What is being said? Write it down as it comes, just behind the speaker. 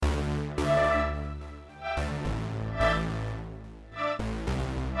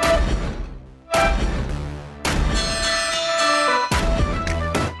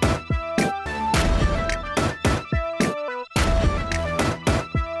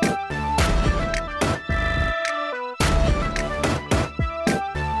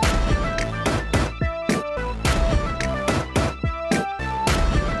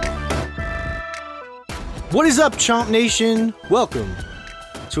What is up, Chomp Nation? Welcome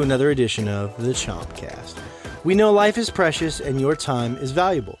to another edition of the Chompcast. We know life is precious and your time is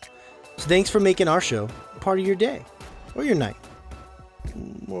valuable. So thanks for making our show part of your day, or your night,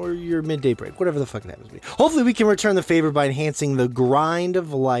 or your midday break, whatever the fuck it happens to be. Hopefully we can return the favor by enhancing the grind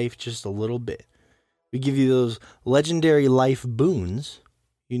of life just a little bit. We give you those legendary life boons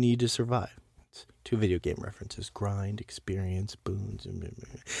you need to survive. It's two video game references: grind, experience, boons.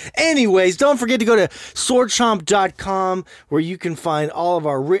 Anyways, don't forget to go to swordchomp.com where you can find all of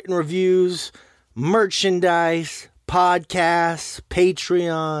our written reviews, merchandise, podcasts,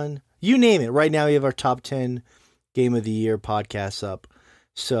 Patreon, you name it. Right now we have our top 10 Game of the Year podcasts up.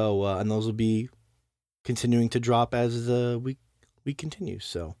 So, and those will be continuing to drop as the week continues.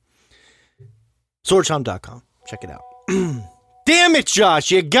 So, swordchomp.com. Check it out. Damn it, Josh.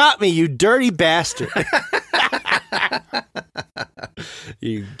 You got me, you dirty bastard.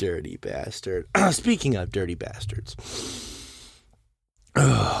 You dirty bastard. Speaking of dirty bastards.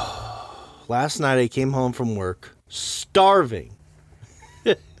 Last night I came home from work starving.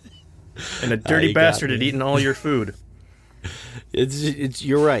 And a dirty bastard had eaten all your food. It's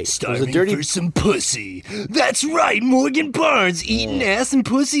you're right. Starving for some pussy. That's right, Morgan Barnes eating ass and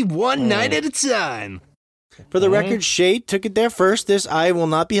pussy one night at a time. For the record, Shay took it there first. This I will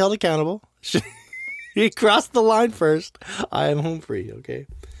not be held accountable. He crossed the line first. I am home free, okay?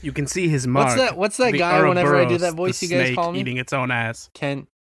 You can see his mark. What's that guy whenever I do that voice you guys call me? Eating its own ass. Ken.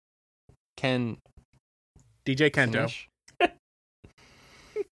 DJ Kento.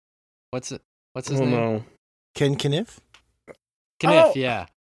 What's his name? No. Ken Kniff? Kniff, yeah.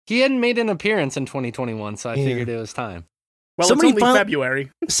 He hadn't made an appearance in 2021, so I figured it was time. Well, it's only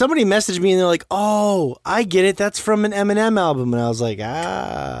February. Somebody messaged me and they're like, "Oh, I get it. That's from an Eminem album." And I was like,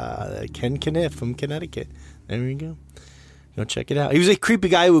 Ken Kniff from Connecticut. There we go. Go check it out. He was a creepy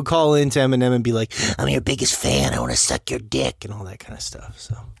guy who would call into Eminem and be like, "I'm your biggest fan. I want to suck your dick," and all that kind of stuff.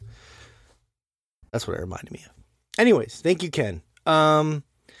 So that's what it reminded me of. Anyways, thank you, Ken.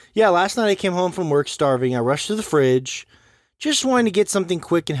 Yeah, last night I came home from work starving. I rushed to the fridge. Just wanted to get something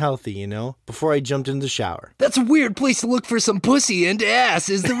quick and healthy, you know, before I jumped into the shower. That's a weird place to look for some pussy and ass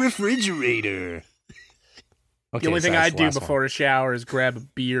is the refrigerator. The only thing I do before a shower is grab a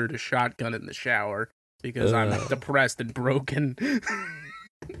beer to shotgun in the shower because I'm depressed and broken.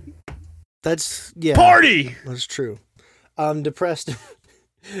 That's, yeah. Party! That's true. I'm depressed.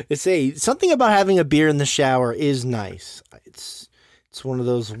 Something about having a beer in the shower is nice. It's one of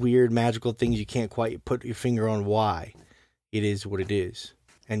those weird magical things you can't quite put your finger on why. It is what it is,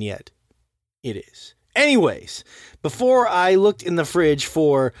 and yet it is. Anyways, before I looked in the fridge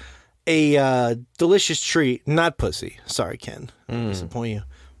for a delicious treat, not pussy. Sorry, Ken. I disappoint you.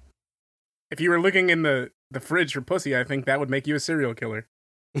 If you were looking in the fridge for pussy, I think that would make you a serial killer.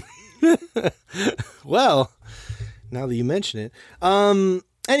 Well, now that you mention it.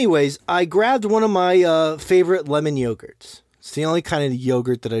 Anyways, I grabbed one of my favorite lemon yogurts. It's the only kind of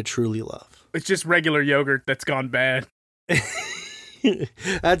yogurt that I truly love. It's just regular yogurt that's gone bad.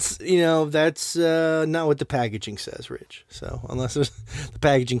 That's not what the packaging says, Rich. So unless the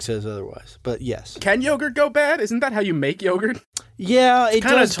packaging says otherwise, but yes. Can yogurt go bad? Isn't that how you make yogurt? Yeah, it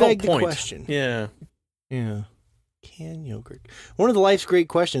does beg the question. Yeah. Can yogurt? One of the life's great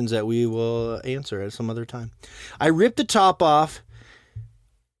questions that we will answer at some other time. I ripped the top off,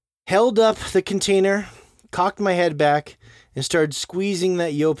 held up the container, cocked my head back, and started squeezing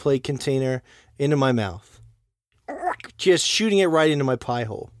that Yoplait container into my mouth. Just shooting it right into my pie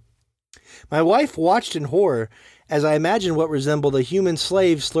hole. My wife watched in horror as I imagined what resembled a human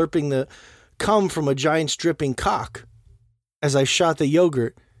slave slurping the cum from a giant's dripping cock as I shot the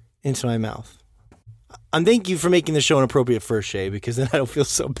yogurt into my mouth. And thank you for making the show an appropriate first, Shay, because then I don't feel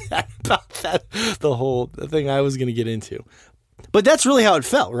so bad about that, the thing I was going to get into. But that's really how it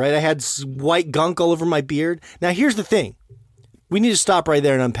felt, right? I had white gunk all over my beard. Now, here's the thing. We need to stop right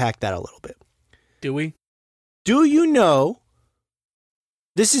there and unpack that a little bit. Do we? Do you know,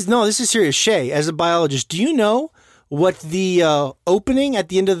 this is serious, Shay, as a biologist, do you know what the opening at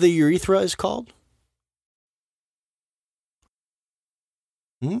the end of the urethra is called?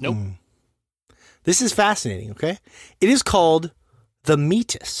 Nope. This is fascinating, okay? It is called the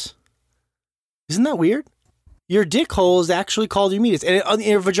meatus. Isn't that weird? Your dick hole is actually called your meatus, and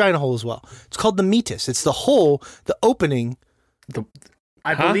your vagina hole as well. It's called the meatus. It's the hole, the opening.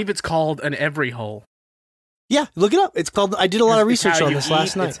 I believe it's called an every hole. Yeah, look it up. It's called. I did a lot of research on this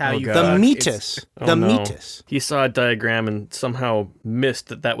last night. The meatus. The meatus. He saw a diagram and somehow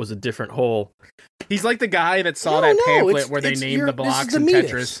missed that was a different hole. He's like the guy that saw that pamphlet where they named the blocks in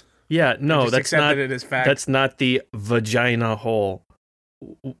Tetris. Yeah, no, that's not it as fact. That's not the vagina hole.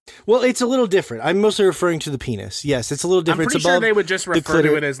 Well, it's a little different. I'm mostly referring to the penis. Yes, it's a little different. I'm pretty sure they would just refer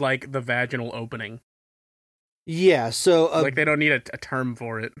to it as like the vaginal opening. Yeah, so like they don't need a term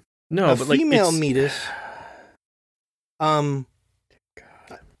for it. No, but female meatus.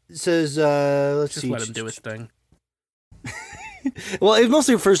 Says let's just see. Let him do his thing. Well, it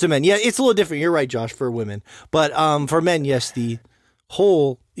mostly refers to men. Yeah, it's a little different. You're right, Josh, for women. But for men, yes, the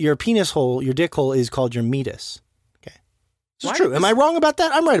hole, your penis hole, your dick hole is called your meatus. Okay. It's true. Am I wrong about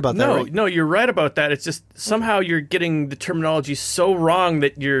that? I'm right about that, right? No, you're right about that. It's just somehow you're getting the terminology so wrong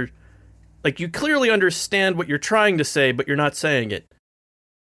that you're, like, you clearly understand what you're trying to say, but you're not saying it.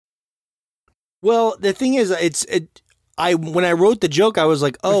 Well, the thing is, when I wrote the joke, I was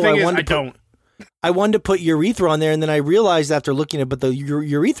like, oh, I wanted to put urethra on there, and then I realized after looking at it, but the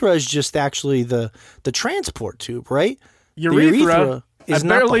urethra is just actually the transport tube, right? Urethra is I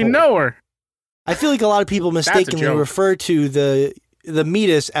barely know her. I feel like a lot of people mistakenly refer to the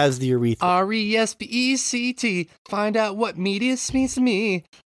meatus as the urethra. R-E-S-P-E-C-T. Find out what meatus means to me.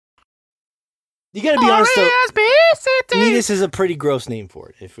 You gotta be honest, though. Meatus is a pretty gross name for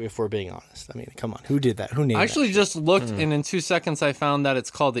it, if we're being honest. I mean, come on. Who did that? Who named it? I actually just looked, and in 2 seconds I found that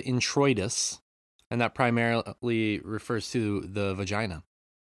it's called the introitus, and that primarily refers to the vagina.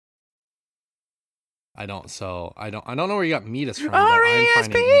 I don't know where you got meatus from, but I'm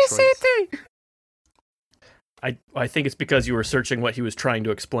finding introitus. I think it's because you were searching what he was trying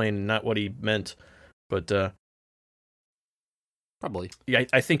to explain and not what he meant. But probably. Yeah,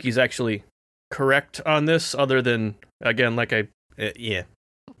 I think he's actually correct on this, other than, again, like yeah.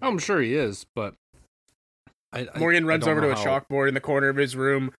 I'm sure he is, but Morgan runs over to a chalkboard in the corner of his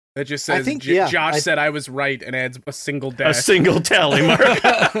room that just says, Josh said I was right, and adds a single dash. A single tally mark.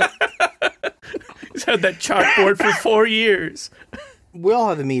 He's had that chalkboard for 4 years. We all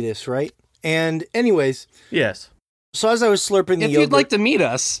have a meatus, right? And anyways. Yes. So as I was slurping the yogurt. If you'd like to meet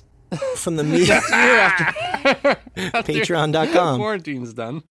us. From the meatus. Patreon.com. Quarantine's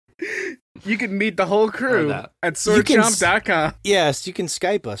done. You can meet the whole crew at swordchomp.com. Yes, you can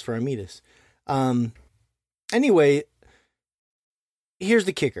Skype us for our meatus. Anyway, here's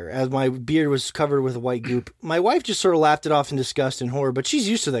the kicker. As my beard was covered with white goop, my wife just sort of laughed it off in disgust and horror, but she's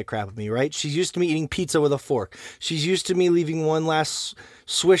used to that crap with me, right? She's used to me eating pizza with a fork. She's used to me leaving one last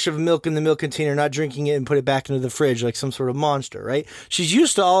swish of milk in the milk container, not drinking it, and put it back into the fridge like some sort of monster, right? She's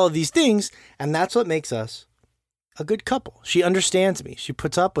used to all of these things, and that's what makes us a good couple. She understands me. She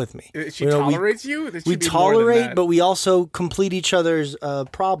puts up with me. She tolerates you? We tolerate, but we also complete each other's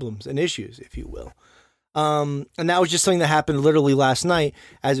problems and issues, if you will. And that was just something that happened literally last night.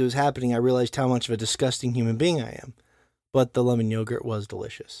 As it was happening, I realized how much of a disgusting human being I am. But the lemon yogurt was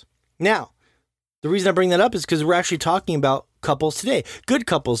delicious. Now, the reason I bring that up is because we're actually talking about couples today. Good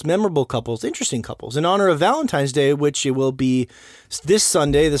couples, memorable couples, interesting couples. In honor of Valentine's Day, which it will be this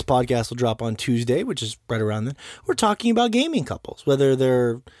Sunday. This podcast will drop on Tuesday, which is right around then. We're talking about gaming couples, whether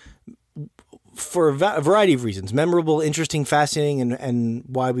they're for a variety of reasons, memorable, interesting, fascinating, and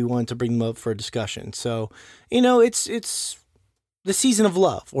why we wanted to bring them up for a discussion. So, it's the season of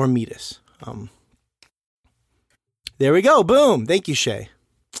love, or meatus. There we go. Boom. Thank you, Shay.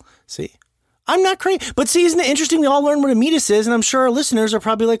 See, I'm not crazy, but see, isn't it interesting? We all learned what a meatus is, and I'm sure our listeners are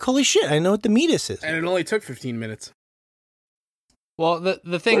probably like, holy shit, I know what the meatus is. And it only took 15 minutes. Well,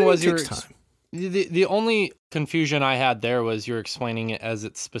 the thing was, the only confusion I had there was you're explaining it as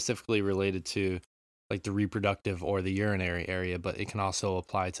it's specifically related to like the reproductive or the urinary area, but it can also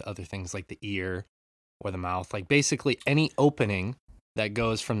apply to other things like the ear or the mouth. Like basically any opening that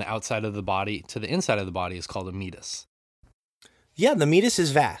goes from the outside of the body to the inside of the body is called a meatus. Yeah, the meatus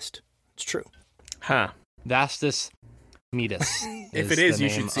is vast. It's true. Huh. Vastus meatus. If it is, you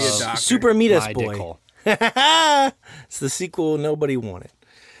should see a doctor. Super meatus boy. It's the sequel nobody wanted.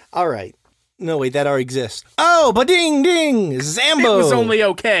 All right. No, wait, that already exists. Oh, ba-ding, ding, Zambo. It was only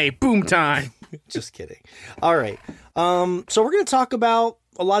okay. Boom time. Just kidding. All right. So we're going to talk about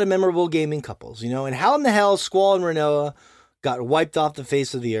a lot of memorable gaming couples, and how in the hell Squall and Renoa got wiped off the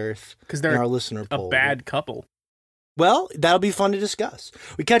face of the earth because they're our listener poll. A bad couple. Well, that'll be fun to discuss.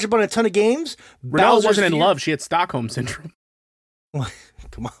 We catch up on a ton of games. Renoa wasn't in love. She had Stockholm Syndrome.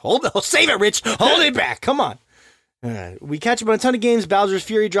 Come on. Save it, Rich. Hold it back. Come on. All right. We catch up on a ton of games. Bowser's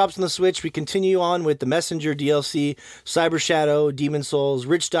Fury drops on the Switch. We continue on with the Messenger DLC, Cyber Shadow, Demon Souls.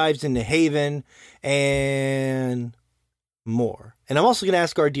 Rich dives into Haven, and more. And I'm also going to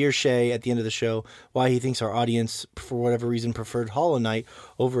ask our dear Shay at the end of the show why he thinks our audience, for whatever reason, preferred Hollow Knight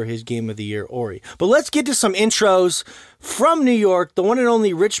over his Game of the Year, Ori. But let's get to some intros from New York. The one and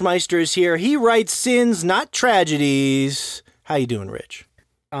only Rich Meister is here. He writes sins, not tragedies. How you doing, Rich?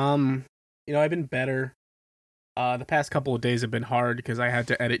 I've been better. The past couple of days have been hard because I had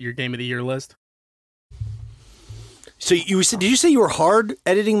to edit your Game of the Year list. So did you say you were hard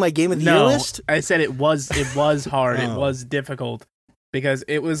editing my Game of the Year list? I said it was hard. It was difficult because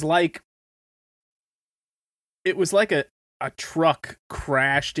it was like a truck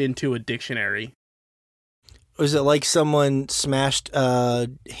crashed into a dictionary. Was it like someone smashed a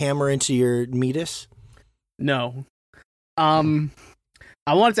hammer into your Meatus? No. I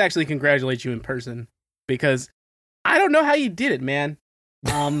wanted to actually congratulate you in person because I don't know how you did it, man.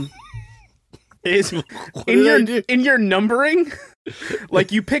 In your numbering,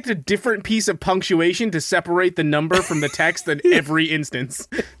 like you picked a different piece of punctuation to separate the number from the text in every instance.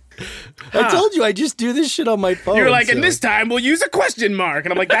 I told you I just do this shit on my phone. You're like, and this time we'll use a question mark.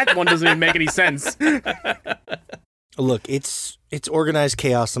 And I'm like, that one doesn't even make any sense. Look, it's organized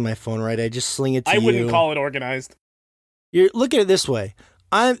chaos on my phone, right? I just sling it to you. I wouldn't call it organized. Look at it this way.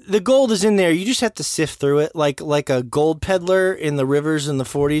 The gold is in there. You just have to sift through it like a gold peddler in the rivers in the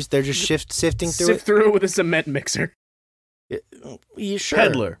 40s. They're just sifting through it. Sift through it with a cement mixer. You sure?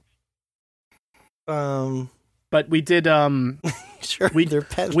 Peddler. But we did sure, we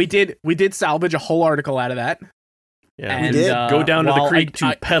did salvage a whole article out of that. Yeah, and, we did. Go down to the creek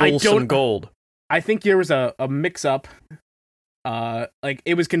to peddle some gold. I think there was a mix-up. Like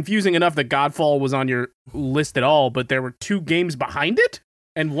it was confusing enough that Godfall was on your list at all, but there were 2 games behind it,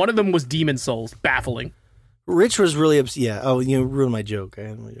 and one of them was Demon Souls. Baffling. Rich was really upset. Yeah. Oh, you ruined my joke.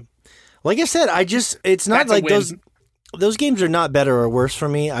 Like I said, it's not like those games are not better or worse for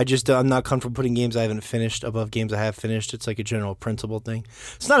me. I'm not comfortable putting games I haven't finished above games I have finished. It's like a general principle thing.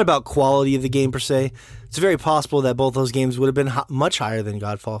 It's not about quality of the game per se. It's very possible that both those games would have been much higher than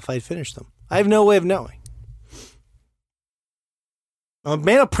Godfall if I had finished them. I have no way of knowing. I'm a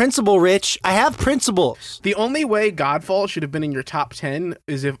man of principle, Rich. I have principles. The only way Godfall should have been in your top 10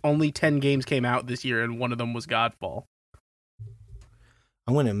 is if only 10 games came out this year and one of them was Godfall.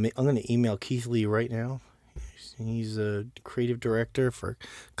 I'm gonna email Keith Lee right now. He's a creative director for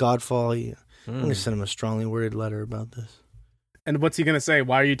Godfall. I'm going to send him a strongly worded letter about this. And what's he going to say?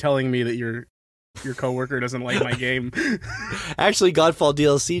 Why are you telling me that your coworker doesn't like my game? Actually, Godfall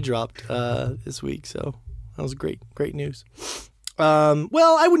DLC dropped this week, so that was great news. Well,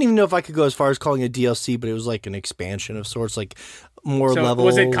 I wouldn't even know if I could go as far as calling it DLC, but it was like an expansion of sorts, like more levels.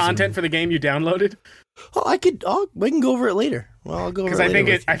 Was it content for the game you downloaded? Oh, we can go over it later. Well, I'll go over it later.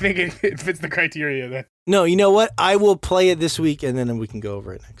 Because I think it fits the criteria then. No, you know what? I will play it this week, and then we can go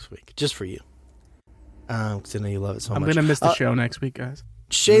over it next week, just for you. Because I know you love it so much. I'm going to miss the show next week, guys.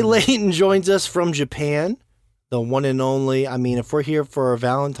 Shay Layton joins us from Japan, the one and only. I mean, if we're here for our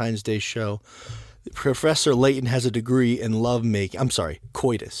Valentine's Day show, Professor Layton has a degree in lovemaking. I'm sorry,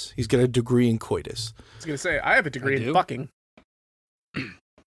 coitus. He's got a degree in coitus. I was going to say, I have a degree in fucking.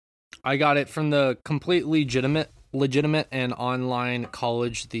 I got it from the completely legitimate and online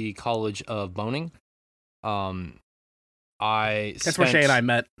college, the College of Boning. That's where Shay and I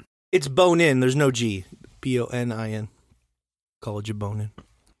met. It's Bonin. There's no G. Bonin. College of Bonin.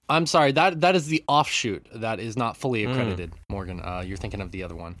 I'm sorry. That is the offshoot. That is not fully accredited, Morgan. You're thinking of the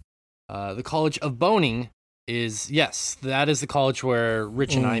other one. The College of Boning that is the college where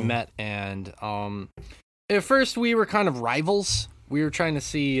Rich and I met. And at first we were kind of rivals. We were trying to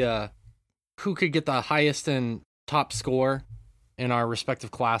see who could get the highest and top score in our respective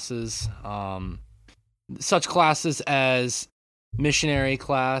classes. Such classes as missionary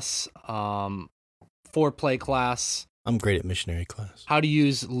class, foreplay class. I'm great at missionary class. How to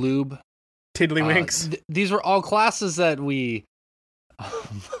use lube. Tiddlywinks. These were all classes that we...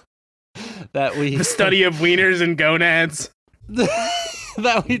 The study of wieners and gonads.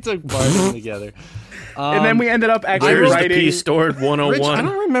 that we took part in together. And then we ended up actually writing... the P stored 101. Rich, I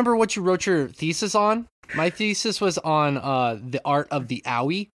don't remember what you wrote your thesis on. My thesis was on the art of the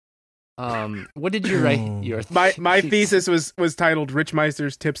owie. What did you write? Your my thesis was titled Rich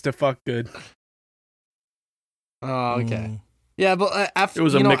Meister's Tips to Fuck Good. Oh, okay. Yeah, but after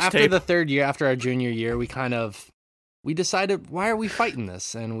after the third year, after our junior year, we decided, why are we fighting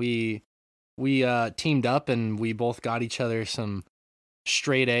this? And we teamed up and we both got each other some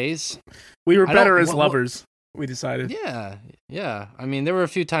straight A's. We were better as lovers, we decided. Yeah. I mean, there were a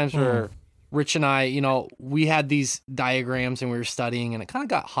few times where Rich and I, we had these diagrams and we were studying, and it kind of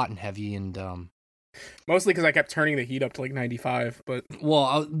got hot and heavy, and mostly because I kept turning the heat up to like 95. But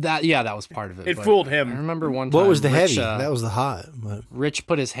that was part of it. It fooled him. I remember one time. What was the heavy? That was the hot. But... Rich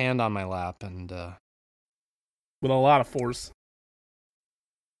put his hand on my lap, and with a lot of force.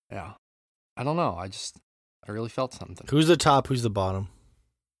 Yeah, I don't know. I really felt something. Who's the top? Who's the bottom?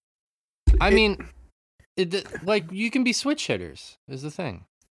 I mean, you can be switch hitters is the thing.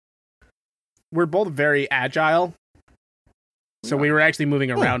 we're both very agile, so we were actually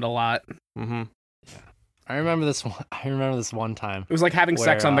moving around a lot. Mm-hmm. I remember this one. I remember this one time. It was like having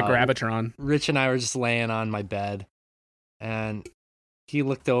sex where, on the Gravitron. Rich and I were just laying on my bed, and he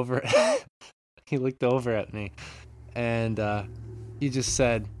looked over. He looked over at me, and he just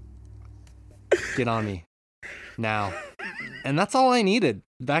said, "Get on me now," and that's all I needed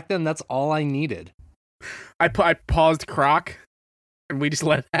back then. That's all I needed. I paused Croc, and we just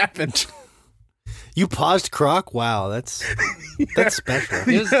let it happen. You paused Croc? Wow, that's special.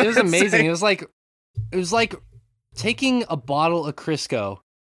 It was amazing. It was like taking a bottle of Crisco,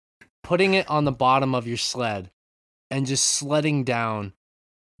 putting it on the bottom of your sled, and just sledding down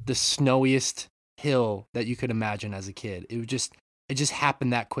the snowiest hill that you could imagine as a kid. It just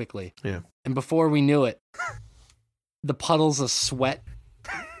happened that quickly. Yeah. And before we knew it, the puddles of sweat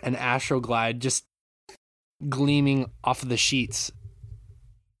and Astroglide just gleaming off of the sheets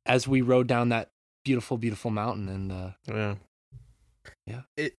as we rode down that beautiful, beautiful mountain. And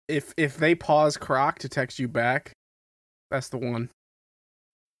If they pause Croc to text you back, that's the one.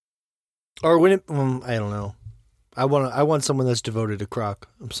 Or when it, I don't know. I want someone that's devoted to Croc.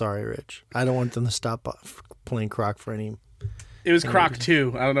 I'm sorry, Rich. I don't want them to stop playing Croc for any. It was Croc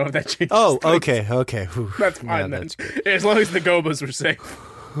 2. I don't know if that changes. Oh, things. okay. Whew. That's fine then. That's good. As long as the Gobas were safe.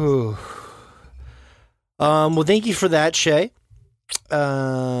 Whew. Well, thank you for that, Shay.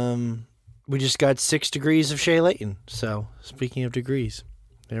 We just got 6 degrees of Shay Layton. So, speaking of degrees,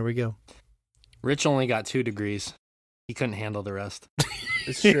 there we go. Rich only got 2 degrees. He couldn't handle the rest.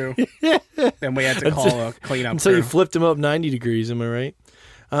 It's true. Then we had to call a cleanup Until you crew. flipped him up 90 degrees, am I right?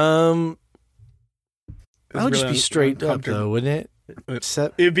 I would just be straight up, though, wouldn't it?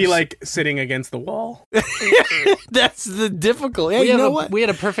 It'd be like sitting against the wall. That's the difficult. Hey, We you had know a- what? We had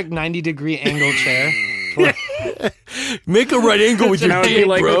a perfect 90-degree angle chair. Make a right angle with your Now it'd be dick,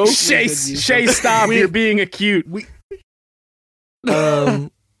 like, bro. Shay, stop. You're being acute.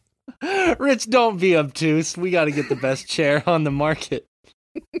 Rich, don't be obtuse. We got to get the best chair on the market.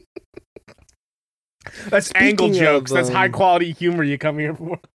 That's Speaking angle of, jokes. That's high quality humor you come here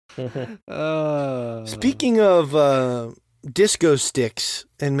for. Speaking of disco sticks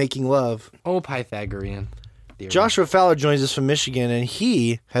and making love, Pythagorean theory. Joshua Fowler joins us from Michigan, and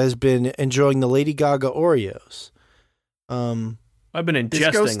he has been enjoying the Lady Gaga Oreos. I've been ingesting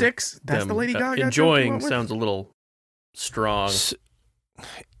Disco sticks? That's them. the Lady Gaga joke you Enjoying went with? sounds a little strong.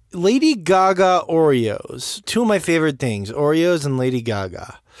 Lady Gaga Oreos. 2 of my favorite things, Oreos and Lady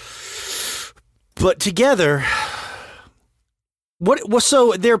Gaga. But together,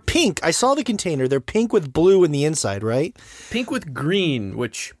 so they're pink. I saw the container. They're pink with blue in the inside, right? Pink with green,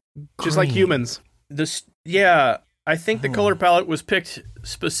 which Just like humans. I think the color palette was picked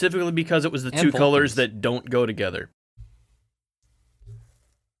specifically because it was the And two colors Vulcans. that don't go together.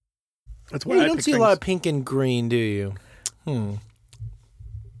 That's Well, why you I don't pick see a things. lot of pink and green, do you? Now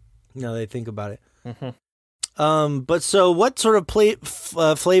that I think about it. But so what sort of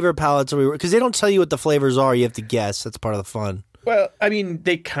flavor palettes are we? Because they don't tell you what the flavors are. You have to guess. That's part of the fun. Well, I mean,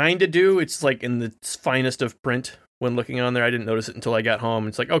 they kind of do. It's like in the finest of print when looking on there. I didn't notice it until I got home.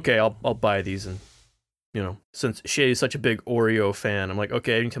 It's like, okay, I'll buy these. And, since Shay is such a big Oreo fan, I'm like,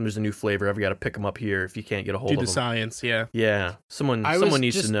 okay, anytime there's a new flavor, I've got to pick them up here if you can't get a hold Do of the them. science, yeah. Yeah, someone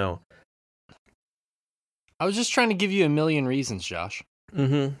needs to know. I was just trying to give you a million reasons, Josh.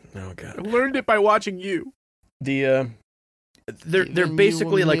 Mm-hmm. Oh, I God. learned it by watching you. They're Giving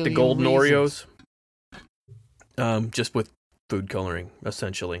basically you a like the million golden reasons. Oreos, just with food coloring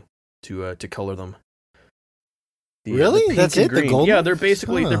essentially to color them. Really? pink That's and it? The green. golden? Yeah, they're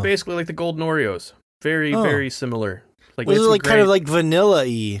basically Huh. like the golden Oreos. Very Oh. very similar. Like Was it it's like kind great- of like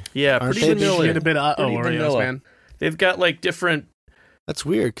vanilla-y? yeah, aren't pretty they? vanilla. Get a bit of Pretty Oreos, vanilla. man. They've got like different That's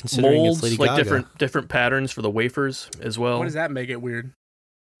weird considering molds, it's Lady like Gaga. different patterns for the wafers as well. What does that make it weird?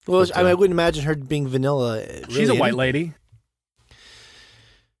 Well, but, I wouldn't imagine her being vanilla. She's a white lady.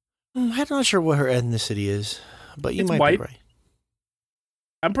 I'm not sure what her ethnicity is, but you It's might white. be right.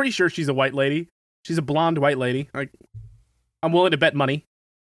 I'm pretty sure she's a white lady. She's a blonde white lady. Like, I'm willing to bet money.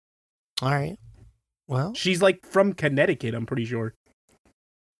 All right. Well, She's like from Connecticut, I'm pretty sure.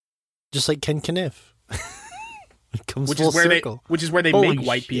 just like Ken Kniff. It comes Which full is where circle. they Holy make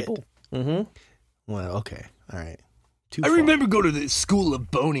white shit. people. Mm-hmm. Well, okay. All right. Too I far. remember going to the school of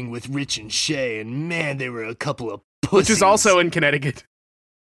boning with Rich and Shay, and man, they were a couple of pussies. Which is also in Connecticut.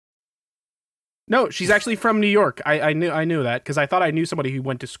 No, she's actually from New York. I knew that because I thought I knew somebody who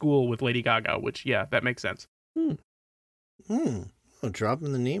went to school with Lady Gaga, which, yeah, that makes sense. Oh,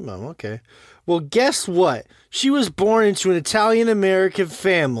 dropping the name on. Okay. Well, guess what? She was born into an Italian-American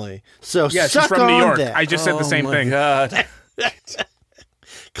family. So Yeah, suck she's from on New York. that. I just said the same thing. God.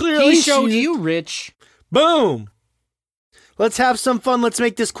 Clearly, He showed you, Rich. Boom. Let's have some fun. Let's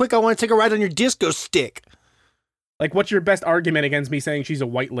make this quick. I want to take a ride on your disco stick. Like, what's your best argument against me saying she's a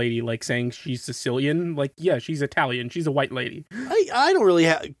white lady? Like, saying she's Sicilian? Like, yeah, she's Italian. She's a white lady. I don't really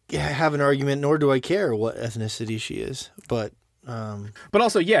have an argument, nor do I care what ethnicity she is. But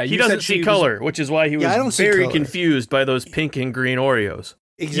also, yeah, he doesn't see color, which is why he was very confused by those pink and green Oreos.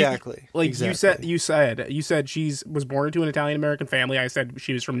 Exactly. Exactly. You said she was born into an Italian American family. I said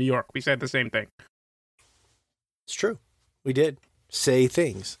she was from New York. We said the same thing. It's true. We did say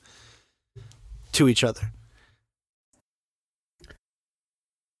things to each other.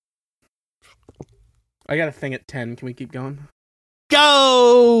 I got a thing at 10. Can we keep going?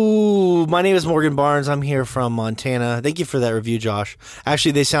 Go! My name is Morgan Barnes. I'm here from Montana. Thank you for that review, Josh.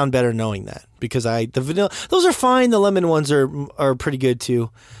 Actually, they sound better knowing that because the vanilla, those are fine. The lemon ones are pretty good too.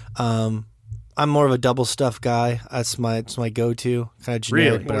 I'm more of a double stuffed guy. That's my go-to. Kind of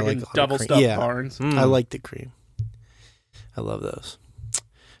generic, really? But I like double stuffed Barnes. I like the cream. I love those.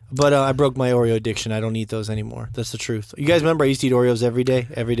 But I broke my Oreo addiction. I don't eat those anymore. That's the truth. You guys remember I used to eat Oreos every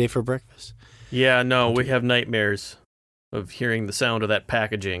day for breakfast? Yeah, no, we have nightmares of hearing the sound of that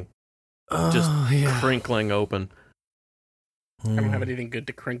packaging just crinkling open. I don't have anything good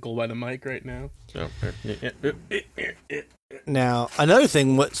to crinkle by the mic right now. Now, another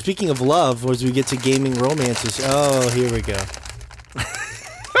thing, speaking of love, was we get to gaming romances. Oh, here we go.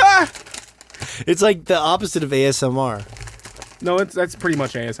 It's like the opposite of ASMR. No, that's pretty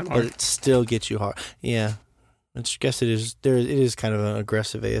much ASMR. But it still gets you hard. Yeah. I guess it is. It is kind of an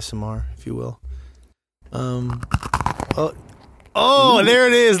aggressive ASMR, if you will. Oh, there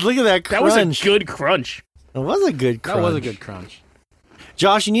it is. Look at that crunch. That was a good crunch. It was a good crunch. That was a good crunch.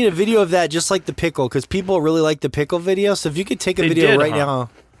 Josh, you need a video of that just like the pickle, because people really like the pickle video. So if you could take a video now.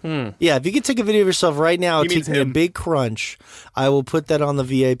 Yeah, if you could take a video of yourself right now taking a big crunch, I will put that on the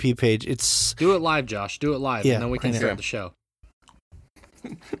VIP page. Do it live, Josh. Do it live, and then we can start the show.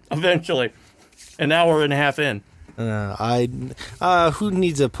 Eventually. An hour and a half in. Who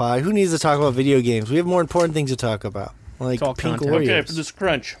needs a pod? Who needs to talk about video games? We have more important things to talk about, like pink Oreos. Okay, for this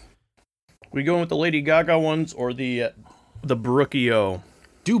crunch, we going with the Lady Gaga ones or the Brookio?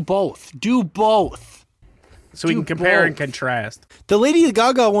 Do both. Do both. So we can compare and contrast. The Lady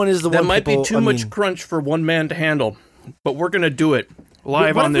Gaga one is the one that might be too much crunch for one man to handle, but we're gonna do it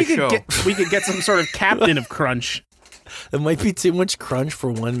live on this show. We could get some sort of captain of crunch. It might be too much crunch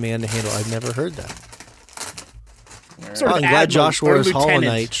for one man to handle. I've never heard that. I'm glad Josh wore his Hollow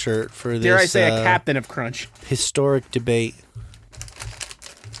Knight shirt for this. Dare I say a captain of crunch. Historic debate.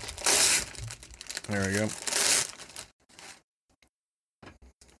 There we go.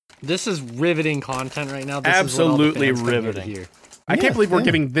 This is riveting content right now. This Absolutely is riveting. Here. I can't believe we're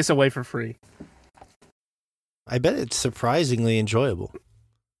giving this away for free. I bet it's surprisingly enjoyable.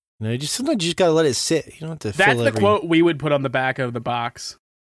 You know, sometimes you just gotta let it sit. You don't have to. That's the quote we would put on the back of the box.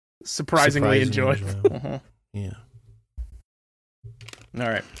 Surprisingly enjoyable. Yeah. All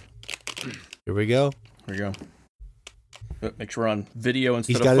right. Here we go. Here we go. Make sure we're on video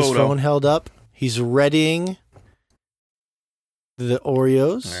instead of photo. He's got his phone held up. He's readying the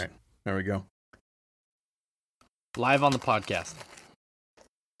Oreos. All right. There we go. Live on the podcast.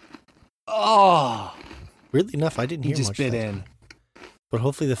 Oh. Weirdly enough, I didn't hear much. He just bit that. in. But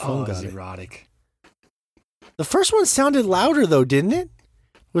hopefully the phone got it. Erotic. The first one sounded louder, though, didn't it?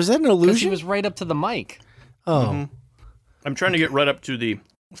 Was that an illusion? Because he was right up to the mic. Oh. Mm-hmm. I'm trying to get right up to the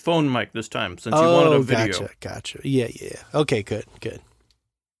phone mic this time, since you wanted a video. Gotcha. Yeah. Okay, good.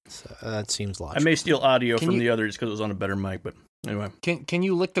 So, that seems logical. I may steal audio from the others because it was on a better mic, but anyway. Can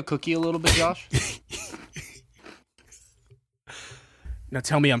you lick the cookie a little bit, Josh? Now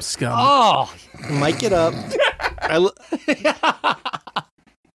tell me I'm scum. Oh! Mic it up.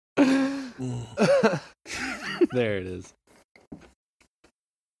 There it is.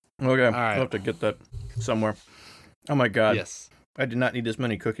 Okay, all right. I'll have to get that somewhere. Oh my god. Yes. I did not need this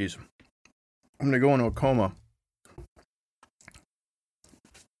many cookies. I'm going to go into a coma.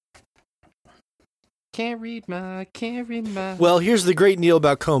 Can't read my. Well, here's the great deal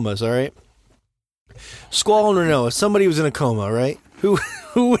about comas, all right? Squall and Renoa, somebody was in a coma, right? Who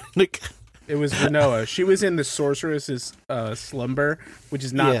It was Renoa. She was in the sorceress's slumber, which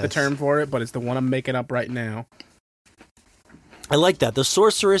is not the term for it, but it's the one I'm making up right now. I like that. The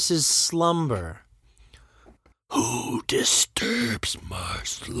sorceress's slumber. Who disturbs my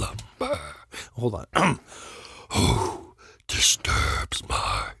slumber? Hold on. Who disturbs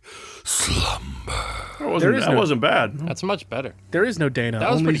my slumber? That wasn't bad. That's much better. There is no Dana. That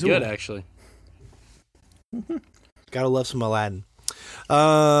was only pretty good, actually. Gotta love some Aladdin.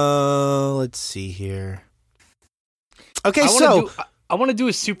 Let's see here. Okay, I want to do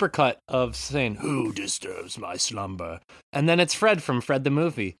a supercut of saying, "Who disturbs my slumber?" And then it's Fred from Fred the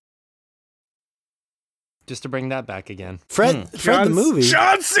Movie. Just to bring that back again. Fred the movie.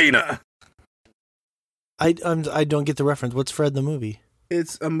 John Cena. I don't get the reference. What's Fred the movie?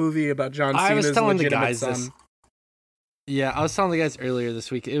 It's a movie about John Cena's I was telling the legitimate guys son. this. Yeah, I was telling the guys earlier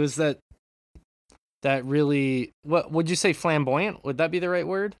this week. It was that really, what would you say, flamboyant? Would that be the right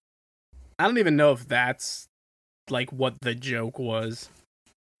word? I don't even know if that's like what the joke was.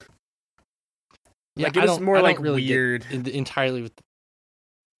 Yeah, like, it was more like really weird. Entirely with.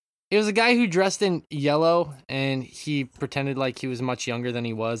 It was a guy who dressed in yellow, and he pretended like he was much younger than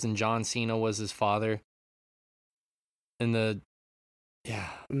he was, and John Cena was his father. In the I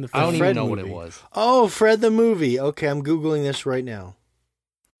don't even know what it was. Oh, Fred the movie. Okay, I'm Googling this right now.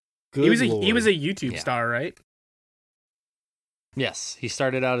 Good He was Lord. a YouTube star, right? Yes, he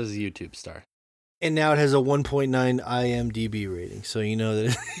started out as a YouTube star. And now it has a 1.9 IMDb rating, so you know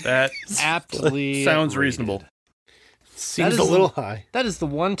that That Aptly sounds rated. reasonable. seems is a little high. That is the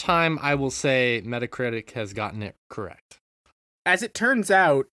one time I will say Metacritic has gotten it correct. As it turns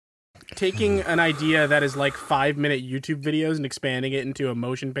out, taking an idea that is like 5-minute YouTube videos and expanding it into a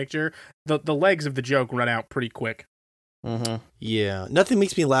motion picture, the legs of the joke run out pretty quick. Mm-hmm. Yeah, nothing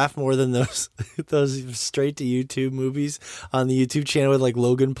makes me laugh more than those straight to YouTube movies on the YouTube channel with like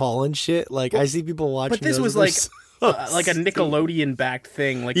Logan Paul and shit. Like I see people watching. But this those, was they're like so like a stupid. Nickelodeon backed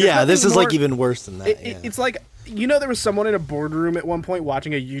thing. Like Yeah, this is more, like even worse than that. It's like, you know, there was someone in a boardroom at one point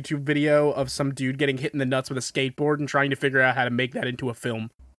watching a YouTube video of some dude getting hit in the nuts with a skateboard and trying to figure out how to make that into a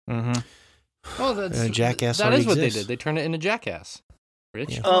film. Mm-hmm. Oh, that's Jackass. That already is what exists. they did. They turned it into Jackass.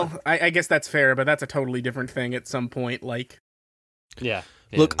 Rich. Yeah. Oh, I guess that's fair, but that's a totally different thing at some point. Like, Yeah.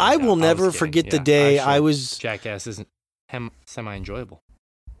 Look, I will never was kidding. forget the Yeah, day actually, I was. Jackass isn't semi-enjoyable.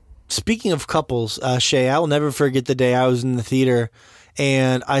 Speaking of couples, Shay, I will never forget the day I was in the theater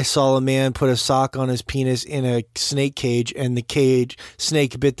and I saw a man put a sock on his penis in a snake cage, and the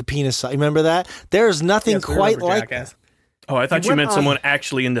snake bit the penis sock. Remember that? There's nothing yes, we quite remember like Jackass. that. Oh, I thought He you went meant on- someone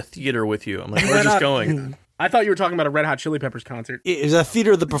actually in the theater with you. I'm like, where's this going? I thought you were talking about a Red Hot Chili Peppers concert. It was a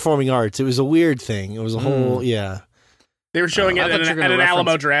theater of the performing arts. It was a weird thing. It was a whole, yeah. They were showing I it thought at you were an gonna Alamo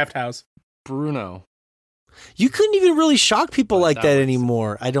reference- Draft House. Bruno. You couldn't even really shock people What is like that that word?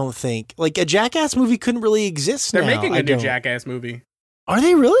 anymore, I don't think. Like, a Jackass movie couldn't really exist They're now. making I a new don't. Jackass movie. Are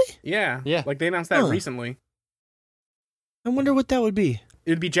they really? Yeah. Yeah. Like, they announced that Huh. recently. I wonder what that would be.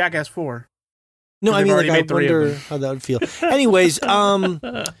 It'd be Jackass 4. No, I They've mean, already like, I made 3 of wonder them. how that would feel. Anyways,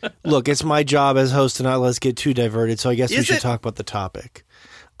 look, it's my job as host to not let us get too diverted, so I guess we Is should it? talk about the topic.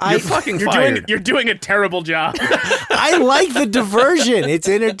 You're fucking You're fired. doing a terrible job. I like the diversion. It's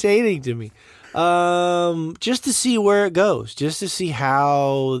entertaining to me. Just to see where it goes, just to see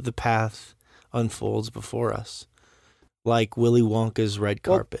how the path unfolds before us, like Willy Wonka's red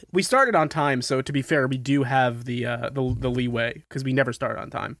carpet. We started on time, so to be fair, we do have the leeway because we never start on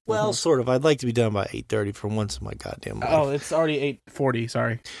time. Well, sort of. I'd like to be done by 8:30 for once in my goddamn life. Oh, it's already 8:40.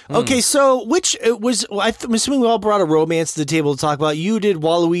 Sorry. Okay, so which it was? I'm assuming we all brought a romance to the table to talk about. You did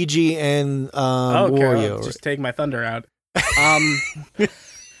Waluigi and Okay, Wario. I'll just take my thunder out.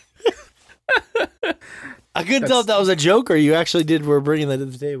 I couldn't tell if that was a joke or you actually were bringing that to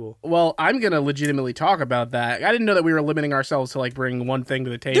the table. Well, I'm gonna legitimately talk about that. I didn't know that we were limiting ourselves to like bring one thing to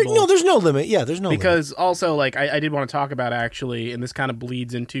the table. There's no limit. Yeah, there's no limit. Because also, like, I did want to talk about actually, and this kind of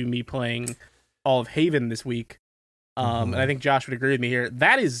bleeds into me playing all of Haven this week. And I think Josh would agree with me here.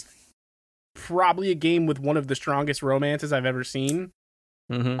 That is probably a game with one of the strongest romances I've ever seen.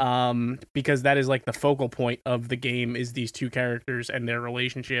 Mm-hmm. Because that is like the focal point of the game is these two characters and their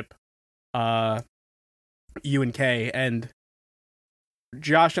relationship, U and K. And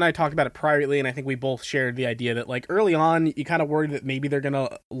Josh and I talked about it privately, and I think we both shared the idea that like early on, you kind of worried that maybe they're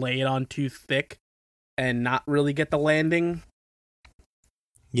gonna lay it on too thick and not really get the landing.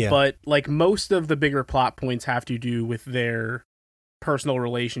 yeah, But like most of the bigger plot points have to do with their personal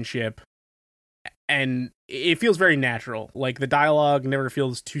relationship, and it feels very natural. Like the dialogue never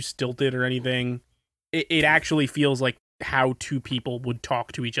feels too stilted or anything. It actually feels like how two people would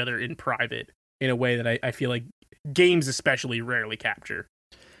talk to each other in private in a way that I feel like games especially rarely capture.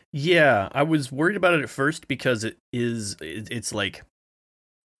 Yeah, I was worried about it at first because it's like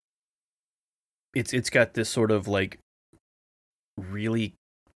it's got this sort of like really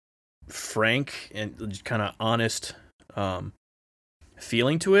frank and just kind of honest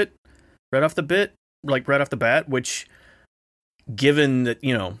feeling to it right off the bat, which given that,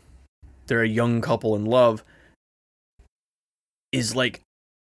 you know, they're a young couple in love is like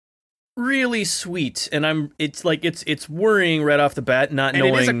really sweet, and it's worrying right off the bat, not And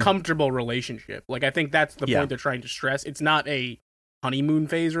knowing it is a comfortable relationship. Like I think that's the Yeah. point they're trying to stress. It's not a honeymoon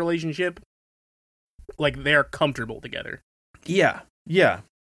phase relationship. Like, they're comfortable together. Yeah. Yeah,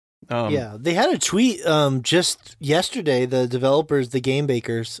 they had a tweet just yesterday, the developers, the game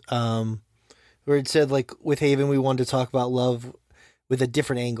bakers, where it said, like, with Haven, we wanted to talk about love with a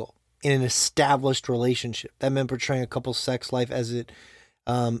different angle in an established relationship. That meant portraying a couple's sex life as it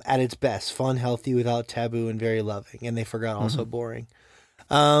at its best, fun, healthy, without taboo, and very loving. And they forgot also boring.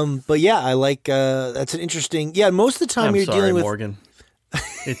 But yeah, I like that's an interesting. Yeah, most of the time you're dealing with Morgan.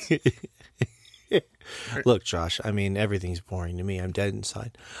 Look, Josh, I mean, everything's boring to me. I'm dead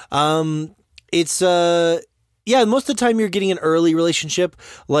inside. It's yeah, most of the time you're getting an early relationship,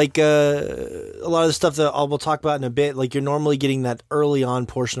 like a lot of the stuff that we'll talk about in a bit. Like, you're normally getting that early on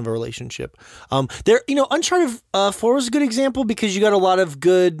portion of a relationship. There, Uncharted 4 was a good example because you got a lot of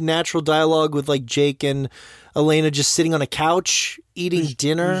good natural dialogue with, like, Jake and Elena just sitting on a couch eating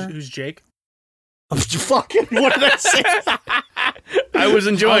dinner. Who's Jake? Fucking, what did I say? I was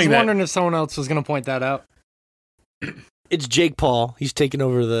enjoying I was that. wondering if someone else was going to point that out. It's Jake Paul. He's taking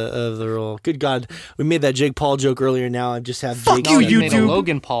over the role. Good God, we made that Jake Paul joke earlier. Now I just have Jake. No, you, made a YouTube.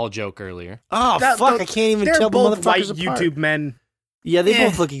 Logan Paul joke earlier. Oh fuck! I can't even They're tell the both white motherfuckers apart. YouTube men. Yeah, they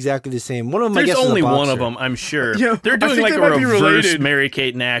both look exactly the same. One of them, I There's guess, only is a one of boxer. them, I'm sure. Yeah, They're I doing think like they a might be reverse related.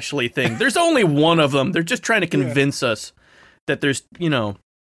 Mary-Kate and Ashley thing. There's only one of them. They're just trying to convince us that there's, And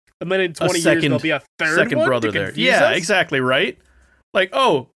then in 20 years, second- there'll be a third second one brother to there. confuse Yeah, us? exactly, right? Like,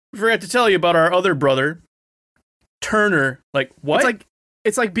 oh, we forgot to tell you about our other brother, Turner. Like, what?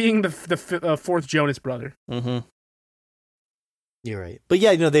 It's like being the fourth Jonas brother. Mm-hmm. You're right, but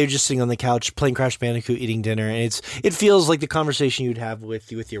yeah, they're just sitting on the couch playing Crash Bandicoot, eating dinner, and it feels like the conversation you'd have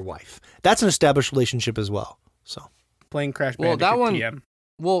with your wife. That's an established relationship as well. So Playing Crash Well, Bandicoot that one- TM.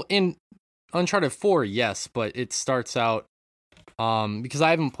 Well, in Uncharted 4, yes, but it starts out because I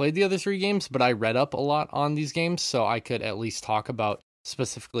haven't played the other three games, but I read up a lot on these games, so I could at least talk about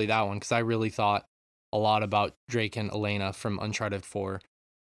specifically that one because I really thought a lot about Drake and Elena from Uncharted 4.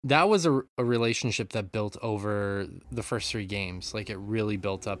 That was a relationship that built over the first three games. Like, it really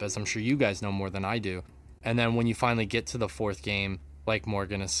built up, as I'm sure you guys know more than I do. And then when you finally get to the fourth game, like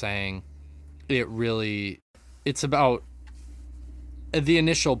Morgan is saying, it's about the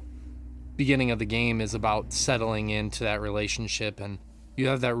initial beginning of the game is about settling into that relationship, and you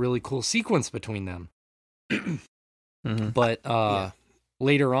have that really cool sequence between them. Mm-hmm. But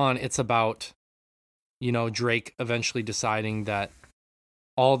later on, it's about, Drake eventually deciding that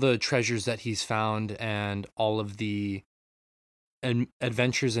all the treasures that he's found and all of the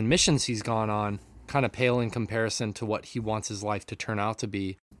adventures and missions he's gone on kind of pale in comparison to what he wants his life to turn out to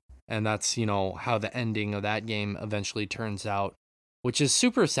be. And that's, how the ending of that game eventually turns out, which is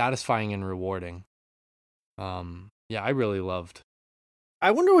super satisfying and rewarding. I really loved.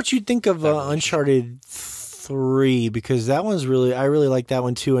 I wonder what you'd think of That relationship. Uncharted 3, because that one's I really like that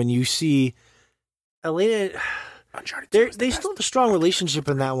one too. And you see Elena, Uncharted 2 was the they best. still have a strong relationship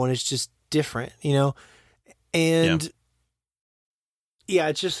in that one. It's just different, and yeah,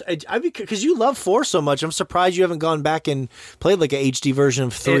 it's just because you love 4 so much. I'm surprised you haven't gone back and played like a HD version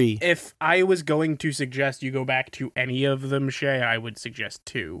of 3. If I was going to suggest you go back to any of them, Shay, I would suggest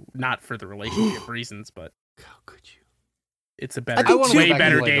 2. Not for the relationship reasons, but How could you? it's a I better, think wanna two- go way back and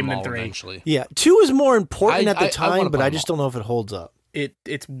better play game them than all 3. eventually. Yeah, 2 is more important at the I wanna time, but play I them just all. don't know if it holds up.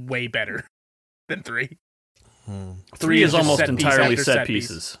 It's way better than 3. 3 is just almost set piece entirely after set set piece.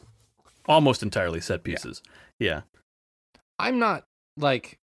 pieces. Almost entirely set pieces. Yeah. I'm not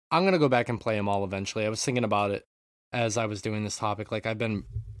like I'm gonna go back and play them all eventually. I was thinking about it as I was doing this topic. Like, I've been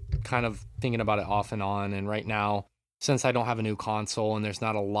kind of thinking about it off and on, and right now, since I don't have a new console and there's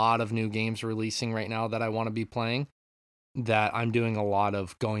not a lot of new games releasing right now that I want to be playing, that I'm doing a lot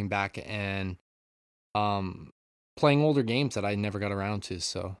of going back and playing older games that I never got around to.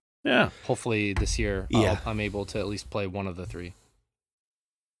 So Yeah. hopefully this year I'm able to at least play one of the 3.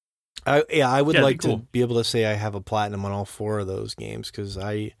 I would Yeah, it'd be like cool. to be able to say I have a platinum on all 4 of those games because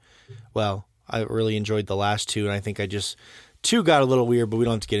I really enjoyed the last 2, and I think 2 got a little weird, but we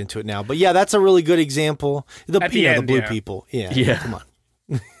don't have to get into it now. But yeah, that's a really good example. At the end, the blue yeah. people. Yeah, Yeah. Come on.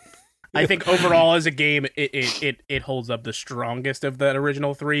 I think overall as a game, it holds up the strongest of the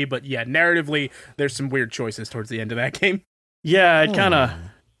original 3. But yeah, narratively, there's some weird choices towards the end of that game. Yeah, it kind of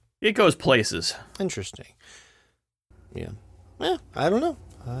it goes places. Interesting. Yeah. I don't know.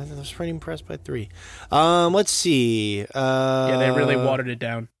 I was pretty impressed by 3. Let's see. Yeah, they really watered it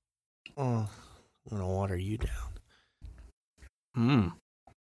down. I'm gonna water you down. Mm.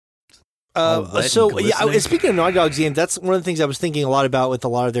 wet So and yeah, glistening. speaking of Naughty Dog's games, that's one of the things I was thinking a lot about with a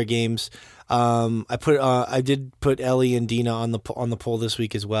lot of their games. I did put Ellie and Dina on the poll this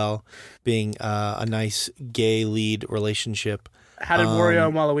week as well, being a nice gay lead relationship. How did Wario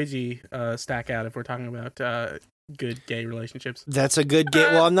and Waluigi stack out if we're talking about good gay relationships? That's a good gay.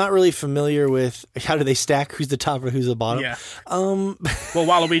 Well, I'm not really familiar with how do they stack. Who's the top or who's the bottom? Yeah. Well,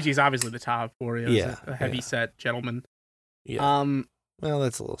 Waluigi's obviously the top. Wario's a heavy set gentleman. Yeah. Well,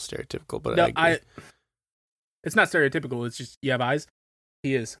 that's a little stereotypical, but no, I agree. It's not stereotypical. It's just you have eyes.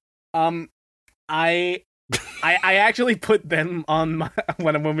 He is. I actually put them on my,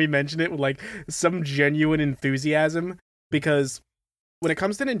 when we mentioned it with like some genuine enthusiasm, because when it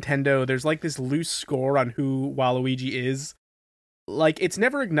comes to Nintendo, there's like this loose score on who Waluigi is. Like, it's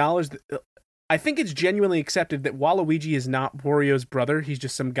never acknowledged. I think it's genuinely accepted that Waluigi is not Wario's brother. He's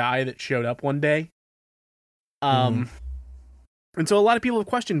just some guy that showed up one day. And so a lot of people have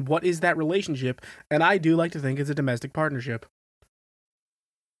questioned, what is that relationship? And I do like to think it's a domestic partnership.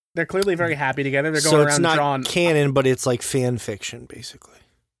 They're clearly very happy together. They're going around drawing. So it's not canon, but it's like fan fiction, basically.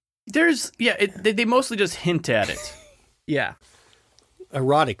 They mostly just hint at it. Yeah.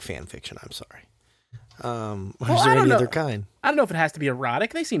 Erotic fan fiction, I'm sorry. Is there any other kind? I don't know if it has to be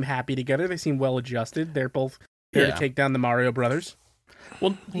erotic. They seem happy together. They seem well adjusted. They're both there to take down the Mario brothers.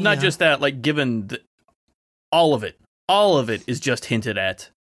 Well, not just that, like, given all of it is just hinted at.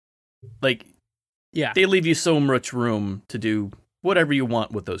 Like, they leave you so much room to do whatever you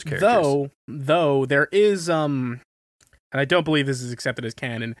want with those characters. Though there is, and I don't believe this is accepted as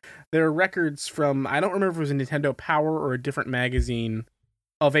canon, there are records from, I don't remember if it was a Nintendo Power or a different magazine,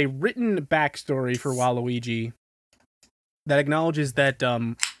 of a written backstory for Waluigi that acknowledges that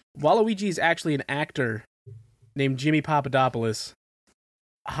Waluigi is actually an actor named Gimme Papadopoulos,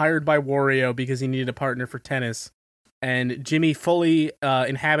 hired by Wario because he needed a partner for tennis. And Jimmy fully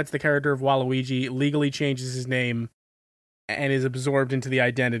inhabits the character of Waluigi, legally changes his name, and is absorbed into the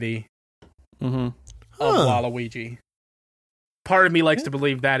identity of Waluigi. Part of me likes to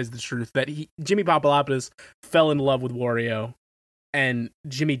believe that is the truth, that Gimme Papadopoulos fell in love with Wario, and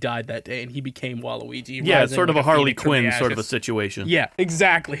Jimmy died that day, and he became Waluigi. Yeah, it's sort of a Harley Quinn sort of a situation. Yeah,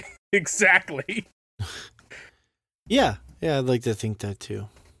 exactly. Exactly. Yeah, I'd like to think that too.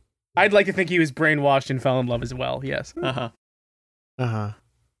 I'd like to think he was brainwashed and fell in love as well, yes.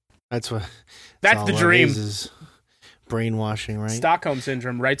 That's the dream. Is brainwashing, right? Stockholm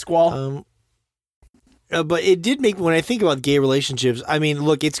Syndrome, right, Squall? But it did make, when I think about gay relationships, I mean,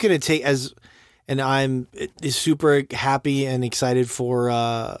 look, it's going to take, and I'm super happy and excited for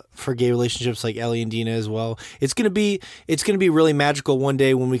gay relationships like Ellie and Dina as well. It's going to be really magical one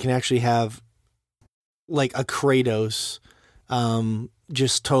day when we can actually have like a Kratos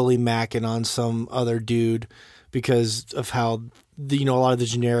just totally macking on some other dude because of how a lot of the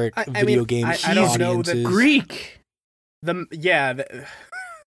generic video game I don't know the Greek. The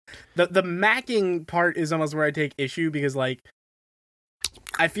macking part is almost where I take issue, because like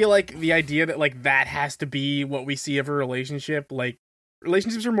I feel like the idea that like that has to be what we see of a relationship, like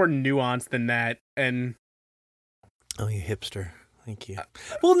relationships are more nuanced than that. And you hipster. Thank you.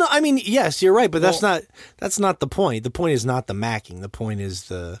 Well, no, I mean, yes, you're right, but that's not the point. The point is not the macking. The point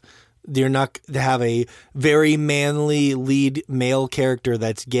is you're not to have a very manly lead male character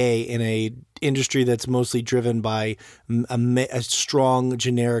that's gay in a industry that's mostly driven by a strong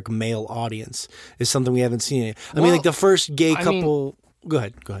generic male audience is something we haven't seen. I mean, like the first gay couple. Go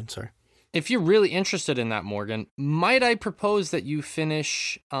ahead. Sorry. If you're really interested in that, Morgan, might I propose that you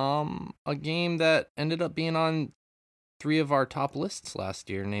finish a game that ended up being on 3 of our top lists last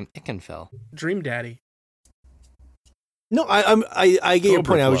year, named Ickenfell. Dream Daddy. No, I get your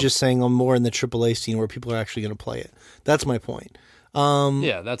point. Club. I was just saying I'm more in the AAA scene where people are actually going to play it. That's my point.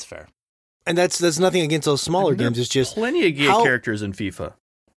 Yeah, that's fair. And that's nothing against those smaller games. It's just plenty of gay characters in FIFA.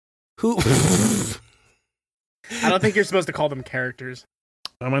 Who? I don't think you're supposed to call them characters.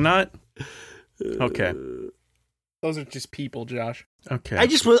 Am I not? Okay. Those are just people, Josh. Okay.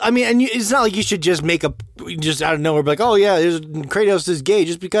 And it's not like you should just make just out of nowhere, be like, oh yeah, Kratos is gay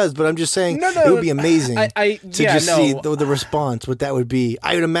just because. But I'm just saying, it would be amazing to see the response. What that would be,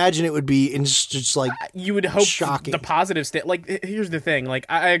 I would imagine it would be just like you would hope shocking. The positive state. Like, here's the thing. Like,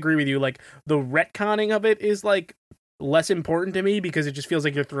 I agree with you. Like, the retconning of it is like less important to me because it just feels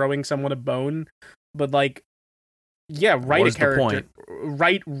like you're throwing someone a bone. But like, yeah, write a character.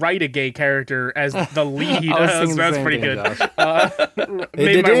 Write a gay character as the lead. That's pretty good.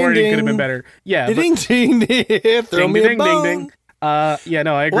 Made my wording could have been better. Yeah. Ding ding ding. Throw me a bone. Ding ding. Yeah,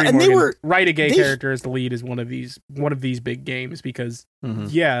 no, I agree. Morgan. Write a gay character as the lead is one of these big games because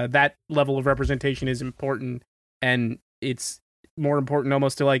that level of representation is important, and it's more important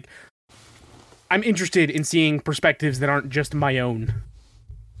almost to like I'm interested in seeing perspectives that aren't just my own.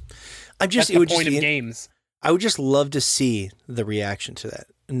 That's the point of games. I would just love to see the reaction to that,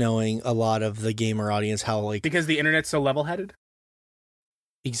 knowing a lot of the gamer audience, how like... Because the internet's so level-headed?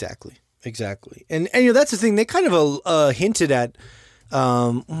 Exactly. And that's the thing. They kind of hinted at.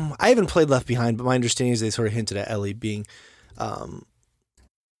 I haven't played Left Behind, but my understanding is they sort of hinted at Ellie being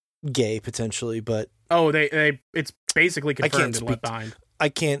gay potentially. But it's basically confirmed in Left Behind. I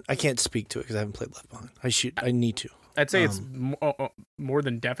can't speak to it because I haven't played Left Behind. I need to. I'd say it's more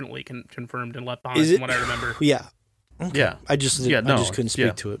than definitely confirmed in Left Behind, from what I remember. Yeah. Okay. Yeah. I just couldn't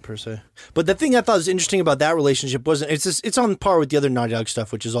speak to it per se. But the thing I thought was interesting about that relationship wasn't it's on par with the other Naughty Dog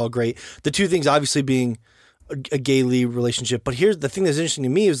stuff, which is all great. The two things obviously being a gay lead relationship. But here's the thing that's interesting to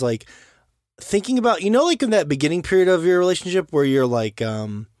me is like thinking about, like in that beginning period of your relationship where you're like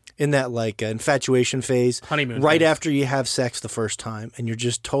in that like infatuation phase, honeymoon right phase. after you have sex the first time and you're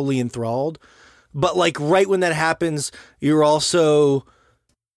just totally enthralled. But like right when that happens, you're also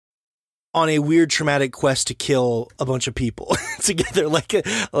on a weird traumatic quest to kill a bunch of people together. Like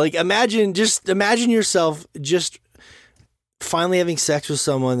imagine yourself just finally having sex with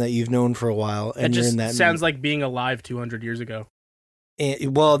someone that you've known for a while, and you're in that. Sounds like being alive 200 years ago.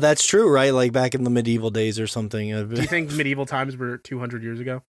 And, well, that's true, right? Like back in the medieval days or something. Do you think medieval times were 200 years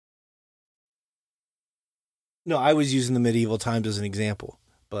ago? No, I was using the medieval times as an example,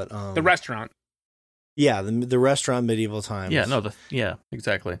 but the restaurant. Yeah, the restaurant medieval times. Yeah,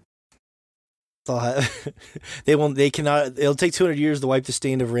 exactly. They cannot. It'll take 200 years to wipe the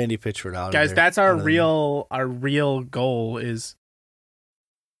stain of Randy Pitchford out. Guys, of there. that's our real goal is.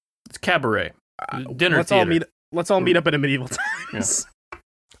 It's cabaret, dinner theater. Let's all meet up at a medieval times. Yeah.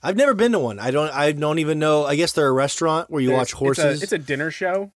 I've never been to one. I don't even know. I guess they're a restaurant where you watch horses. It's a dinner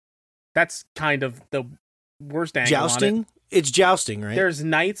show. That's kind of the worst angle jousting. on it. It's jousting, right? There's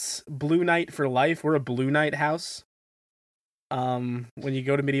knights, blue knight for life. We're a blue knight house. When you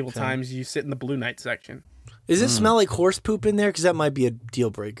go to medieval times, you sit in the blue knight section. Does it smell like horse poop in there? Because that might be a deal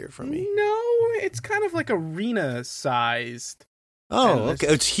breaker for me. No, it's kind of like arena sized. Oh, okay.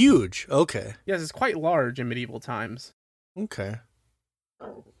 It's huge. Okay. Yes, it's quite large in medieval times. Okay.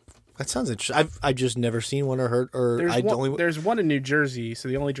 That sounds interesting. I've just never seen one or heard. There's one in New Jersey, so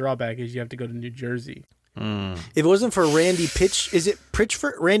the only drawback is you have to go to New Jersey. If it wasn't for Randy is it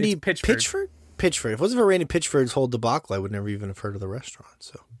Pitchford? Randy Pitchford. Pitchford. If it wasn't for Randy Pitchford's whole debacle, I would never even have heard of the restaurant.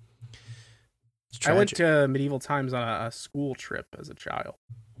 So I went to medieval times on a school trip as a child.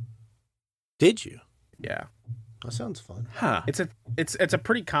 Did you? Yeah. That sounds fun. Huh. It's a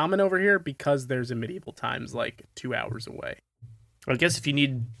pretty common over here because there's a medieval times like 2 hours away. I guess if you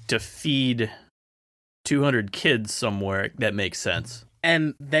need to feed 200 kids somewhere, that makes sense.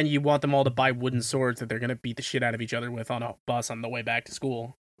 And then you want them all to buy wooden swords that they're going to beat the shit out of each other with on a bus on the way back to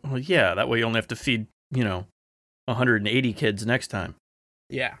school. Well, yeah, that way you only have to feed, 180 kids next time.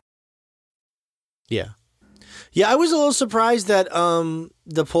 Yeah. Yeah. Yeah, I was a little surprised that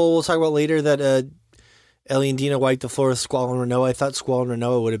the poll we'll talk about later that Ellie and Dina wiped the floor with Squall and Renoa. I thought Squall and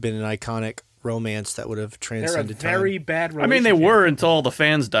Renoa would have been an iconic romance that would have transcended time. They're a very bad relationship. I mean, they were until all the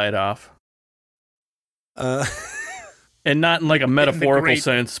fans died off. And not in like a metaphorical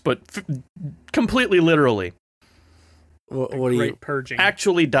sense, but completely literally. What are you purging?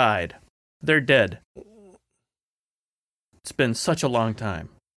 Actually died. They're dead. It's been such a long time.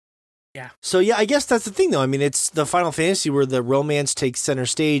 Yeah. So yeah, I guess that's the thing though. I mean, it's the Final Fantasy where the romance takes center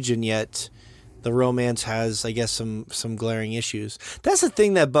stage, and yet the romance has, I guess, some glaring issues. That's the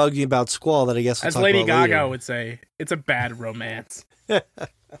thing that bugged me about Squall that I guess we'll as talk Lady about Gaga later. would say, it's a bad romance. Yeah.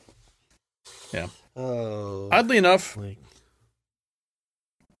 Oh. Oddly enough,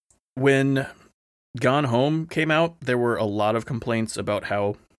 when Gone Home came out, there were a lot of complaints about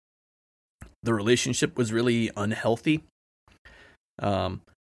how the relationship was really unhealthy.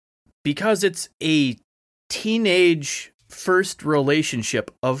 Because it's a teenage first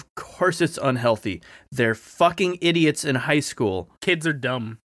relationship, of course it's unhealthy. They're fucking idiots in high school. Kids are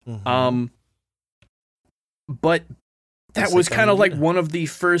dumb. Mm-hmm. But that was kind of like one of the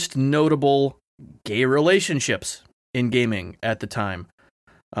first notable gay relationships in gaming at the time.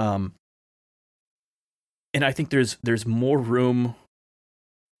 And I think there's more room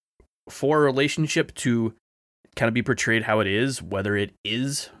for a relationship to kind of be portrayed how it is, whether it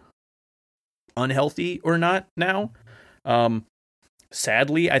is unhealthy or not now.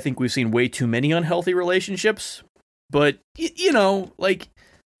 Sadly, I think we've seen way too many unhealthy relationships, but like,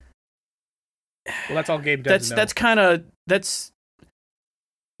 well, that's all Gabe does. That's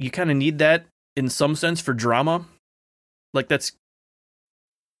you kind of need that in some sense for drama. Like there's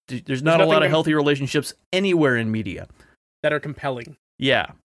not a lot of healthy relationships anywhere in media that are compelling.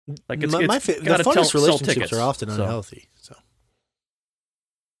 Yeah. Like the funnest relationships are often unhealthy. So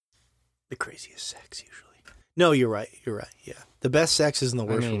the craziest sex usually. No, you're right. You're right. Yeah. The best sex is in the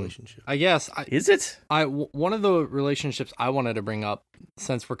worst relationship. I guess. Is it? One of the relationships I wanted to bring up,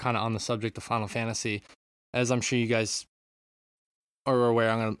 since we're kind of on the subject of Final Fantasy, as I'm sure you guys are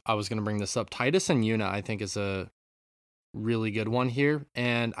aware, I was going to bring this up. Titus and Yuna, I think, is a really good one here.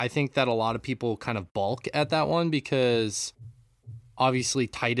 And I think that a lot of people kind of balk at that one because obviously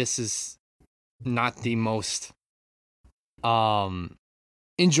Titus is not the most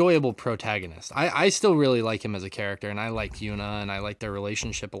enjoyable protagonist. I still really like him as a character, and I like Yuna, and I like their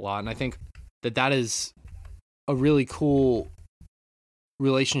relationship a lot. And I think that is a really cool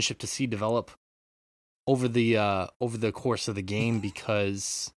relationship to see develop over the course of the game,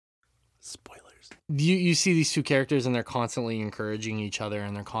 because spoilers. You see these two characters, and they're constantly encouraging each other,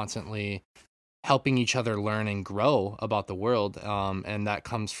 and they're constantly helping each other learn and grow about the world. And that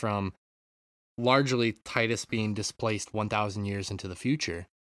comes from largely Titus being displaced 1,000 years into the future.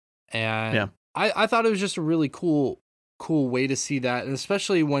 And I thought it was just a really cool way to see that, and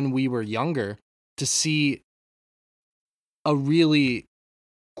especially when we were younger, to see a really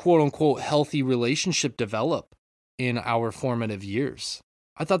quote unquote healthy relationship develop in our formative years.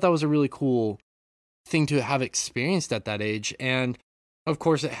 I thought that was a really cool thing to have experienced at that age. And of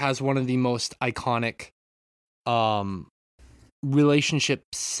course it has one of the most iconic relationship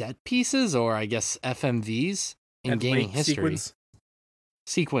set pieces, or I guess FMVs in gaming history.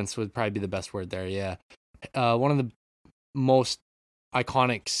 Sequence would probably be the best word there. Yeah. One of the most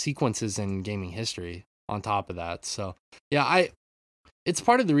iconic sequences in gaming history on top of that. So yeah, it's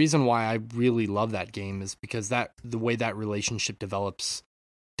part of the reason why I really love that game, is because the way that relationship develops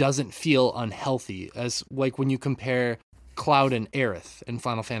doesn't feel unhealthy, as like when you compare Cloud and Aerith in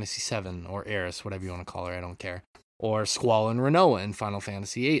Final Fantasy VII, or Aeris, whatever you want to call her, I don't care. Or Squall and Renoa in Final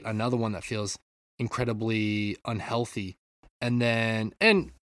Fantasy VIII, another one that feels incredibly unhealthy.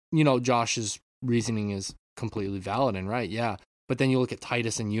 And Josh's reasoning is completely valid and right, yeah. But then you look at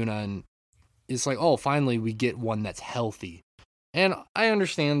Titus and Yuna, and it's like, oh, finally we get one that's healthy. And I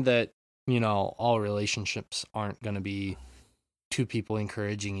understand that, all relationships aren't going to be two people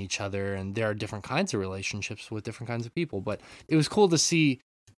encouraging each other, and there are different kinds of relationships with different kinds of people. But it was cool to see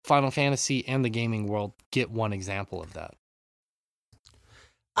Final Fantasy and the gaming world get one example of that.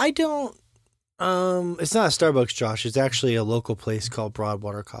 It's not a Starbucks, Josh. It's actually a local place called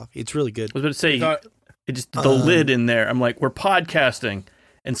Broadwater Coffee. It's really good. I was about to say, it just the lid in there. I'm like, we're podcasting,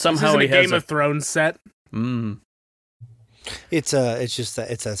 and somehow he has Game of Thrones set. It's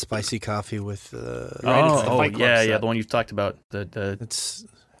a spicy coffee with the the one you've talked about. The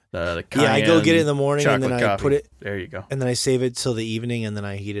I go get it in the morning, and then I put it. There you go. And then I save it till the evening, and then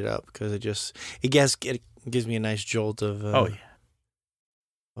I heat it up, because it gives me a nice jolt of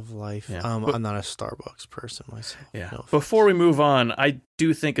of life. Yeah. I'm not a Starbucks person myself. Yeah. No Before we move on, I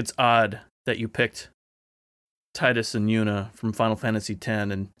do think it's odd that you picked Titus and Yuna from Final Fantasy X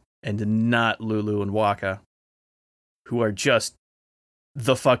and not Lulu and Waka, who are just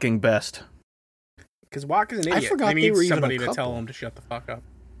the fucking best. Because Waka's an idiot. I forgot they were even somebody a to couple. tell him to shut the fuck up.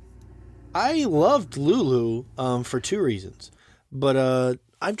 I loved Lulu for two reasons, but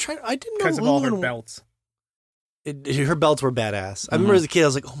I didn't know because of all her belts. Her belts were badass. I remember as a kid, I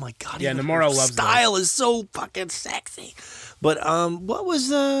was like, "Oh my god!" Yeah, Nomura loves style is so fucking sexy. But what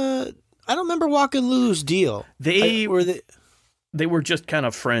was I don't remember Waka and Lulu's deal. They were just kind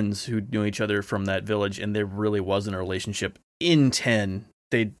of friends who knew each other from that village, and there really wasn't a relationship in 10.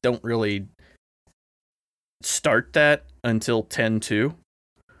 They don't really start that until 10-2,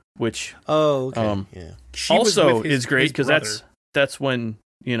 which yeah. also is great, because that's when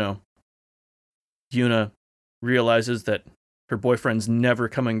Yuna realizes that her boyfriend's never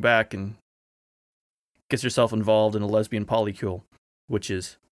coming back and gets herself involved in a lesbian polycule, which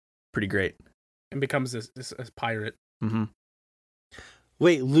is pretty great. And becomes a pirate. Mm-hmm.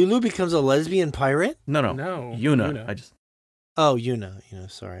 Wait, Lulu becomes a lesbian pirate? No. Yuna. Yuna.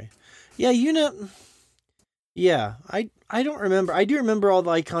 Sorry. Yeah, Yuna. Yeah, I don't remember. I do remember all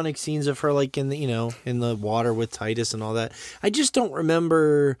the iconic scenes of her, like in the water with Titus and all that. I just don't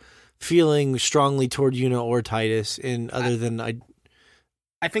remember feeling strongly toward Yuna or Titus, I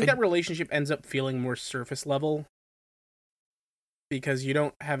think that relationship ends up feeling more surface level, because you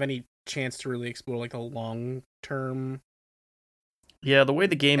don't have any chance to really explore like the long term. Yeah, the way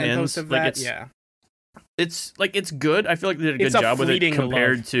the game ends, like it's good. I feel like they did a good job with it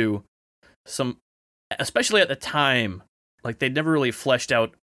compared to some, especially at the time. Like they never really fleshed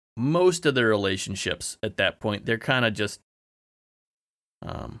out most of their relationships at that point. They're kind of just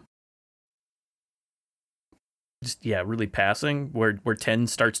really passing, where 10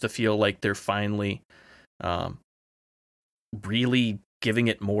 starts to feel like they're finally really giving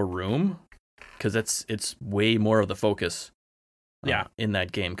it more room. because it's way more of the focus. Yeah. In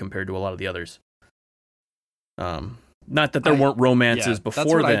that game compared to a lot of the others. Not that there weren't romances before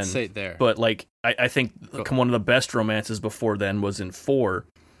that's what then, I'd say there. but like I think one of the best romances before then was in 4,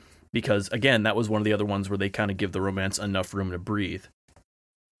 because again that was one of the other ones where they kind of give the romance enough room to breathe.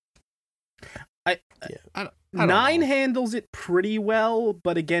 I don't 9 know. handles it pretty well,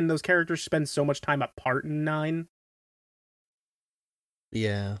 but again, those characters spend so much time apart in 9.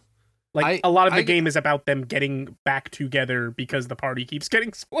 Yeah. Like, a lot of the game is about them getting back together because the party keeps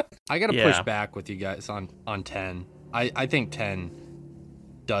getting split. I gotta push back with you guys on 10. I think 10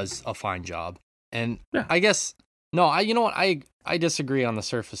 does a fine job. And I guess, you know what? I disagree on the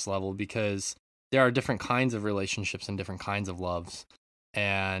surface level, because there are different kinds of relationships and different kinds of loves.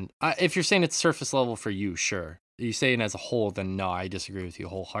 And if you're saying it's surface level for you, sure. If you're saying as a whole, then no, I disagree with you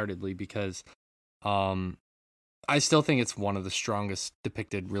wholeheartedly, because I still think it's one of the strongest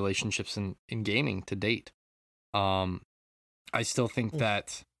depicted relationships in gaming to date. I still think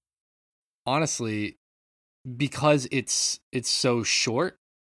that, honestly, because it's so short,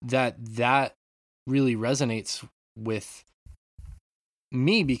 that really resonates with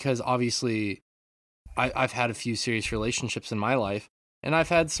me, because obviously I've had a few serious relationships in my life, and I've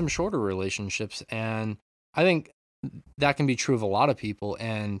had some shorter relationships, and I think that can be true of a lot of people.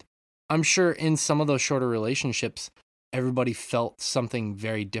 And I'm sure in some of those shorter relationships, everybody felt something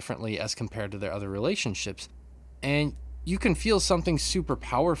very differently as compared to their other relationships. And you can feel something super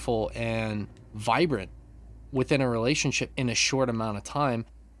powerful and vibrant within a relationship in a short amount of time.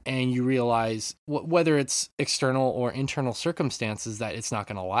 And you realize, whether it's external or internal circumstances, that it's not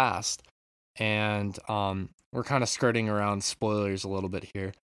going to last. And we're kind of skirting around spoilers a little bit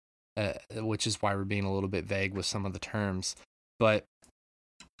here, which is why we're being a little bit vague with some of the terms. But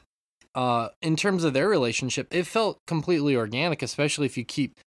in terms of their relationship, it felt completely organic, especially if you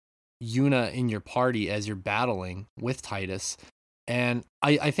keep Yuna in your party as you're battling with Titus. And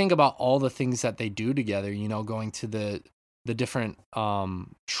I think about all the things that they do together, going to the different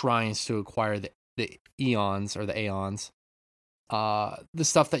shrines to acquire the eons or the aeons. The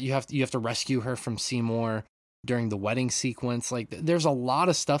stuff that you have to rescue her from Seymour during the wedding sequence. Like, there's a lot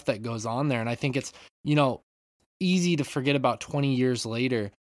of stuff that goes on there. And I think it's, easy to forget about 20 years later,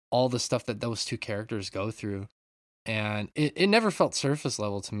 all the stuff that those two characters go through. And it never felt surface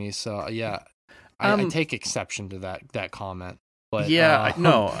level to me. So yeah, I take exception to that comment. But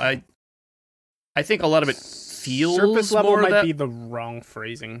I think a lot of it feels surface level more might be the wrong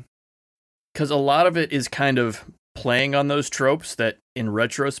phrasing, because a lot of it is kind of playing on those tropes that, in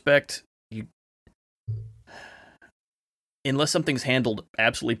retrospect, unless something's handled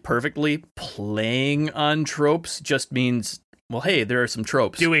absolutely perfectly, playing on tropes just means, well, hey, there are some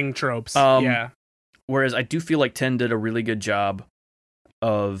tropes. Doing tropes, Whereas I do feel like 10 did a really good job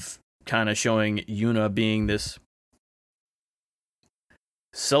of kind of showing Yuna being this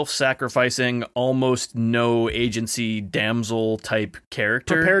self-sacrificing, almost no agency damsel type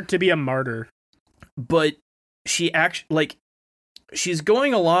character. Prepared to be a martyr. But she actually, she's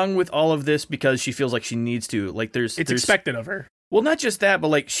going along with all of this because she feels like she needs to. Like, there's expected of her. Well, not just that, but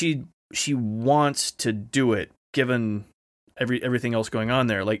like she wants to do it, given everything else going on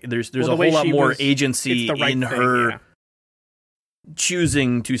there. Like, there's a whole lot more agency in her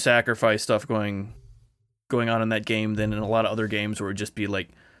choosing to sacrifice stuff going on in that game than in a lot of other games, where it would just be like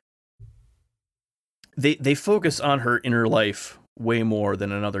they focus on her inner life way more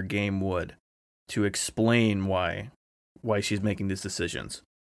than another game would, to explain why she's making these decisions,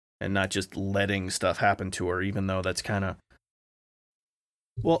 and not just letting stuff happen to her, even though that's kind of,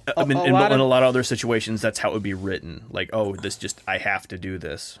 well, I mean, in a lot of other situations, that's how it would be written. Like, oh, I have to do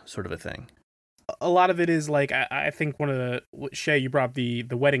this, sort of a thing. A lot of it is like, I think Shay, you brought up the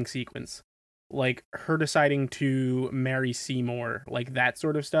wedding sequence. Like, her deciding to marry Seymour, like that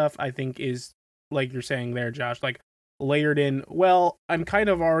sort of stuff, I think is, like you're saying there, Josh, like layered in, well, I'm kind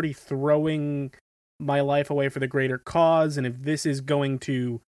of already throwing my life away for the greater cause, and if this is going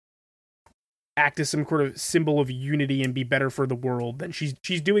to act as some sort of symbol of unity and be better for the world, then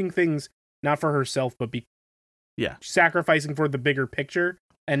she's doing things not for herself, but sacrificing for the bigger picture,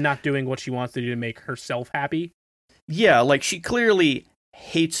 and not doing what she wants to do to make herself happy. Yeah, like, she clearly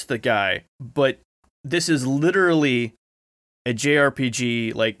hates the guy, but this is literally a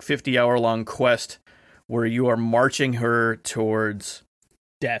JRPG, like 50-hour long quest where you are marching her towards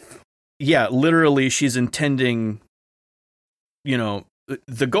death. Yeah, literally, she's intending,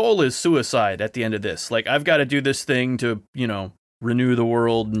 the goal is suicide at the end of this. Like, I've got to do this thing to, renew the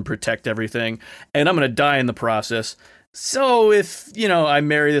world and protect everything, and I'm going to die in the process. So if, I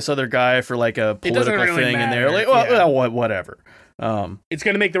marry this other guy for like a political thing, and they're like, well, whatever. It's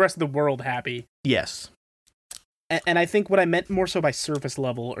going to make the rest of the world happy. Yes. And I think what I meant more so by surface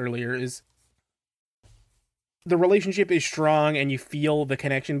level earlier is the relationship is strong and you feel the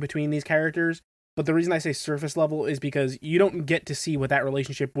connection between these characters. But the reason I say surface level is because you don't get to see what that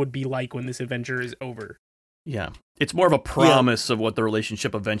relationship would be like when this adventure is over. Yeah. It's more of a promise of what the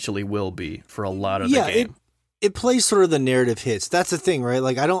relationship eventually will be for a lot of the game. It plays sort of the narrative hits. That's the thing, right?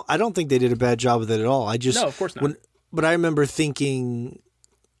 Like I don't think they did a bad job with it at all. No, of course not. But I remember thinking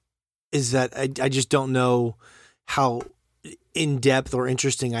is that I just don't know how in-depth or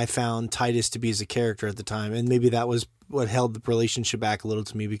interesting I found Titus to be as a character at the time. And maybe that was what held the relationship back a little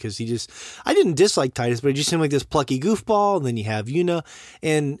to me because I didn't dislike Titus, but he just seemed like this plucky goofball. And then you have Yuna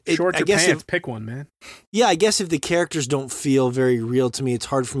and shorts or pants, pick one, man. Yeah. I guess if the characters don't feel very real to me, it's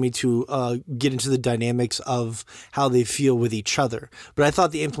hard for me to get into the dynamics of how they feel with each other. But I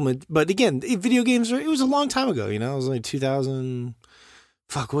thought but again, video games, it was a long time ago, it was like 2000,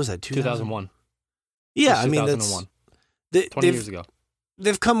 what was that? 2001. Yeah, I mean 2001. 20 years ago.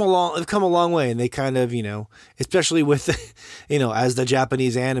 They've come a long way, and they kind of, especially with, as the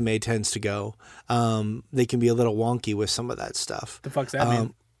Japanese anime tends to go, they can be a little wonky with some of that stuff. The fuck's that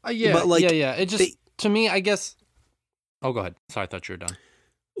mean? Yeah, but yeah. It just to me, I guess. Oh, go ahead. Sorry, I thought you were done.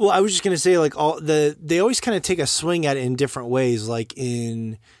 Well, I was just gonna say, like they always kind of take a swing at it in different ways. Like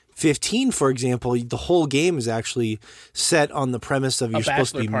in 15, for example, the whole game is actually set on the premise of you're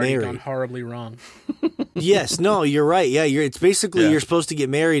supposed to be married. Gone horribly wrong. Yes, no, you're right. Yeah, it's basically you're supposed to get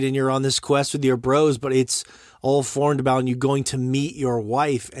married and you're on this quest with your bros, but it's all formed about you going to meet your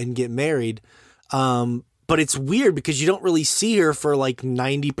wife and get married. But it's weird because you don't really see her for like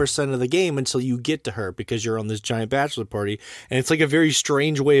 90% of the game until you get to her because you're on this giant bachelor party. And it's like a very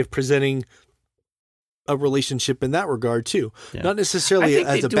strange way of presenting a relationship in that regard too. Yeah. Not necessarily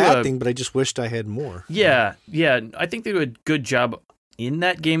as a bad thing, but I just wished I had more. Yeah. I think they do a good job in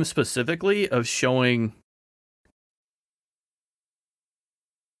that game specifically of showing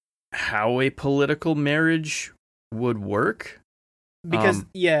how a political marriage would work. Because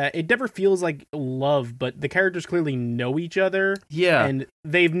it never feels like love, but the characters clearly know each other. Yeah. And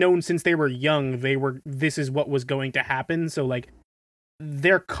they've known since they were young, this is what was going to happen. So like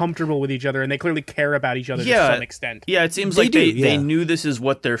they're comfortable with each other and they clearly care about each other to some extent. Yeah, it seems like they knew this is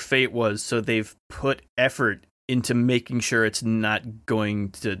what their fate was, so they've put effort into making sure it's not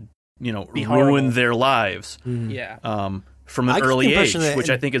going to, ruin their lives. Mm. Yeah. From an early age, which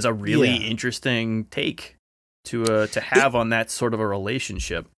I think is a really interesting take to have on that sort of a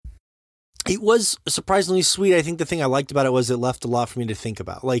relationship. It was surprisingly sweet. I think the thing I liked about it was it left a lot for me to think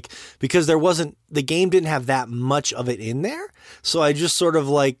about. Like, because the game didn't have that much of it in there. So I just sort of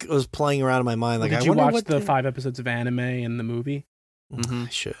like was playing around in my mind. Like, did you watch the 5 episodes of anime in the movie?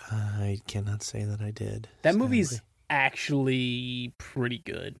 Mm-hmm. I cannot say that I did. That movie's actually pretty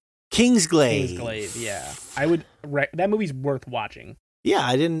good. Kingsglaive. Yeah. That movie's worth watching. Yeah,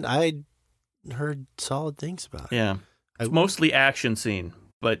 I heard solid things about it. Yeah. It's mostly action scene,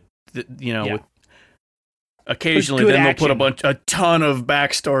 but with occasionally then they'll put a ton of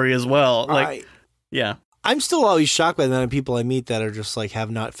backstory as well. I'm still always shocked by the amount of people I meet that are just like have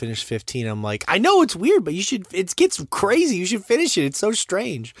not finished 15. I'm like, I know it's weird, but it gets crazy. You should finish it. It's so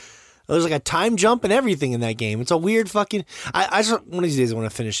strange. There's like a time jump and everything in that game. It's a weird fucking. I just one of these days I want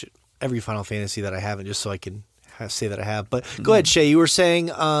to finish it, every Final Fantasy that I haven't, just so I can say that I have. But go ahead, Shay. You were saying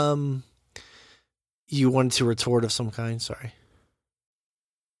you wanted to retort of some kind. Sorry.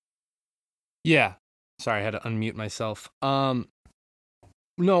 Yeah. Sorry, I had to unmute myself.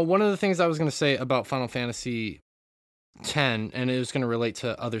 No, one of the things I was going to say about Final Fantasy X, and it was going to relate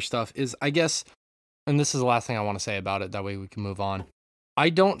to other stuff, is I guess, and this is the last thing I want to say about it, that way we can move on. I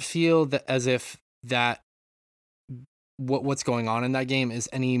don't feel that as if that what's going on in that game is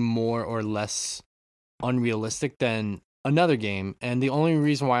any more or less unrealistic than another game. And the only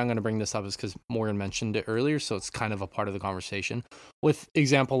reason why I'm going to bring this up is because Morgan mentioned it earlier, so it's kind of a part of the conversation. With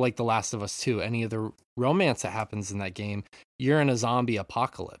example like The Last of Us 2, any of the romance that happens in that game, you're in a zombie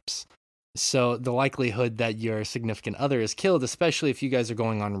apocalypse. So the likelihood that your significant other is killed, especially if you guys are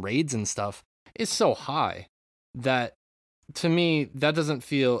going on raids and stuff, is so high that, to me, that doesn't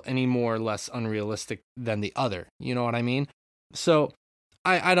feel any more or less unrealistic than the other. You know what I mean? So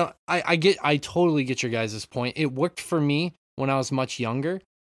I totally get your guys' point. It worked for me when I was much younger.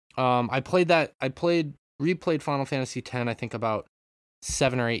 Replayed Final Fantasy X, I think about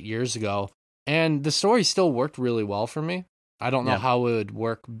 7 or 8 years ago, and the story still worked really well for me. I don't know how it would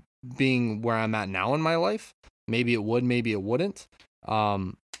work being where I'm at now in my life. Maybe it would, maybe it wouldn't.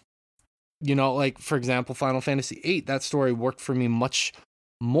 Like, for example, Final Fantasy VIII, that story worked for me much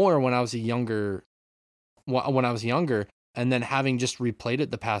more when I was younger. And then having just replayed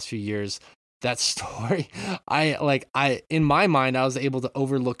it the past few years, that story, I in my mind, I was able to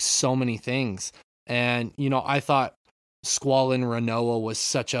overlook so many things. And, I thought Squall and Renoa was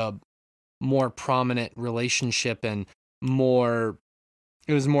such a more prominent relationship and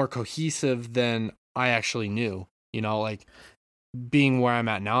it was more cohesive than I actually knew, being where I'm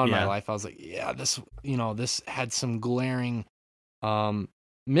at now in my life. I was like, yeah, this had some glaring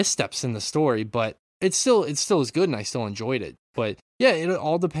missteps in the story, but it still is good and I still enjoyed it. But yeah, it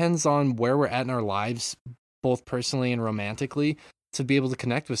all depends on where we're at in our lives, both personally and romantically, to be able to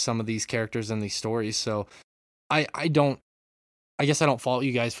connect with some of these characters and these stories. So I guess I don't fault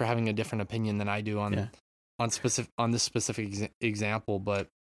you guys for having a different opinion than I do on this specific example. But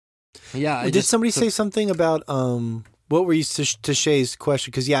yeah, did somebody say something about what were you to Shay's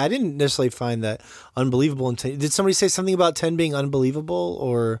question? Because I didn't necessarily find that unbelievable. Did somebody say something about 10 being unbelievable,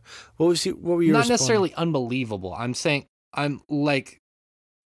 or what were you? Not necessarily unbelievable. I'm saying I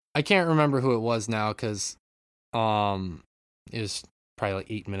can't remember who it was now because it was probably like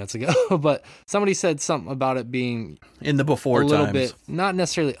 8 minutes ago. But somebody said something about it being in the before a little times. bit not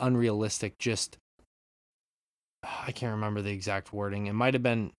necessarily unrealistic. Just I can't remember the exact wording. It might have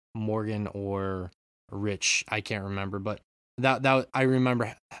been Morgan or Rich, I can't remember, but that I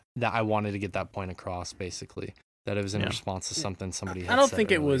remember that I wanted to get that point across, basically, that it was in response to something somebody had I don't said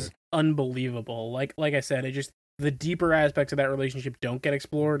think earlier. it was unbelievable. Like I said, it just the deeper aspects of that relationship don't get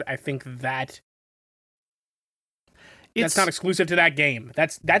explored. I think that's not exclusive to that game.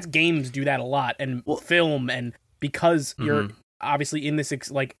 That's games do that a lot, and film, and because you're obviously in this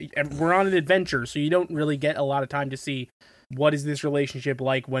we're on an adventure, so you don't really get a lot of time to see what is this relationship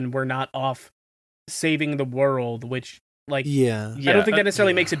like when we're not off saving the world, which I don't think that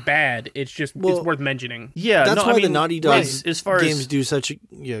necessarily makes it bad. It's just it's worth mentioning. Yeah, that's why the Naughty Dog as far games as do such.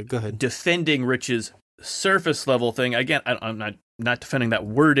 Go ahead. Defending Rich's surface level thing again. I'm not defending that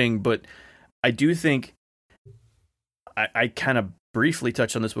wording, but I do think I kind of briefly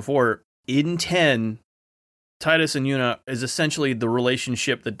touched on this before. In 10, Titus and Yuna is essentially the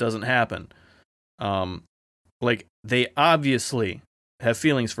relationship that doesn't happen. They obviously have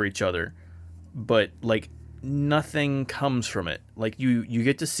feelings for each other, but nothing comes from it. You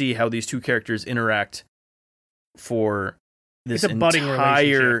get to see how these two characters interact for this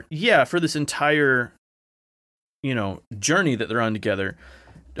entire for this entire journey that they're on together.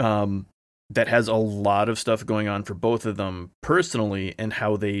 That has a lot of stuff going on for both of them personally, and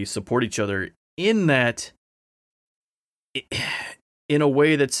how they support each other in that, in a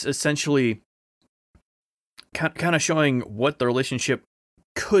way that's essentially kind of showing what the relationship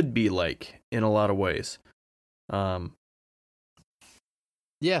could be like in a lot of ways. Yeah,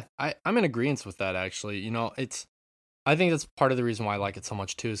 I'm in agreement with that, actually. I think that's part of the reason why I like it so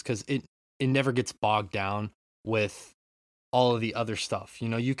much too, is because it never gets bogged down with all of the other stuff.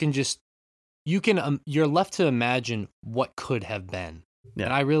 You're left to imagine what could have been.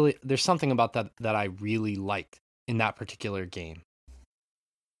 Yeah. And there's something about that I really like in that particular game.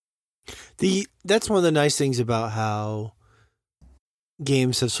 That's one of the nice things about how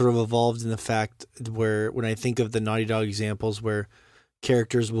games have sort of evolved in the fact where, when I think of the Naughty Dog examples where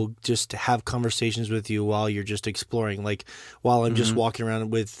characters will just have conversations with you while you're just exploring, while I'm just walking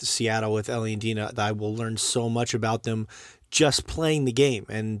around with Seattle with Ellie and Dina, I will learn so much about them just playing the game.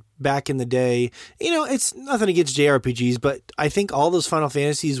 And back in the day, it's nothing against JRPGs, but I think all those Final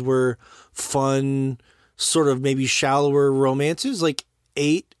Fantasies were fun, sort of maybe shallower romances.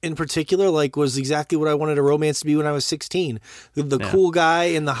 8 in particular, was exactly what I wanted a romance to be when I was 16. The cool guy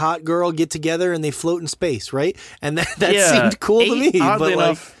and the hot girl get together and they float in space, right? And that seemed cool to me. Oddly but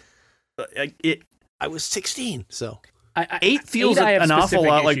enough, I was 16, so 8 feels an awful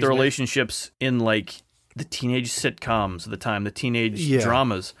lot like the relationships in the teenage sitcoms of the time, the teenage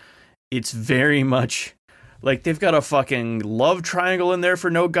dramas. It's very much they've got a fucking love triangle in there for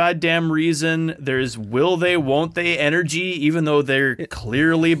no goddamn reason. There's will they, won't they energy, even though they're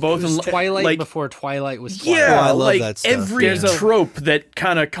clearly both in Twilight before Twilight was Twilight. Yeah, I love that stuff. Every trope that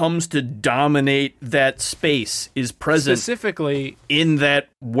kind of comes to dominate that space is present specifically in that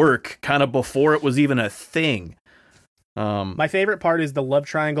work, kind of before it was even a thing. My favorite part is the love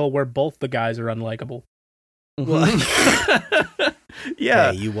triangle where both the guys are unlikable.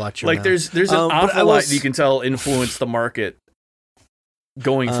 Yeah, hey, you watch your mouth. There's an awful lot you can tell influence the market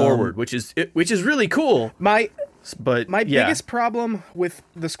going forward, which is really cool. My biggest problem with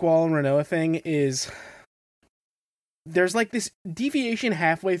the Squall and Renoa thing is there's this deviation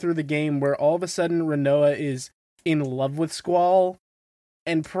halfway through the game where all of a sudden Renoa is in love with Squall,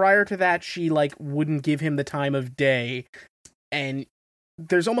 and prior to that she wouldn't give him the time of day, and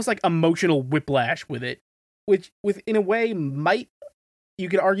there's almost emotional whiplash with it. which in a way you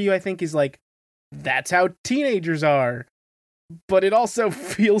could argue, I think, is like, that's how teenagers are, but it also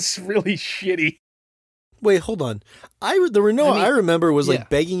feels really shitty. Wait, hold on. I remember was like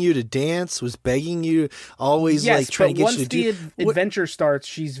begging you to dance, was begging you always like trying to get you to do. Once the adventure starts,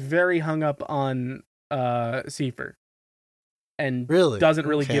 she's very hung up on Seifer. And doesn't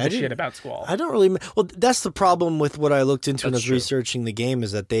really give a shit about Squall. I don't really. Well, that's the problem with what I looked into when I was researching the game,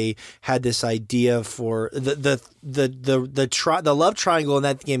 is that they had this idea for the love triangle in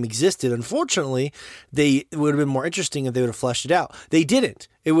that game existed. Unfortunately, it would have been more interesting if they would have fleshed it out. They didn't.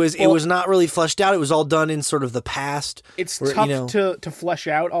 It was not really fleshed out. It was all done in sort of the past. It's tough to flesh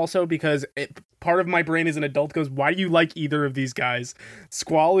out also because part of my brain as an adult goes, why do you like either of these guys?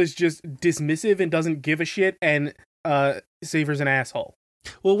 Squall is just dismissive and doesn't give a shit, and Seifer's an asshole.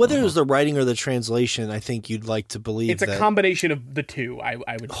 Well, whether it was the writing or the translation, I think you'd like to believe it's a combination of the two,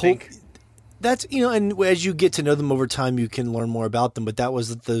 I would think. That's, and as you get to know them over time, you can learn more about them. But that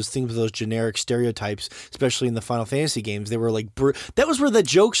was those things with those generic stereotypes, especially in the Final Fantasy games. They were like, that was where the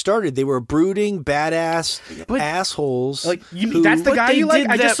joke started. They were brooding, badass assholes. Like, that's the guy you like?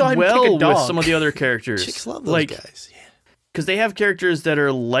 I just saw him kick a dog. With some of the other characters. Chicks love those guys. Yeah. Because they have characters that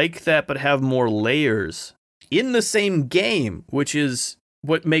are like that, but have more layers in the same game, which is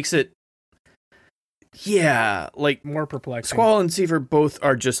what makes it, like more perplexing. Squall and Seifer both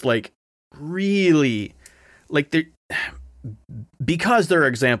are just like really, like because they're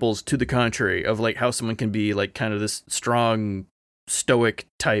examples to the contrary of like how someone can be like kind of this strong, stoic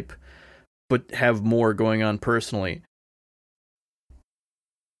type, but have more going on personally.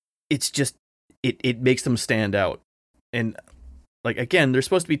 It's just it makes them stand out, and like, again, they're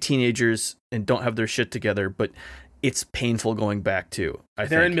supposed to be teenagers and don't have their shit together, but it's painful going back to.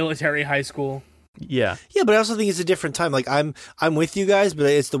 They're in military high school. Yeah. Yeah, but I also think it's a different time. Like, I'm with you guys, but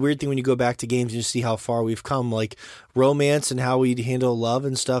it's the weird thing when you go back to games and you see how far we've come, like romance and how we handle love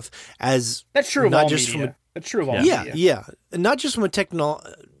and stuff. That's true of all media. That's true of all media. Yeah. And not just from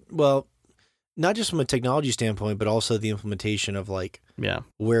not just from a technology standpoint, but also the implementation of like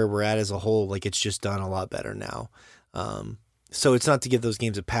where we're at as a whole. Like, it's just done a lot better now. So it's not to give those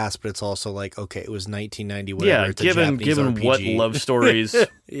games a pass, but it's also like, okay, it was 1990. Whatever, yeah, given RPG. what love stories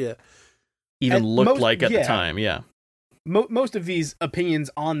even looked like at the time. Yeah. Most of these opinions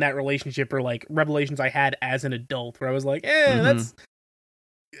on that relationship are like revelations I had as an adult, where I was like, that's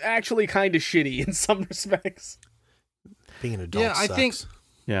actually kind of shitty in some respects. Being an adult sucks.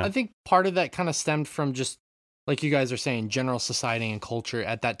 I think part of that kind of stemmed from just, like you guys are saying, general society and culture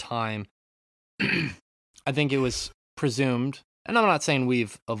at that time. I think it was presumed, and I'm not saying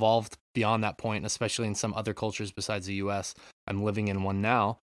we've evolved beyond that point, especially in some other cultures besides the US. I'm living in one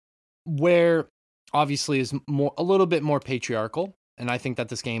now, where obviously is a little bit more patriarchal, and I think that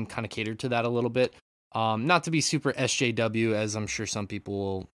this game kind of catered to that a little bit. Not to be super SJW, as I'm sure some people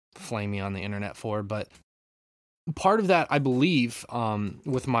will flame me on the internet for, but part of that, I believe,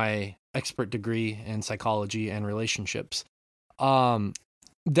 with my expert degree in psychology and relationships,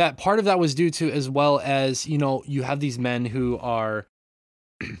 that part of that was due to, as well as, you have these men who are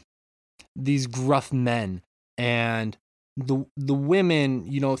these gruff men, and the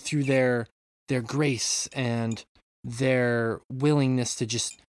women, through their grace and their willingness to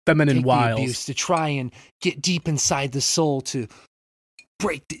just feminine wiles, abuse, to try and get deep inside the soul, to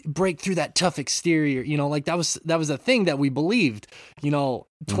break through that tough exterior, like that was a thing that we believed,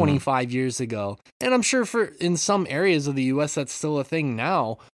 25 years ago. And I'm sure in some areas of the US, that's still a thing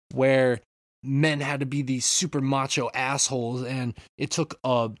now, where men had to be these super macho assholes, and it took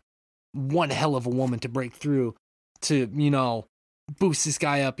one hell of a woman to break through to, boost this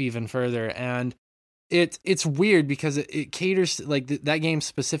guy up even further. And it's weird because it caters, like that game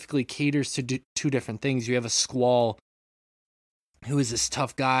specifically caters to two different things. You have a Squall, who is this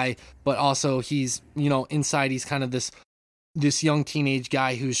tough guy, but also he's, inside he's kind of this young teenage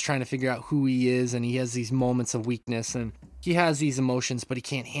guy who's trying to figure out who he is, and he has these moments of weakness, and he has these emotions, but he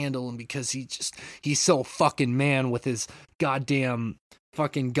can't handle them because he's so fucking man with his goddamn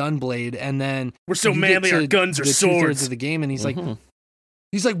fucking gun blade. And then we're so manly, our guns are swords of the game, and he's like,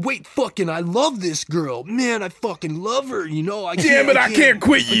 wait, fucking, I love this girl, man, I fucking love her, I can't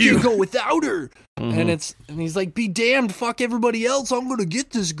quit you. I can't go without her. And he's like, be damned, fuck everybody else, I'm gonna get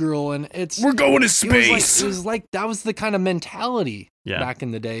this girl. And we're going to space. It was like that was the kind of mentality back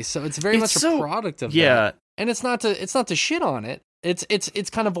in the day. So it's very much a product of that. And it's not to shit on it. It's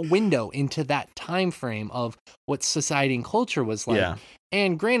kind of a window into that time frame of what society and culture was like. Yeah.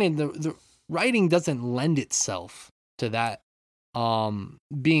 And granted, the writing doesn't lend itself to that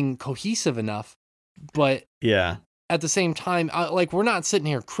being cohesive enough, but at the same time, we're not sitting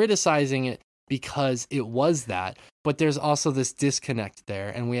here criticizing it because it was that. But there's also this disconnect there,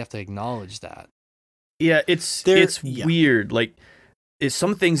 and we have to acknowledge that. Yeah, it's weird. Like, it's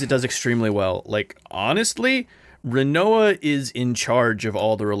some things it does extremely well. Like, honestly, Renoa is in charge of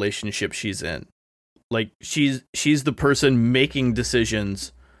all the relationships she's in. Like, she's the person making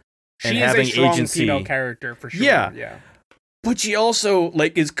decisions and having a strong agency. female character for sure. Yeah. But she also,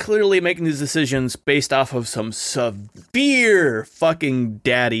 like, is clearly making these decisions based off of some severe fucking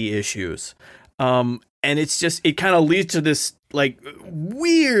daddy issues. And it's just, it kind of leads to this, like,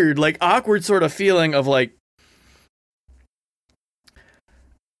 weird, like, awkward sort of feeling of, like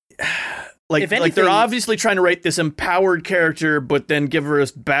anything, they're obviously trying to write this empowered character, but then give her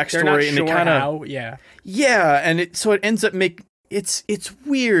this backstory, they're not and sure it kind of, and it ends up it's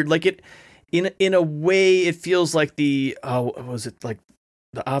weird. Like, it, in a way, it feels like what was it, like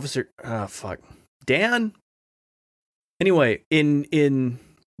the officer? Dan. Anyway, in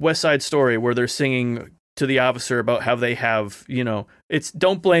West Side Story, where they're singing to the officer about how they have, it's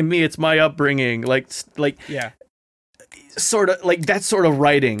don't blame me, it's my upbringing, sort of like that sort of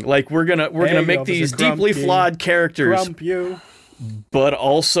writing. Like, we're gonna make these deeply flawed characters, but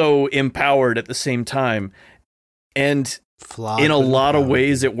also empowered at the same time, and in a lot of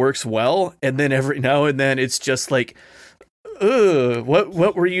ways it works well. And then every now and then it's just like,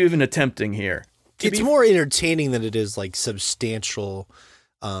 what were you even attempting here? It's more entertaining than it is like substantial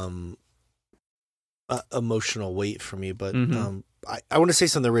emotional weight for me. But I want to say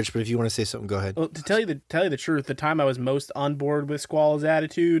something, Rich, but if you want to say something, go ahead. Well, to tell you the truth, the time I was most on board with Squall's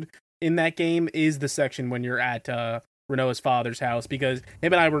attitude in that game is the section when you're at Renoa's father's house, because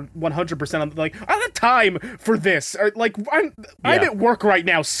him and I were 100% on, like, I don't have time for this. Or, like, I'm at work right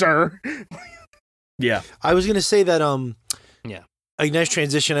now, sir. Yeah. I was gonna say that a nice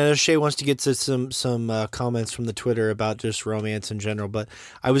transition. I know Shay wants to get to some comments from the Twitter about just romance in general, but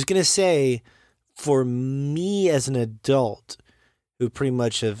I was gonna say, for me as an adult who pretty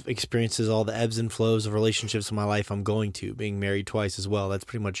much have experiences all the ebbs and flows of relationships in my life, I'm going to, being married twice as well. That's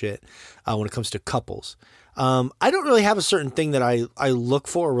pretty much it when it comes to couples. I don't really have a certain thing that I look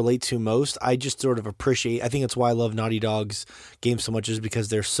for or relate to most. I just sort of appreciate. I think that's why I love Naughty Dog's games so much, is because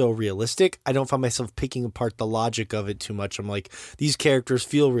they're so realistic. I don't find myself picking apart the logic of it too much. I'm like, these characters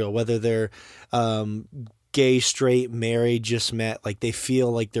feel real, whether they're gay, straight, married, just met. Like, they feel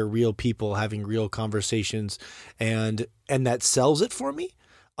like they're real people having real conversations, and that sells it for me.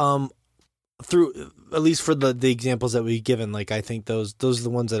 Through, at least for the examples that we've given, like, I think those are the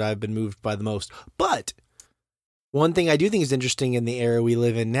ones that I've been moved by the most. But one thing I do think is interesting in the era we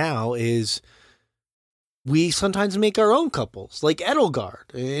live in now is we sometimes make our own couples, like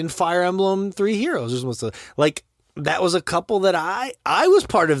Edelgard in Fire Emblem 3 Heroes. There's almost like, that was a couple that I was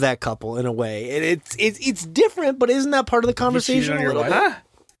part of that couple in a way, and it's different, but isn't that part of the conversation a little bit?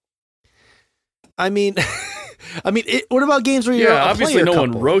 I mean, what about games where you're obviously no couple?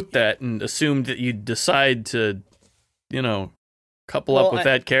 one wrote that and assumed that you'd decide to, couple up with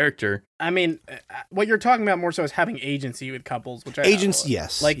that character. I mean, what you're talking about more so is having agency with couples, which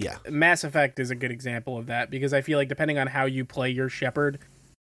yes, like Mass Effect is a good example of that, because I feel like depending on how you play your Shepard,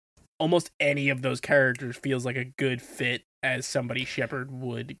 almost any of those characters feels like a good fit as somebody Shepard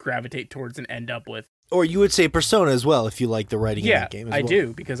would gravitate towards and end up with. Or you would say Persona as well, if you like the writing in that game as well. I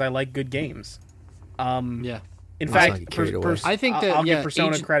do, because I like good games. In fact, I think that I'll give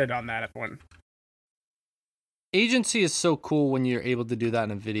Persona credit on that one. Agency is so cool when you're able to do that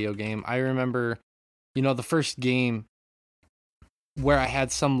in a video game. I remember, the first game where I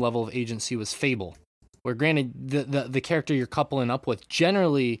had some level of agency was Fable, where, granted, the character you're coupling up with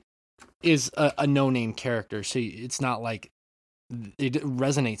generally is a no-name character, so it's not like it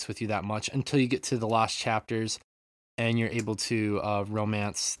resonates with you that much until you get to the last chapters and you're able to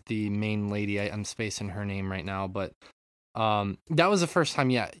romance the main lady. I'm spacing her name right now, but that was the first time,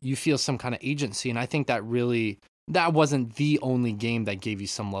 you feel some kind of agency, and I think that wasn't the only game that gave you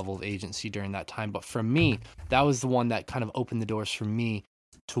some level of agency during that time, but for me, that was the one that kind of opened the doors for me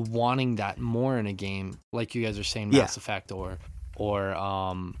to wanting that more in a game, like you guys are saying, Mass Effect or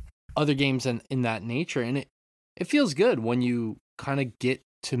other games in that nature, and it feels good when you kind of get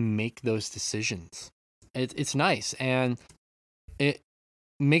to make those decisions. It's nice, and it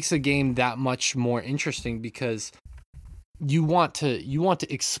makes a game that much more interesting because you want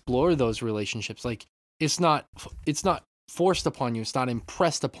to explore those relationships. Like, it's not forced upon you, it's not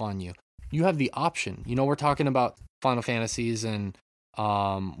impressed upon you. You have the option. We're talking about Final Fantasies, and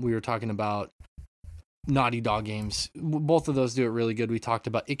we were talking about Naughty Dog games. Both of those do it really good. We talked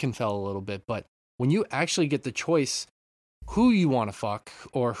about Ikenfell a little bit, but when you actually get the choice who you want to fuck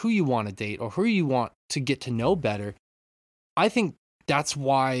or who you want to date or who you want to get to know better, I think that's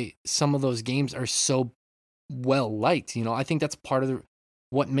why some of those games are so well liked. You know, I think that's part of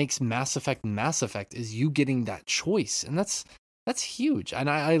what makes Mass Effect is you getting that choice. And that's huge. And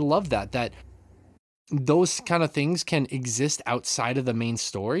I love that those kind of things can exist outside of the main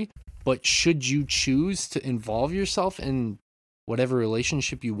story, but should you choose to involve yourself in whatever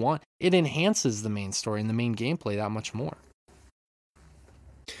relationship you want, it enhances the main story and the main gameplay that much more.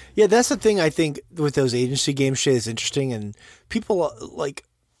 Yeah, that's the thing I think with those agency games, Shay, is interesting. And people, like,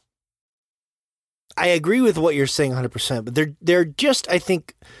 I agree with what you're saying 100%, but they're just, I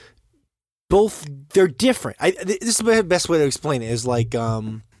think, both, they're different. This is the best way to explain it is like,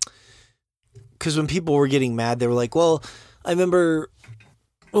 because when people were getting mad, they were like, well, I remember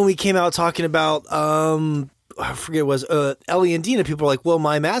when we came out talking about, I forget what it was, Ellie and Dina, people were like, well,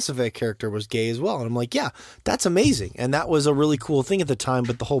 my Mass Effect character was gay as well. And I'm like, yeah, that's amazing. And that was a really cool thing at the time.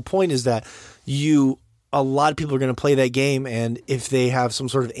 But the whole point is that a lot of people are going to play that game. And if they have some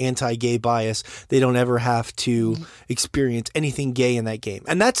sort of anti-gay bias, they don't ever have to experience anything gay in that game.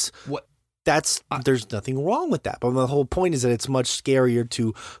 And there's nothing wrong with that. But the whole point is that it's much scarier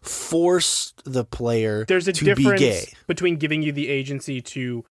to force the player There's a to difference be gay. between giving you the agency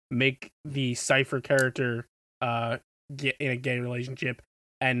to make the Cypher character get in a gay relationship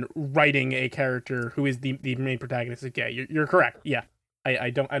and writing a character who is the main protagonist is gay. You're correct. Yeah. I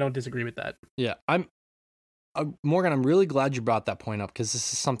don't disagree with that. Yeah. Morgan, I'm really glad you brought that point up because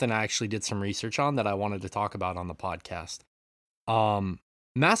this is something I actually did some research on that I wanted to talk about on the podcast.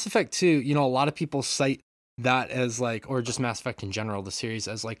 Mass Effect 2, you know, a lot of people cite that as like, or just Mass Effect in general, the series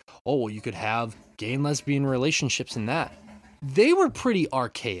as like, oh, well, you could have gay and lesbian relationships in that. They were pretty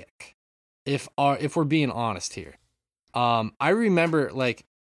archaic, if we're being honest here. I remember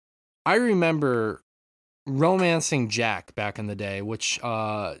romancing Jack back in the day, which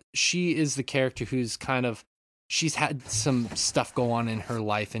she is the character who's she's had some stuff go on in her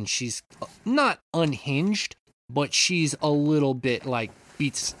life, and she's not unhinged, but she's a little bit like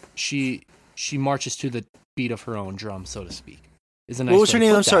she marches to the beat of her own drum, so to speak. Is a nice what was her way to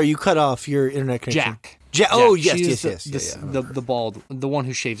name? put I'm that. sorry, you cut off your internet connection. Jack. Oh, She's yes. The bald, the one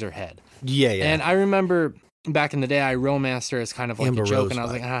who shaves her head. Yeah. And I remember back in the day, I romanced her as kind of like Amber a joke, and I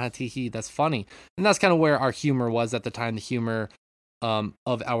was Rosebud. like, tee-hee, that's funny. And that's kind of where our humor was at the time, the humor of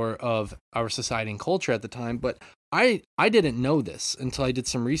our society and culture at the time. But I didn't know this until I did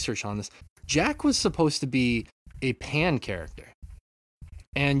some research on this. Jack was supposed to be a pan character,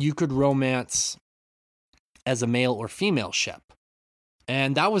 and you could romance as a male or female shep.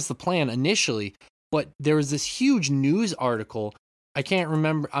 And that was the plan initially, but there was this huge news article. I can't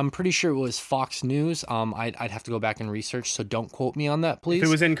remember. I'm pretty sure it was Fox News. I'd have to go back and research, so don't quote me on that, please. If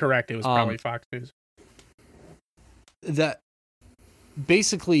it was incorrect, it was probably Fox News. That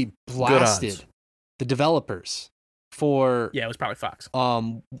basically blasted the developers for Yeah, it was probably Fox.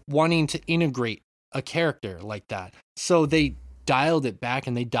 wanting to integrate a character like that. So they dialed it back,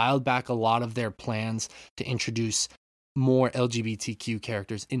 and they dialed back a lot of their plans to introduce more LGBTQ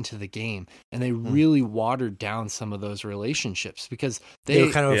characters into the game, and they really watered down some of those relationships because they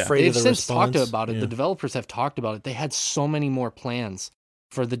were kind of afraid of the since response. talked about it. Yeah. The developers have talked about it. They had so many more plans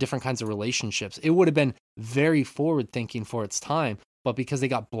for the different kinds of relationships. It would have been very forward thinking for its time, but because they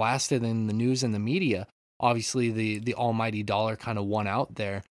got blasted in the news and the media, obviously the almighty dollar kind of won out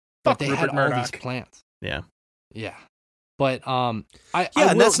there. But they had all these plans. Yeah. But and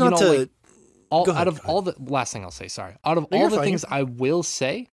that's not to. Out of all the last thing I'll say, sorry. Out of all the things I will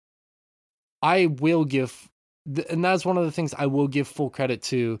say, I will give, and that's one of the things I will give full credit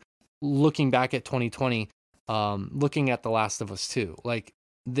to. Looking back at 2020, looking at The Last of Us 2, like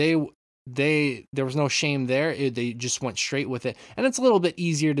there was no shame there. They just went straight with it, and it's a little bit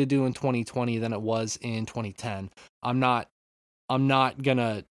easier to do in 2020 than it was in 2010. I'm not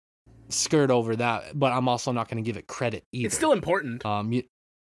gonna skirt over that, but I'm also not gonna give it credit either. It's still important.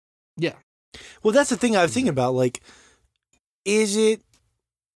 Yeah. Well, that's the thing I was thinking about. Like, it's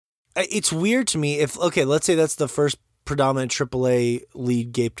weird to me if, okay, let's say that's the first predominant AAA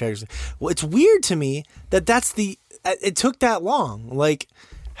lead gay character. Well, it's weird to me that it took that long. Like,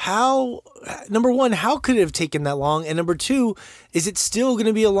 number one, how could it have taken that long? And number two, is it still going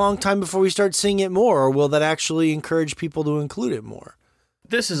to be a long time before we start seeing it more? Or will that actually encourage people to include it more?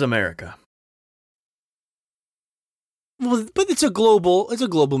 This is America. Well, but it's a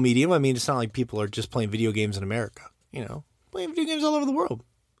global medium. I mean, it's not like people are just playing video games in America, playing video games all over the world.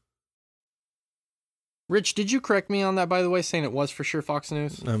 Rich, did you correct me on that, by the way, saying it was for sure Fox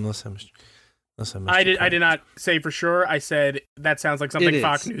News? I did not say for sure. I said that sounds like something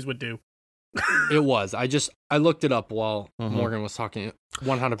Fox News would do. It was. I looked it up while Morgan was talking.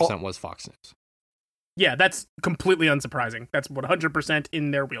 100% was Fox News. Yeah, that's completely unsurprising. That's 100%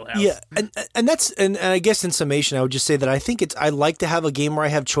 in their wheelhouse. Yeah, and I guess in summation, I would just say that I think I like to have a game where I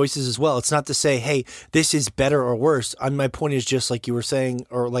have choices as well. It's not to say, hey, this is better or worse. My point is just like you were saying,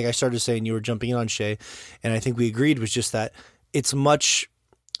 or like I started saying, you were jumping in on Shay, and I think we agreed was just that it's much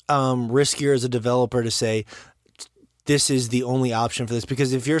riskier as a developer to say, this is the only option for this,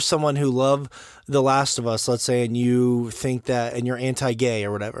 because if you're someone who love The Last of Us, let's say, and you think that, and you're anti-gay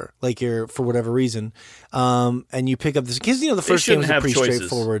or whatever, like you're for whatever reason, and you pick up this, because the first game is pretty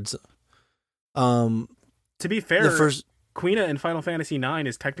straightforward. To be fair, Quina in Final Fantasy IX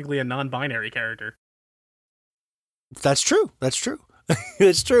is technically a non-binary character. That's true.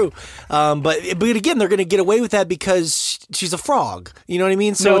 It's true. But again, they're going to get away with that because she's a frog. You know what I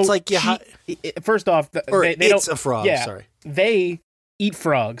mean? So it's like, first off, it's a frog. Yeah, sorry. They eat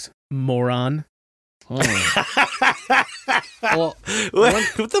frogs, moron. Well, what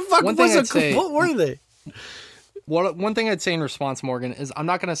the fuck what were they? One thing I'd say in response, Morgan, is I'm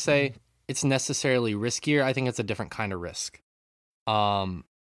not going to say it's necessarily riskier. I think it's a different kind of risk.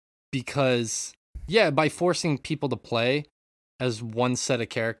 Because, by forcing people to play as one set of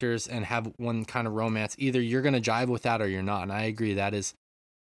characters and have one kind of romance, either you're going to jive with that or you're not. And I agree that is,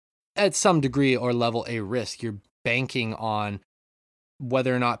 at some degree or level, a risk. You're banking on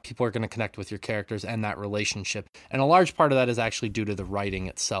whether or not people are going to connect with your characters and that relationship. And a large part of that is actually due to the writing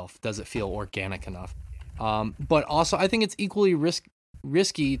itself. Does it feel organic enough? But also, I think it's equally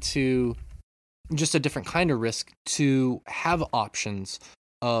risky to, just a different kind of risk, to have options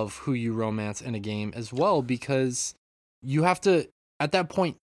of who you romance in a game as well, because you have to, at that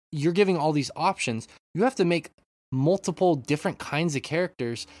point, you're giving all these options. You have to make multiple different kinds of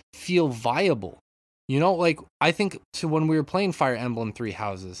characters feel viable. Like I think to when we were playing Fire Emblem Three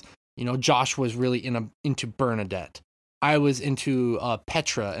Houses, Josh was really into Bernadette. I was into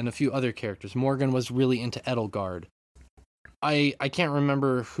Petra and a few other characters. Morgan was really into Edelgard. I can't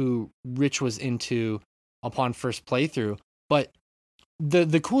remember who Rich was into upon first playthrough, but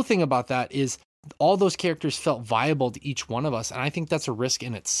the cool thing about that is all those characters felt viable to each one of us, and I think that's a risk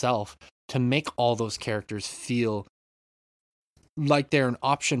in itself to make all those characters feel like they're an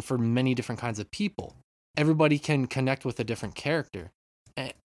option for many different kinds of people. Everybody can connect with a different character.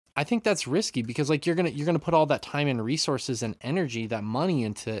 And I think that's risky because you're gonna put all that time and resources and energy, that money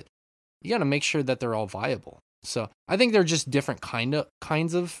into it. You got to make sure that they're all viable. So I think they're just different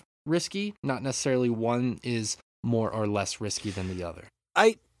kinds of risky. Not necessarily one is more or less risky than the other.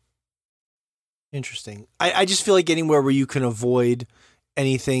 Interesting. I just feel like anywhere where you can avoid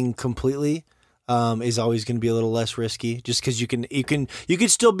anything completely is always going to be a little less risky. Just because you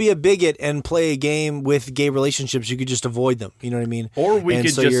could still be a bigot and play a game with gay relationships. You could just avoid them. You know what I mean? Or we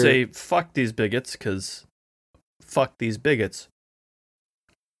could just say fuck these bigots, because fuck these bigots.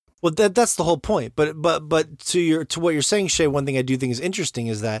 Well, that's the whole point. But to what you're saying, Shay, one thing I do think is interesting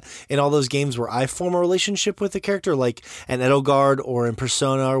is that in all those games where I form a relationship with a character, like an Edelgard or in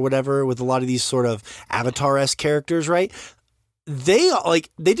Persona or whatever, with a lot of these sort of Avatar-esque characters, right? They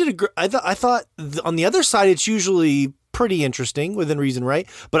did I thought on the other side, it's usually pretty interesting within reason, right?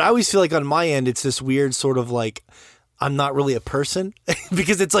 But I always feel like on my end, it's this weird sort of like, I'm not really a person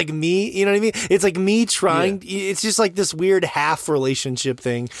because it's like me, you know what I mean? It's like me trying, It's just like this weird half relationship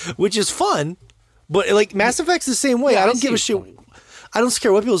thing, which is fun, but like Mass Effect's the same way. I don't give a shit. I don't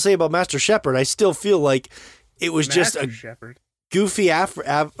care what people say about Master Shepard. I still feel like it was just a goofy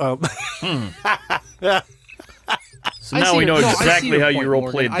So now we know exactly how you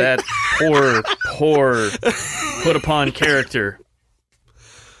role-played that poor put upon character.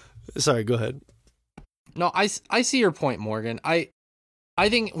 Sorry, go ahead. No, I see your point, Morgan. I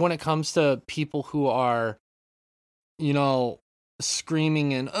think when it comes to people who are,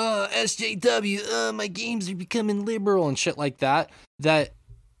 screaming and SJW, my games are becoming liberal and shit like that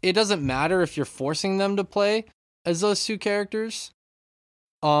it doesn't matter if you're forcing them to play as those two characters,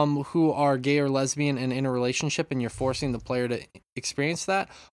 who are gay or lesbian and in a relationship, and you're forcing the player to experience that,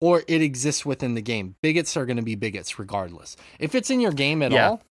 or it exists within the game. Bigots are going to be bigots regardless. If it's in your game at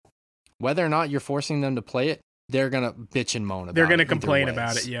all, whether or not you're forcing them to play it, they're going to bitch and moan about it. They're going to complain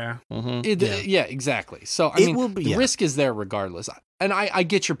about it, yeah. Mm-hmm. Yeah, exactly. So, I mean, the risk is there regardless. And I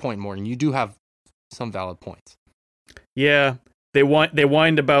get your point, Morgan. You do have some valid points. Yeah, they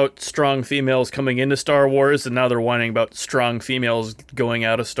whined about strong females coming into Star Wars, and now they're whining about strong females going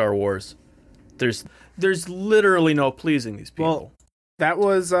out of Star Wars. There's literally no pleasing these people. Well, that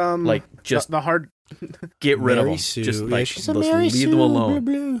was like just the hard Get rid of Mary them. Sue. Just Yeah, like she's a just Mary leave Sue, them alone.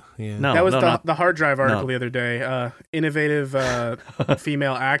 blah, blah. Yeah. No, That was no, the hard drive article No. the other day. Innovative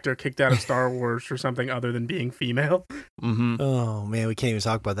female actor kicked out of Star Wars for something other than being female. Mm-hmm. Oh man, we can't even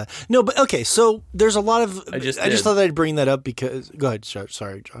talk about that. No, but okay. So there's a lot of. I just thought that I'd bring that up because. Go ahead.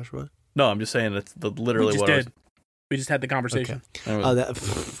 Sorry, Josh. What? No, I'm just saying that's literally We just what did. We just had the conversation.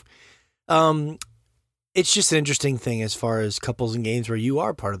 It's just an interesting thing as far as couples and games where you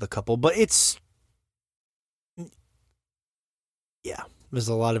are part of the couple, but there's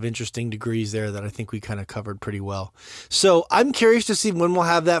a lot of interesting degrees there that I think we kind of covered pretty well. So I'm curious to see when we'll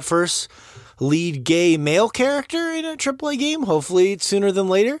have that first lead gay male character in a AAA game. Hopefully it's sooner than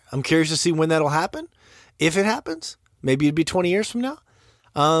later. I'm curious to see when that'll happen. If it happens, maybe it'd be 20 years from now.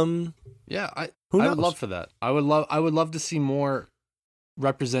 Yeah, I Who would knows? love for that. I would love to see more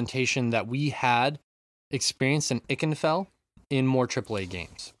representation that we had experienced in Ikenfell in more AAA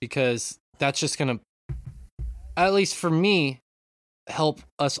games, because that's just gonna, at least for me, help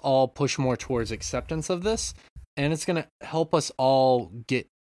us all push more towards acceptance of this, and it's gonna help us all get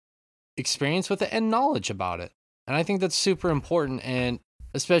experience with it and knowledge about it. And I think that's super important, and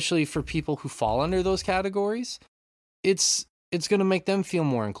especially for people who fall under those categories, it's gonna make them feel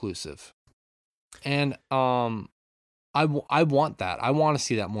more inclusive. And I want that. I want to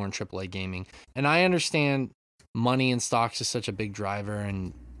see that more in AAA gaming. And I understand money and stocks is such a big driver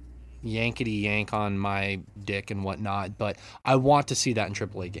and yankety yank on my dick and whatnot, but I want to see that in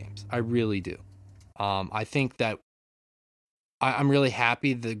AAA games. I really do. I think that I'm really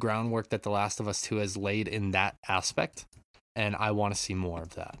happy the groundwork that The Last of Us 2 has laid in that aspect, and I want to see more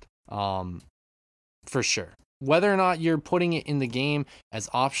of that. For sure. Whether or not you're putting it in the game as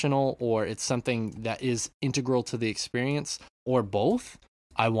optional or it's something that is integral to the experience or both,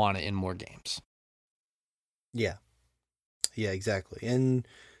 I want it in more games. Yeah, exactly. And,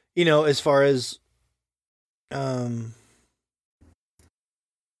 as far as,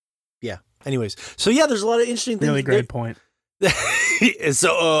 anyways. So yeah, there's a lot of interesting things. Really great point.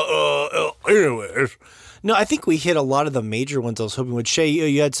 So, anyways. No, I think we hit a lot of the major ones I was hoping with. Shay,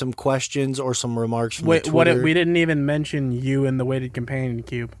 you had some questions or some remarks from Wait, the Twitter. we didn't even mention you and the weighted companion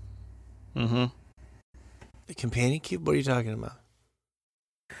cube. Mm-hmm. The companion cube? What are you talking about?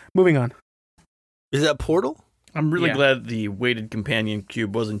 Moving on. Is that Portal? I'm really glad the weighted companion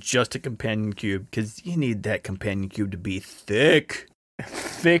cube wasn't just a companion cube, because you need that companion cube to be thick.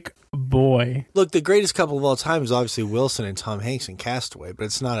 Thick boy. Look, the greatest couple of all time is obviously Wilson and Tom Hanks in Castaway, but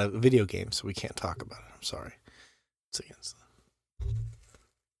it's not a video game, so we can't talk about it. I'm sorry. It's against them.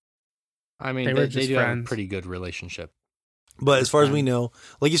 I mean, They were they just do have a friends. pretty good relationship. But as far as we know,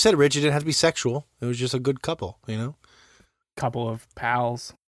 like you said, Rich, it didn't have to be sexual. It was just a good couple, Couple of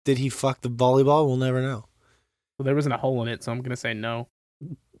pals. Did he fuck the volleyball? We'll never know. Well, there wasn't a hole in it, so I'm going to say no.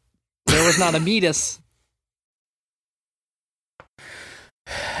 There was not a Meatus.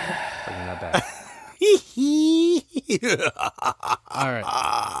 Bringing that back.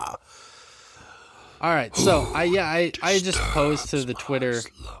 All right. So I just posed to the Twitter,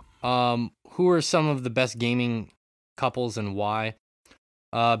 who are some of the best gaming couples and why.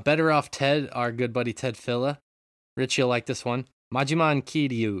 Better Off Ted, our good buddy Ted Filla. Rich, you'll like this one. Majima and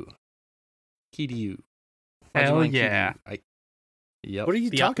Kiryu. Hell Majima and yeah. Kiryu. Yep. What are you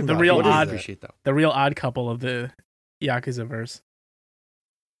talking the about? real What is odd- that? Appreciate that. The real odd couple of the Yakuza-verse.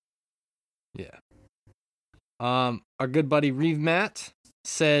 Yeah. Our good buddy Reeve Matt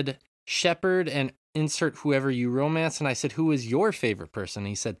said Shepard and insert whoever you romance, and I said, who is your favorite person? And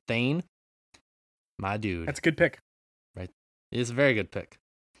he said Thane. My dude. That's a good pick. It's a very good pick.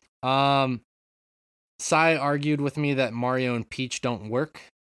 Sai argued with me that Mario and Peach don't work,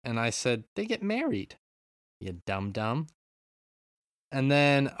 and I said they get married. You dumb. And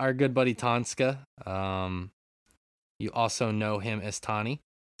then our good buddy Tanska, you also know him as Tani,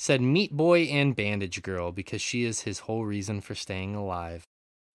 said Meat Boy and Bandage Girl because she is his whole reason for staying alive.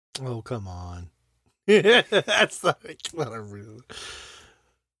 Oh, come on. That's not a real.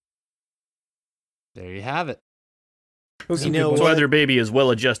 There you have it. Those are You good know ones. That's why what? their baby is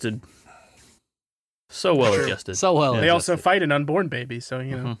well adjusted. So well adjusted. So well. They also fight an unborn baby, so,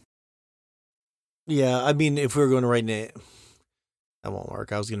 Mhm. Yeah, I mean, if we were going to write it, that won't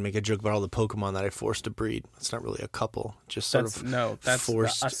work. I was going to make a joke about all the Pokemon that I forced to breed. It's not really a couple, just sort That's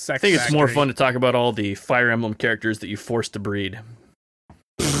forced. a sex I think it's more factory. fun to talk about all the Fire Emblem characters that you forced to breed.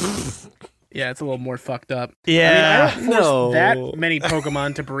 Yeah, it's a little more fucked up. Yeah. I mean, I don't force No. that many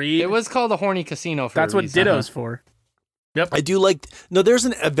Pokemon to breed. It was called a horny casino for That's a what reason. Ditto's for. I do like. No, there's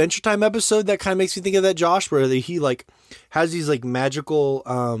an Adventure Time episode that kind of makes me think of that, Josh, where he like has these like magical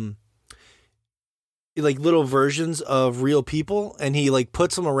like little versions of real people, and he like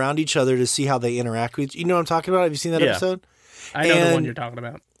puts them around each other to see how they interact with. You know what I'm talking about? Have you seen that episode? I know the one you're talking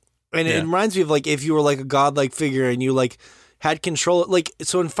about. And it reminds me of like if you were like a godlike figure and you like had control. Like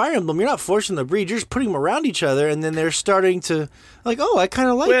so in Fire Emblem, you're not forcing them to breed. You're just putting them around each other, and then they're starting to like, oh, I kind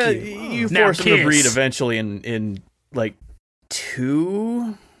of like you. You force them to breed eventually in like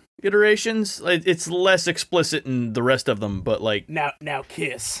 2 iterations. It's less explicit in the rest of them, but like now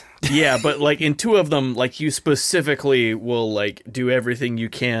kiss. Yeah, but like in 2 of them, like you specifically will like do everything you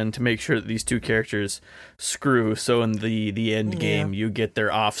can to make sure that these 2 characters screw. So in the end game, you get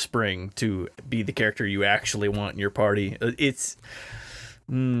their offspring to be the character you actually want in your party. Isn't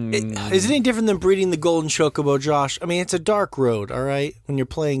it different than breeding the golden chocobo, Josh? I mean, it's a dark road, all right. When you're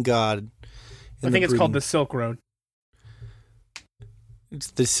playing God, I think it's called the Silk Road.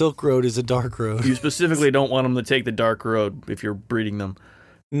 The Silk Road is a dark road. You specifically don't want them to take the dark road if you're breeding them.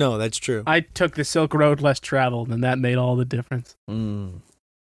 No, that's true. I took the Silk Road less traveled, and that made all the difference. I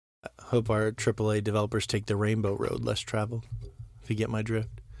hope our AAA developers take the Rainbow Road less traveled, if you get my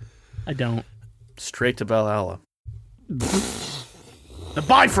drift. I don't. Straight to Valhalla. The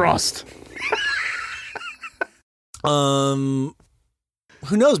Bifrost! Who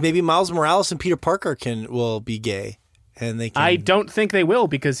knows? Maybe Miles Morales and Peter Parker will be gay. And they can... I don't think they will,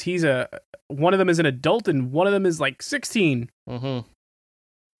 because one of them is an adult and one of them is like 16. Mm-hmm.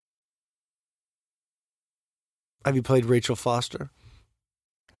 Have you played Rachel Foster?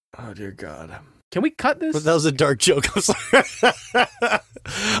 Oh dear God! Can we cut this? But that was a dark joke. I'm sorry.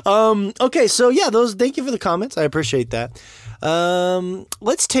 Okay, so yeah, thank you for the comments. I appreciate that.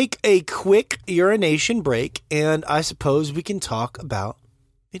 Let's take a quick urination break, and I suppose we can talk about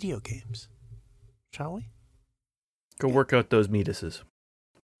video games, shall we? Go work out those meatuses.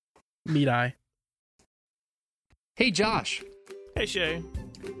 Meat eye. Hey, Josh. Hey, Shay.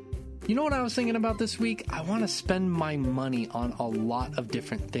 You know what I was thinking about this week? I want to spend my money on a lot of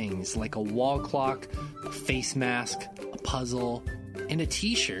different things, like a wall clock, a face mask, a puzzle, and a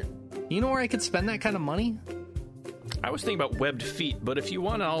t-shirt. You know where I could spend that kind of money? I was thinking about webbed feet, but if you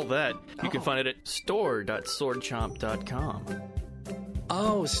want all that, you can find it at store.swordchomp.com.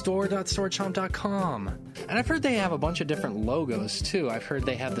 Oh, store.swordchomp.com. And I've heard they have a bunch of different logos, too. I've heard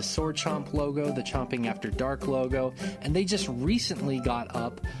they have the Sword Chomp logo, the Chomping After Dark logo, and they just recently got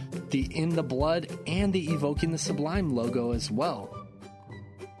up the In the Blood and the Evoking the Sublime logo as well.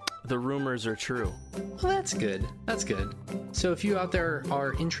 The rumors are true. Well, that's good. That's good. So if you out there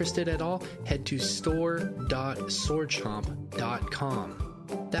are interested at all, head to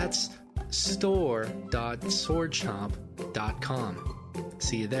store.swordchomp.com. That's store.swordchomp.com.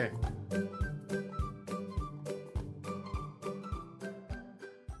 See you there.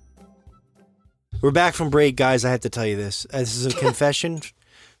 We're back from break, guys. I have to tell you this. This is a confession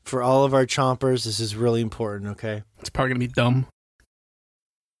for all of our chompers. This is really important, okay? It's probably going to be dumb.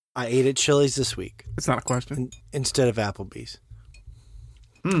 I ate at Chili's this week. It's not a question. Instead of Applebee's.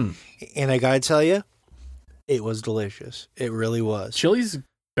 And I got to tell you, it was delicious. It really was. Chili's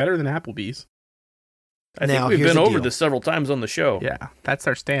better than Applebee's. I think we've been over this several times on the show. Yeah, that's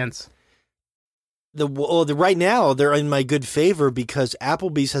our stance. Right now, they're in my good favor because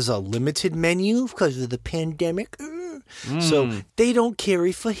Applebee's has a limited menu because of the pandemic. So they don't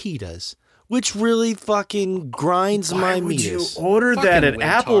carry fajitas, which really fucking grinds my meatus. You order that at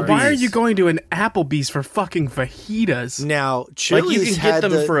Applebee's? Why are you going to an Applebee's for fucking fajitas? Now, Chili's like you can get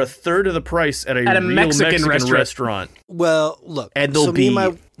them for a third of the price at a real Mexican restaurant. Well, look. And they'll be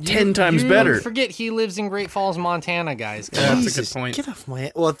 10 times better. Forget he lives in Great Falls, Montana, guys. That's a good point. Get off my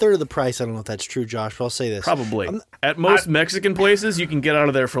head. Well, a third of the price. I don't know if that's true, Josh, but I'll say this. Probably. At most Mexican places, you can get out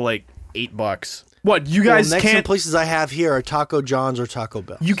of there for like $8. What, you guys Mexican can't... places I have here are Taco John's or Taco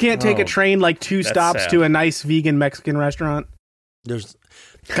Bell. You can't take a train like 2 stops to a nice vegan Mexican restaurant? There's...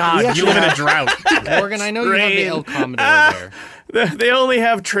 God, you live in a drought. Morgan, I know you have the El Commodore there. They only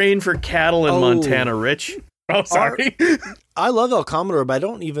have train for cattle in Montana, Rich. Oh, sorry. I love El Commodore, but I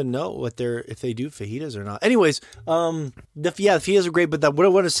don't even know if they do fajitas or not. Anyways, the fajitas are great, but what I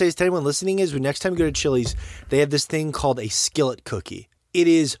want to say is to anyone listening is when next time you go to Chili's, they have this thing called a skillet cookie. It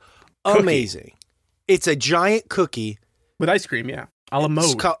is amazing. It's a giant cookie. With ice cream, yeah. A la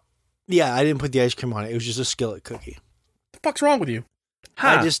mode. Yeah, I didn't put the ice cream on it. It was just a skillet cookie. What the fuck's wrong with you?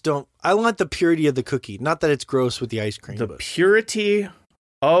 I just don't... I want the purity of the cookie. Not that it's gross with the ice cream. The purity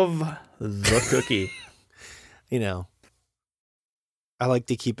of the cookie. You know, I like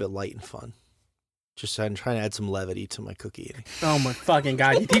to keep it light and fun. Just I'm trying to add some levity to my cookie eating. Oh my fucking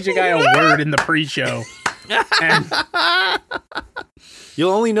God. You teach a guy a word in the pre-show. And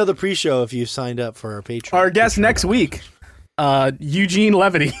you'll only know the pre-show if you signed up for our Patreon. Our guest next week, Eugene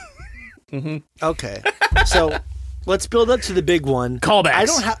Levity. Okay. So let's build up to the big one.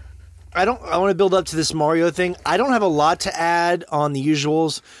 Callbacks. I want to build up to this Mario thing. I don't have a lot to add on the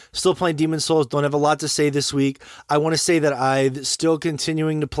usuals. Still playing Demon Souls. Don't have a lot to say this week. I want to say that I'm still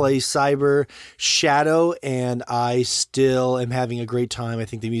continuing to play Cyber Shadow, and I still am having a great time. I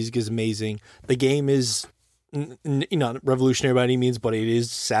think the music is amazing. The game is not revolutionary by any means, but it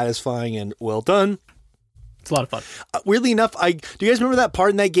is satisfying and well done. It's a lot of fun. Weirdly enough, do you guys remember that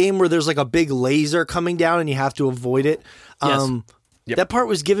part in that game where there's like a big laser coming down and you have to avoid it? Yes. Yep. That part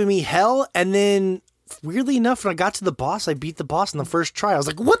was giving me hell, and then weirdly enough, when I got to the boss, I beat the boss in the first try. I was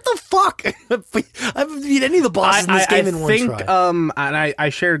like, "What the fuck?" I haven't beat any of the bosses in this game in one try. And I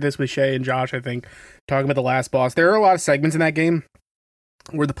shared this with Shay and Josh. I think talking about the last boss, there are a lot of segments in that game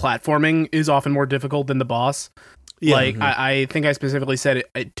where the platforming is often more difficult than the boss. Yeah. Like I think I specifically said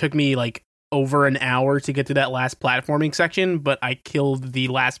it took me like over an hour to get to that last platforming section, but I killed the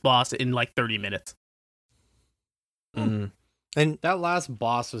last boss in like 30 minutes. Mm-hmm. And that last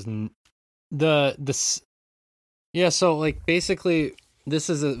boss was so like basically this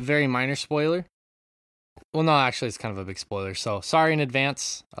is a very minor spoiler. Well, no, actually it's kind of a big spoiler. So sorry in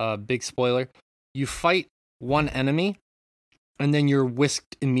advance, big spoiler. You fight one enemy and then you're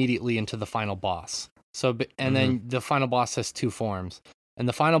whisked immediately into the final boss. So then the final boss has two forms. And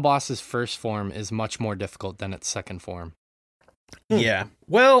the final boss's first form is much more difficult than its second form. Yeah.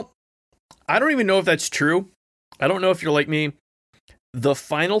 Well, I don't even know if that's true. I don't know if you're like me. The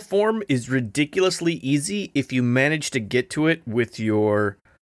final form is ridiculously easy if you manage to get to it with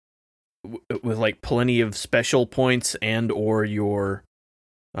like plenty of special points and or your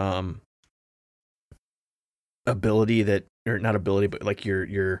ability that, or not ability, but like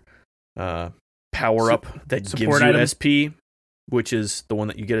your power up that gives you item. SP, which is the one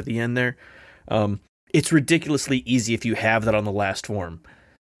that you get at the end there. It's ridiculously easy if you have that on the last form,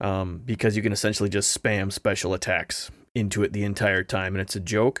 because you can essentially just spam special attacks into it the entire time, and it's a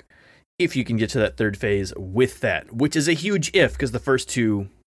joke if you can get to that third phase with that, which is a huge if, because the first two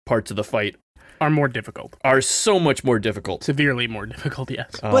parts of the fight are more difficult. Are so much more difficult. Severely more difficult,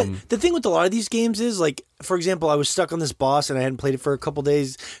 yes. But the thing with a lot of these games is, like, for example, I was stuck on this boss and I hadn't played it for a couple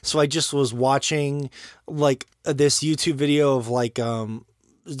days, so I just was watching, like, this YouTube video of, like,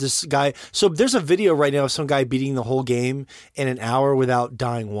 this guy. So there's a video right now of some guy beating the whole game in an hour without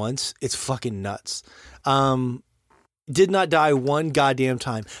dying once. It's fucking nuts. Did not die one goddamn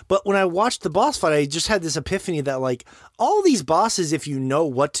time. But when I watched the boss fight, I just had this epiphany that, like, all these bosses, if you know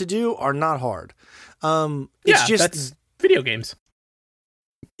what to do, are not hard. It's just that's video games.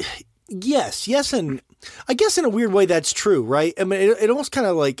 Yes, and I guess in a weird way that's true, right? I mean, it almost kind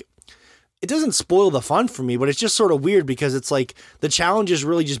of like, it doesn't spoil the fun for me, but it's just sort of weird because it's like the challenge is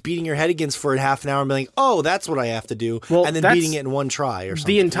really just beating your head against for a half an hour and being like, oh, that's what I have to do, and then beating it in one try or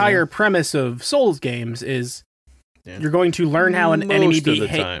something. The entire premise of Souls games is you're going to learn how an enemy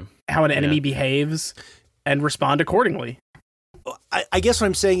behaves and respond accordingly. I guess what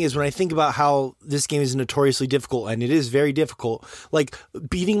I'm saying is when I think about how this game is notoriously difficult, and it is very difficult, like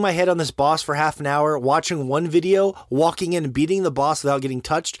beating my head on this boss for half an hour, watching one video, walking in and beating the boss without getting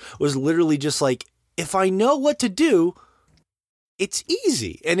touched was literally just like, if I know what to do, it's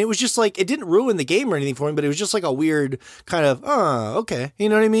easy. And it was just like, it didn't ruin the game or anything for me, but it was just like a weird kind of, okay. You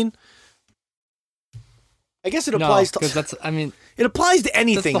know what I mean? I guess it applies it applies to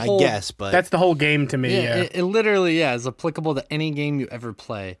anything, I guess, but that's the whole game to me. Yeah. It literally is applicable to any game you ever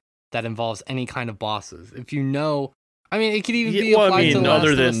play that involves any kind of bosses. If you know, I mean, it could even be applied to Last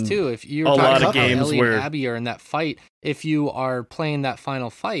of Us too. If you're talking about Ellie and Abby are in that fight, if you are playing that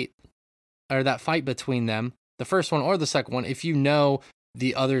final fight or that fight between them, the first one or the second one, if you know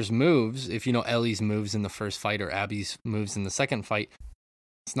the other's moves, if you know Ellie's moves in the first fight or Abby's moves in the second fight,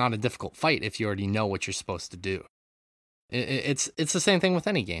 it's not a difficult fight if you already know what you're supposed to do. It's the same thing with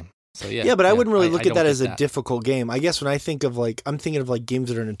any game. So yeah, but I wouldn't really look at that as a difficult game. I guess when I think of I'm thinking of like games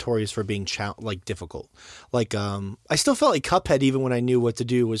that are notorious for being difficult. Like I still felt like Cuphead, even when I knew what to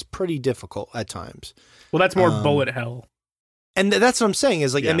do, was pretty difficult at times. Well, that's more bullet hell. And that's what I'm saying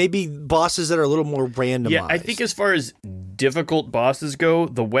is and maybe bosses that are a little more randomized. Yeah, I think as far as difficult bosses go,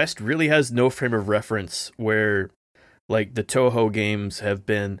 the West really has no frame of reference where like the Toho games have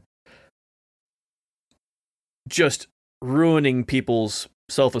been just ruining people's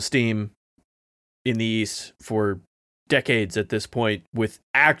self-esteem in the East for decades at this point with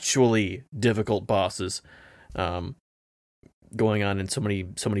actually difficult bosses going on in so many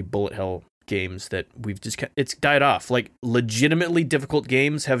bullet hell games that it's died off. Like legitimately difficult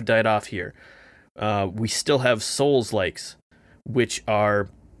games have died off here. We still have Souls-likes, which are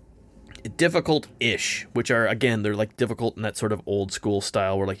difficult-ish, which are, again, they're like difficult in that sort of old school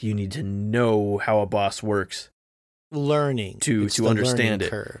style where like you need to know how a boss works. Learning to understand it.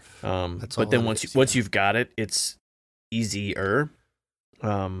 Curve. But then once you've got it, it's easier.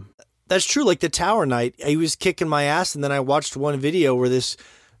 That's true. Like the Tower Knight, he was kicking my ass, and then I watched one video where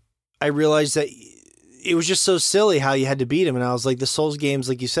I realized that it was just so silly how you had to beat him, and I was like, the Souls games,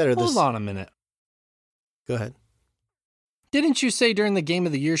 like you said, are Hold on a minute. Go ahead. Didn't you say during the Game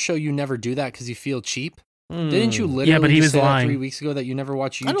of the Year show you never do that because you feel cheap? Didn't you literally but he was say lying. That 3 weeks ago that you never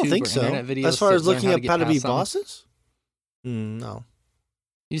watch YouTube I don't think or so. internet videos As far as to learn looking up how to beat something? bosses? No.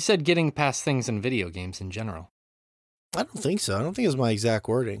 You said getting past things in video games in general. I don't think so. I don't think it's my exact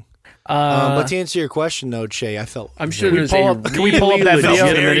wording. But to answer your question, though, Che, I'm sure there's can we pull up that video?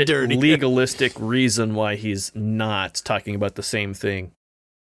 legitimate, dirty. legalistic reason why he's not talking about the same thing.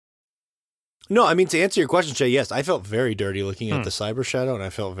 No, I mean, to answer your question, Che, yes, I felt very dirty looking at the Cyber Shadow, and I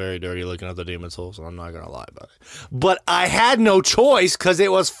felt very dirty looking at the Demon Souls, and I'm not going to lie about it. But I had no choice because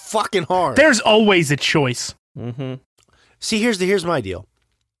it was fucking hard. There's always a choice. Mm-hmm. See, here's my deal.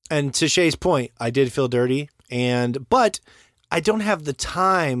 And to Shay's point, I did feel dirty, but I don't have the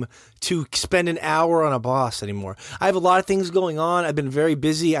time to spend an hour on a boss anymore. I have a lot of things going on. I've been very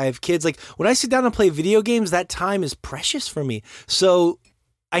busy. I have kids. Like, when I sit down and play video games, that time is precious for me. So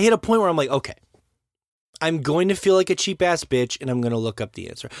I hit a point where I'm like, okay, I'm going to feel like a cheap-ass bitch, and I'm going to look up the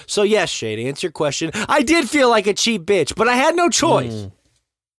answer. So yes, Shay, to answer your question, I did feel like a cheap bitch, but I had no choice.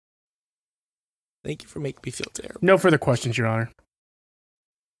 Thank you for making me feel terrible. No further questions, Your Honor.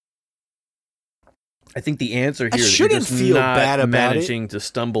 I think the answer I here that shouldn't you're just feel not bad about managing to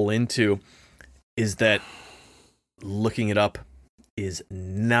stumble into is that looking it up is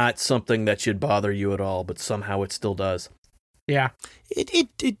not something that should bother you at all, but somehow it still does. Yeah.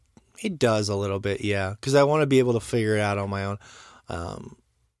 It does a little bit, yeah, because I want to be able to figure it out on my own.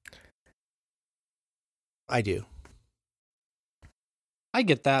 I do. I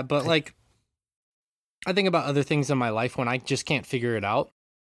get that, but like, I think about other things in my life when I just can't figure it out,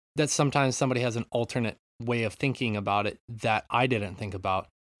 that sometimes somebody has an alternate way of thinking about it that I didn't think about,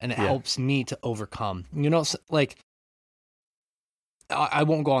 and it helps me to overcome. You know, like, I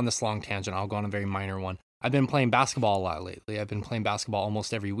won't go on this long tangent. I'll go on a very minor one. I've been playing basketball a lot lately. I've been playing basketball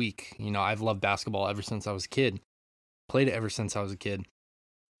almost every week. You know, I've loved basketball ever since I was a kid. Played it ever since I was a kid.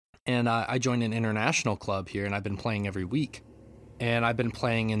 And I joined an international club here, and I've been playing every week. And I've been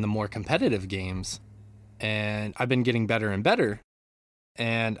playing in the more competitive games, and I've been getting better and better.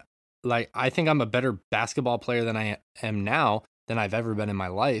 And like, I think I'm a better basketball player than I am now than I've ever been in my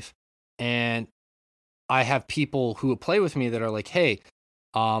life. And I have people who play with me that are like, hey,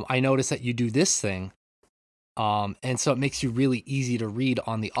 I noticed that you do this thing. And so it makes you really easy to read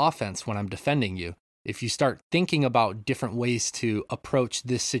on the offense when I'm defending you. If you start thinking about different ways to approach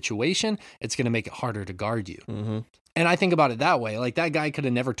this situation, it's going to make it harder to guard you. Mm-hmm. And I think about it that way. Like, that guy could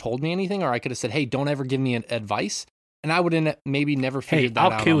have never told me anything, or I could have said, hey, don't ever give me advice. And I would have maybe never figured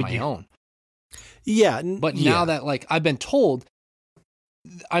that out on my own. Yeah. But now that, like, I've been told,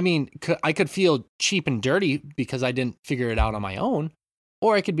 I mean, I could feel cheap and dirty because I didn't figure it out on my own.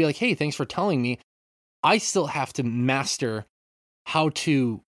 Or I could be like, hey, thanks for telling me. I still have to master how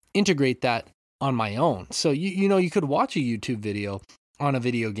to integrate that on my own. So, you know, you could watch a YouTube video on a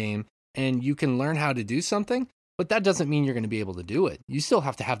video game and you can learn how to do something, but that doesn't mean you're going to be able to do it. You still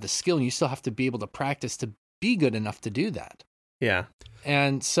have to have the skill, and you still have to be able to practice to be good enough to do that. Yeah.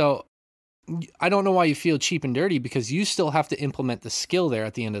 And so I don't know why you feel cheap and dirty, because you still have to implement the skill there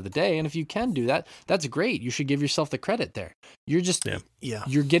at the end of the day. And if you can do that, that's great. You should give yourself the credit there. You're just,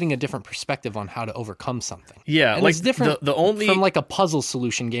 you're getting a different perspective on how to overcome something. Yeah. And like, it's different the only from like a puzzle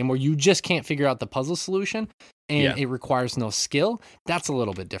solution game where you just can't figure out the puzzle solution and it requires no skill. That's a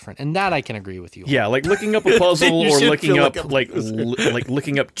little bit different. And that I can agree with you on. Yeah. Like looking up a puzzle or looking up like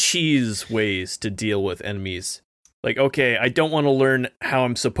looking up cheese ways to deal with enemies. Like, okay, I don't want to learn how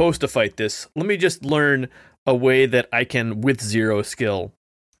I'm supposed to fight this. Let me just learn a way that I can, with zero skill,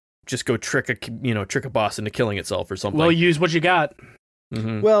 just go trick a boss into killing itself or something. Well, use what you got.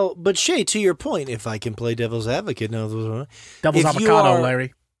 Mm-hmm. Well, but Shay, to your point, if I can play devil's advocate, devil's avocado,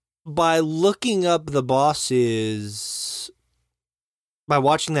 Larry. By looking up the bosses, by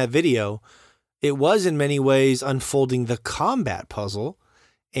watching that video, it was in many ways unfolding the combat puzzle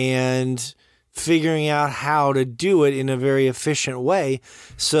and figuring out how to do it in a very efficient way.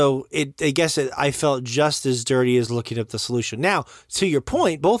 So I felt just as dirty as looking up the solution. Now, to your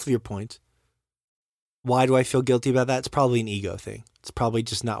point, both of your points, why do I feel guilty about that? It's probably an ego thing. It's probably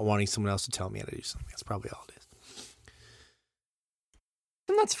just not wanting someone else to tell me how to do something. That's probably all it is.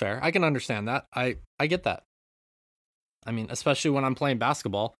 And that's fair. I can understand that. I get that. I mean, especially when I'm playing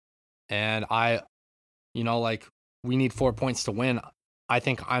basketball And we need 4 points to win. I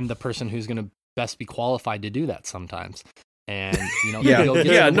think I'm the person who's going to best be qualified to do that sometimes. And,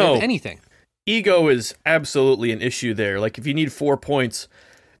 anything. Ego is absolutely an issue there. Like, if you need 4 points,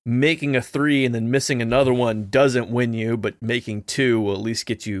 making a 3 and then missing another one doesn't win you, but making 2 will at least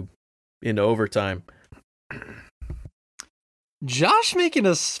get you into overtime. Josh making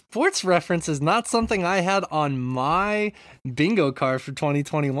a sports reference is not something I had on my bingo card for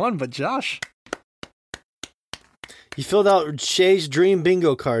 2021, but Josh. You filled out Shay's dream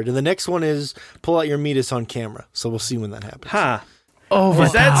bingo card, and the next one is pull out your Meatus on camera. So we'll see when that happens.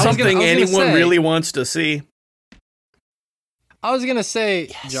 Is that something anyone really wants to see? I was going to say,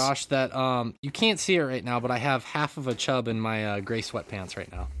 yes. Josh, that you can't see it right now, but I have half of a chub in my gray sweatpants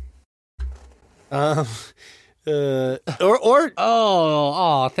right now.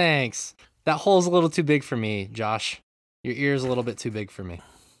 Thanks. That hole's a little too big for me, Josh. Your ear's a little bit too big for me.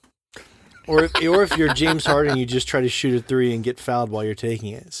 Or if you're James Harden, you just try to shoot a 3 and get fouled while you're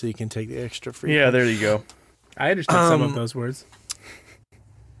taking it, so you can take the extra free. Yeah, there you go. I understand some of those words.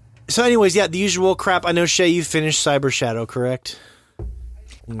 So anyways, the usual crap. I know, Shay, you finished Cyber Shadow, correct?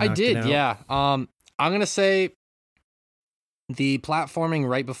 I did, yeah. I'm going to say the platforming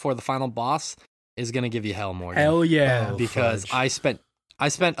right before the final boss is going to give you hell more. Hell yeah. Because I spent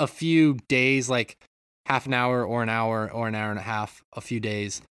a few days, like half an hour or an hour and a half, a few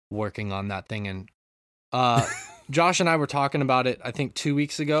days working on that thing. And Josh and I were talking about it, I think 2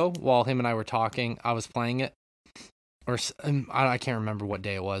 weeks ago, while him and I were talking. I was playing it. Or I can't remember what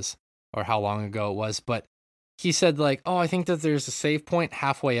day it was or how long ago it was, but he said I think that there's a save point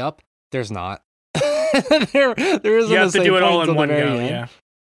halfway up. There's not. there isn't. You have to do it all in one go. Yeah.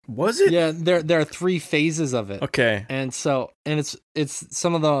 Was it? Yeah. There are 3 phases of it. Okay. And it's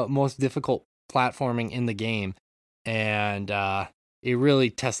some of the most difficult platforming in the game, and it really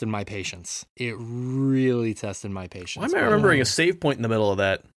tested my patience. Why am I remembering a save point in the middle of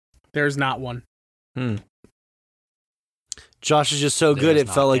that? There's not one. Josh is just so good, it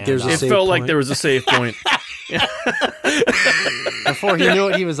felt like there's a save point. It felt like there was a save point. Before he knew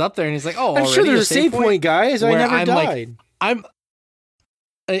it, he was up there, and he's like, "Oh, I'm sure there's a save point, guys. I never died." I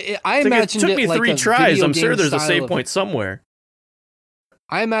imagine it took me 3 tries. I'm sure there's a save point somewhere.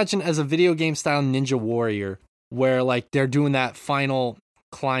 I imagine as a video game style Ninja Warrior, where they're doing that final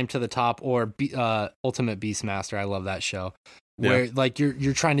climb to the top, or Ultimate Beastmaster. I love that show. Where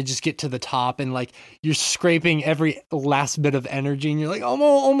you're trying to just get to the top, and you're scraping every last bit of energy, and you're like, I'm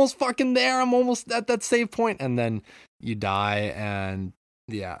almost fucking there. I'm almost at that save point, and then you die, and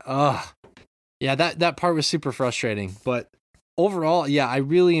that part was super frustrating. But overall, I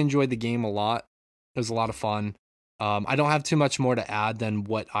really enjoyed the game a lot. It was a lot of fun. I don't have too much more to add than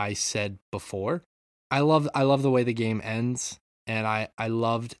what I said before. I love the way the game ends, and I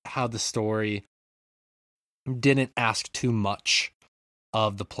loved how the story didn't ask too much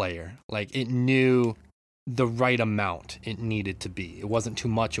of the player. It knew the right amount it needed to be. It wasn't too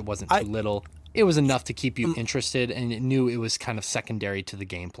much, it wasn't too little. It was enough to keep you interested, and it knew it was kind of secondary to the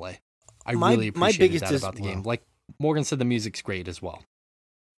gameplay. I really appreciated that about the game. Like Morgan said, the music's great as well.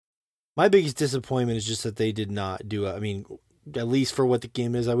 My biggest disappointment is just that they did not do it. I mean, at least for what the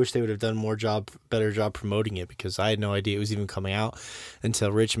game is, I wish they would have done better job promoting it, because I had no idea it was even coming out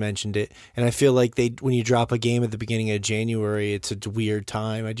until Rich mentioned it. And I feel like when you drop a game at the beginning of January, it's a weird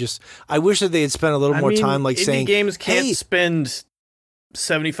time. I wish that they had spent a little more time saying, games can't spend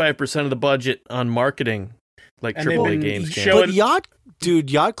 75% of the budget on marketing like AAA games can. But Yacht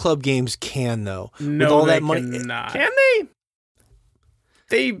Club games can, though. No, with all they that money. cannot. Can they?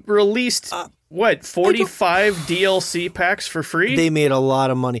 They released 45 DLC packs for free? They made a lot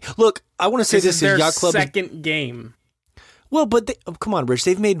of money. Look, I want to say this is Yacht Club second game. Well, but come on, Rich.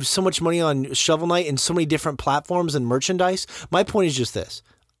 They've made so much money on Shovel Knight and so many different platforms and merchandise. My point is just this.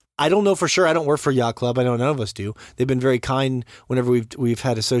 I don't know for sure. I don't work for Yacht Club. I know none of us do. They've been very kind whenever we've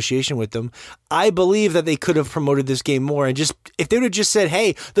had association with them. I believe that they could have promoted this game more, and just if they would have just said,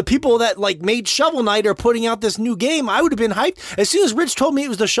 "Hey, the people that made Shovel Knight are putting out this new game," I would have been hyped. As soon as Rich told me it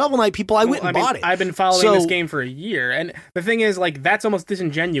was the Shovel Knight people, I went and bought it. I've been following this game for a year, and the thing is, that's almost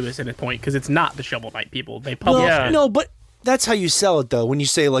disingenuous at a point, because it's not the Shovel Knight people. They published it. No, but that's how you sell it, though. When you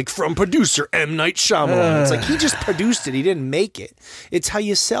say from producer M. Night Shyamalan, it's he just produced it. He didn't make it. It's how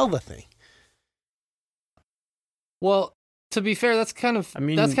you sell the thing. Well, to be fair, that's kind of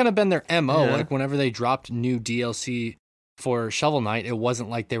been their MO. Yeah. Whenever they dropped new DLC for Shovel Knight, it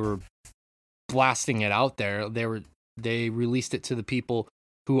wasn't like they were blasting it out there. They released it to the people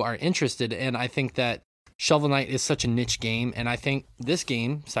who are interested, and I think that Shovel Knight is such a niche game, and I think this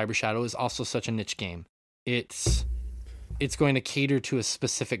game, Cyber Shadow, is also such a niche game. It's it's going to cater to a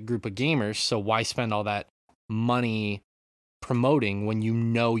specific group of gamers. So why spend all that money promoting when you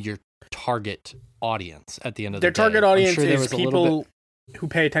know your target audience at the end of the day? Their target audience sure is people who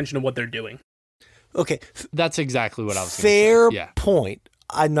pay attention to what they're doing. Okay. That's exactly what I was Fair going to say. Yeah. point.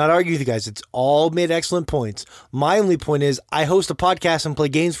 I'm not arguing with you guys. It's all made excellent points. My only point is I host a podcast and play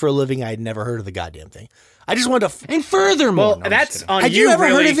games for a living. I had never heard of the goddamn thing. I just wanted to... And furthermore... Well, that's on Had you, you ever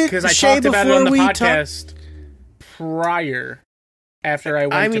really, heard of it, because I Shay, talked about it on before the we podcast prior, after I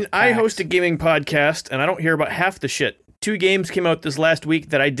went to I PAX. host a gaming podcast, and I don't hear about half the shit. 2 games came out this last week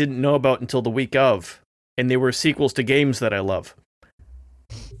that I didn't know about until the week of, and they were sequels to games that I love.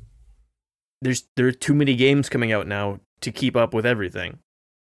 There are too many games coming out now to keep up with everything.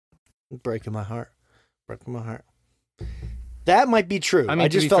 Breaking my heart. Breaking my heart. That might be true. I mean, I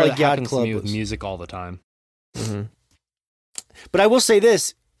just felt like Yacht Club with was... music all the time. Mm-hmm. But I will say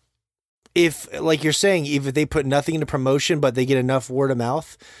this. If, like you're saying, if they put nothing into promotion, but they get enough word of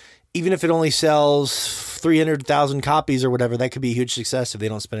mouth, even if it only sells 300,000 copies or whatever, that could be a huge success if they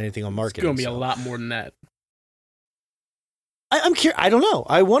don't spend anything on marketing. It's going to be a lot more than that. I'm curious. I don't know.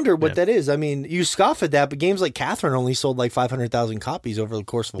 I wonder what that is. I mean, you scoff at that, but games like Catherine only sold like 500,000 copies over the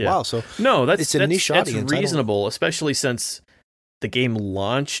course of a while. So no, it's a niche audience. That's reasonable, especially since the game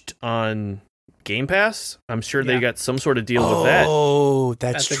launched on Game Pass. I'm sure they got some sort of deal with that. Oh,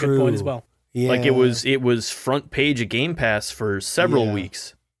 that's true. A good point as well. Yeah. Like it was front page of Game Pass for several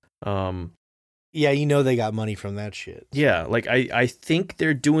weeks. Yeah, you know they got money from that shit. Yeah, like I think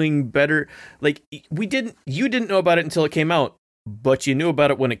they're doing better. Like you didn't know about it until it came out, but you knew about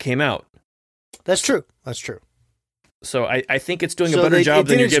it when it came out. That's true. That's true. So I think it's doing a better job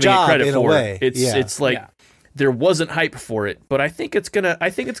than you're giving it credit for. It's like there wasn't hype for it, but I think it's gonna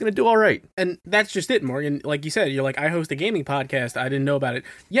do all right. And that's just it, Morgan. Like you said, you're like, I host a gaming podcast. I didn't know about it.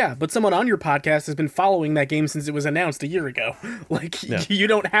 Yeah, but someone on your podcast has been following that game since it was announced a year ago. Like, you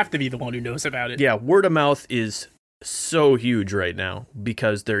don't have to be the one who knows about it. Yeah, word of mouth is so huge right now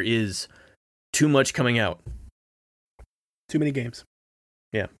because there is too much coming out. Too many games.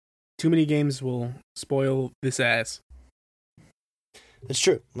 Yeah. Too many games will spoil this ass. That's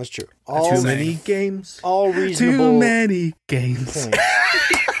true. That's true. Too many games. All reasonable. Too many games.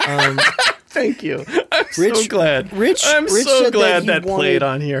 Thank you. I'm so glad. Rich so glad that wanted, played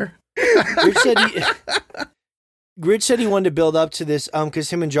on here. Rich said he wanted to build up to this because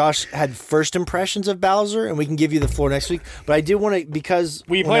him and Josh had first impressions of Bowser, and we can give you the floor next week. But I did want to, because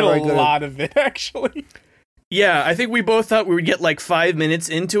we played a lot of it, actually. Yeah, I think we both thought we would get like 5 minutes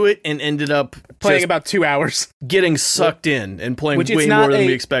into it and ended up playing about 2 hours. Getting sucked in and playing way more than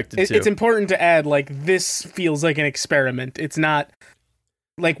we expected to. It's important to add, like, this feels like an experiment. It's not,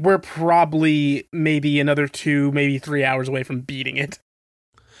 like, we're probably maybe another 2, maybe 3 hours away from beating it.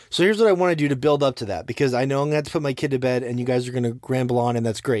 So here's what I want to do to build up to that, because I know I'm going to have to put my kid to bed and you guys are going to ramble on, and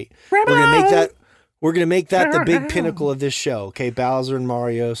that's great. We're going to make that the big pinnacle of this show, okay? Bowser and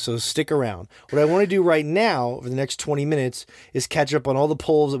Mario, so stick around. What I want to do right now, over the next 20 minutes, is catch up on all the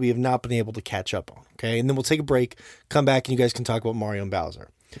polls that we have not been able to catch up on, okay? And then we'll take a break, come back, and you guys can talk about Mario and Bowser.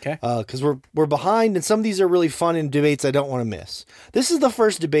 Okay. Because we're behind, and some of these are really fun and debates I don't want to miss. This is the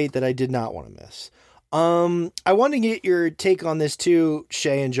first debate that I did not want to miss. I want to get your take on this too,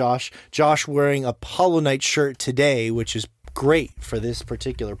 Shay and Josh. Josh wearing a Hollow Knight shirt today, which is great for this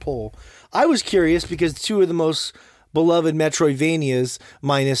particular poll. I was curious because 2 of the most beloved Metroidvanias,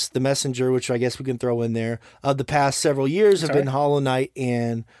 minus The Messenger, which I guess we can throw in there, of the past several years have been Hollow Knight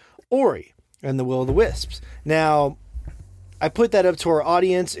and Ori and the Will of the Wisps. Now, I put that up to our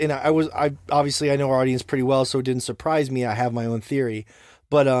audience, and I obviously I know our audience pretty well, so it didn't surprise me. I have my own theory,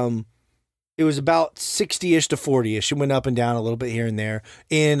 but it was about 60-ish to 40-ish. It went up and down a little bit here and there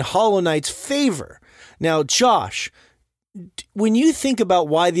in Hollow Knight's favor. Now, Josh, when you think about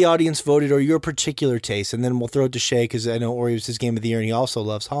why the audience voted or your particular taste, and then we'll throw it to Shay because I know Ori was his game of the year and he also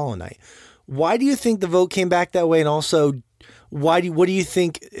loves Hollow Knight. Why do you think the vote came back that way? And also, what do you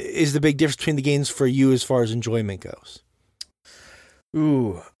think is the big difference between the games for you as far as enjoyment goes?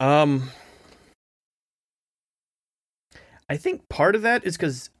 I think part of that is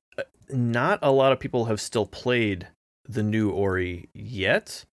because not a lot of people have still played the new Ori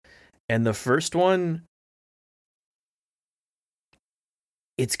yet. And the first one,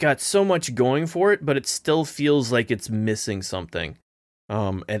 it's got so much going for it, but it still feels like it's missing something.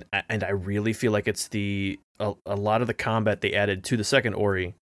 And I really feel like it's a lot of the combat they added to the second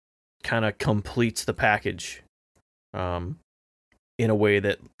Ori kind of completes the package. In a way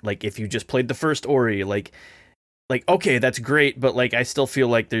that, like, if you just played the first Ori, like okay, that's great, but like I still feel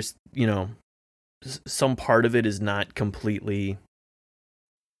like there's, some part of it is not completely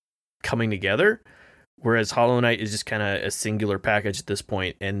coming together. Whereas Hollow Knight is just kind of a singular package at this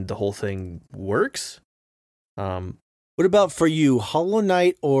point, and the whole thing works. What about for you, Hollow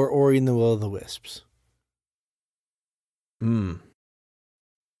Knight or Ori and the Will of the Wisps?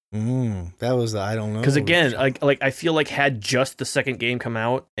 That was I don't know. Because again, like I feel like had just the second game come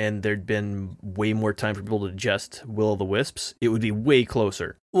out and there'd been way more time for people to digest Will of the Wisps, it would be way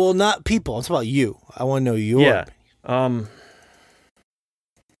closer. Well, not people. It's about you. I want to know your opinion.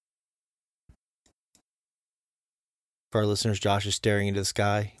 For our listeners, Josh is staring into the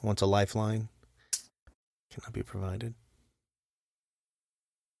sky. He wants a lifeline. Cannot be provided.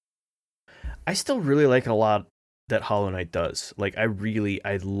 I still really like a lot that Hollow Knight does. Like, I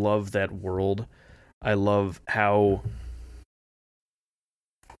love that world. I love how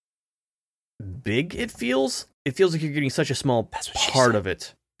big it feels. It feels like you're getting such a small part of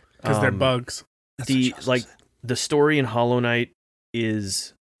it. Because they're bugs. The story in Hollow Knight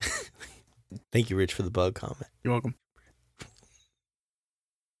is... Thank you, Rich, for the bug comment. You're welcome.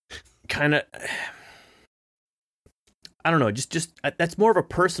 Kind of... I don't know, just that's more of a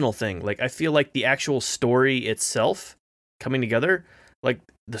personal thing. Like, I feel like the actual story itself coming together, like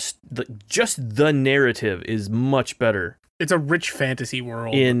the narrative is much better. It's a rich fantasy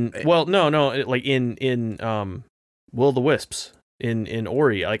world. Like in Will of the Wisps, in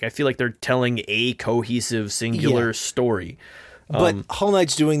Ori, like I feel like they're telling a cohesive singular story. But Hollow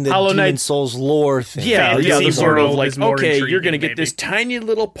Knight's doing the Demon Souls lore thing. Yeah, the sort of like, okay, intriguing, you're going to get this tiny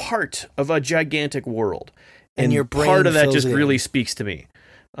little part of a gigantic world. And your brain part of that just fills it really in. speaks to me.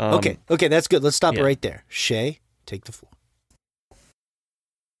 Okay, that's good. Let's stop it right there. Shay, take the floor.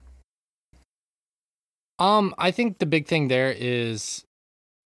 I think the big thing there is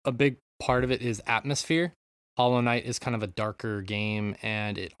a big part of it is atmosphere. Hollow Knight is kind of a darker game,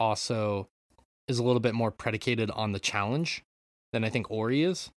 and it also is a little bit more predicated on the challenge than I think Ori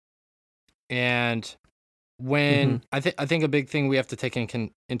is. And when I think a big thing we have to take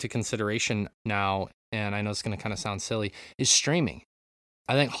into consideration now, and I know it's going to kind of sound silly, is streaming.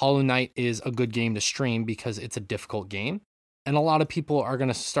 I think Hollow Knight is a good game to stream because it's a difficult game. And a lot of people are going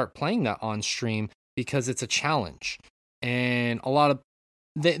to start playing that on stream because it's a challenge. And a lot of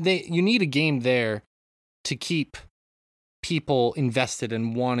you need a game there to keep people invested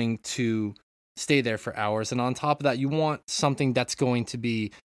and wanting to stay there for hours. And on top of that, you want something that's going to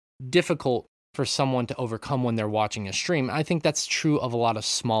be difficult for someone to overcome when they're watching a stream. I think that's true of a lot of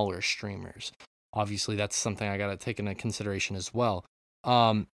smaller streamers. Obviously, that's something I got to take into consideration as well.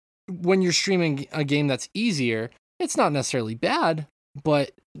 When you're streaming a game that's easier, it's not necessarily bad,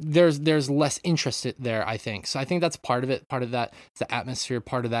 but there's less interest there, I think. So I think that's part of it. Part of that is the atmosphere.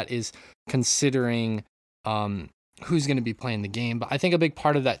 Part of that is considering who's going to be playing the game. But I think a big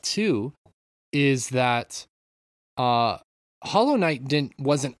part of that too is that Hollow Knight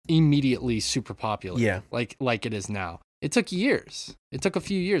wasn't immediately super popular. Yeah, like it is now. It took years. It took a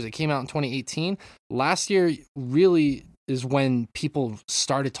few years. It came out in 2018. Last year really is when people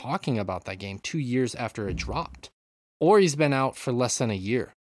started talking about that game, 2 years after it dropped. Ori's been out for less than a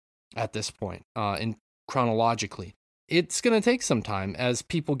year at this point, in chronologically. It's going to take some time as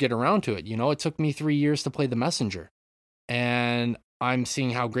people get around to it. You know, it took me 3 years to play The Messenger, and I'm seeing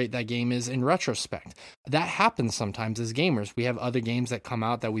how great that game is in retrospect. That happens sometimes as gamers. We have other games that come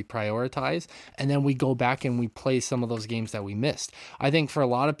out that we prioritize, and then we go back and we play some of those games that we missed. I think for a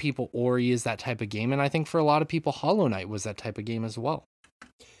lot of people, Ori is that type of game, and I think for a lot of people, Hollow Knight was that type of game as well.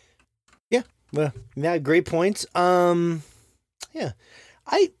 Yeah, well, yeah, great points.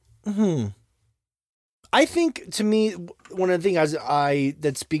 I think, to me, one of the things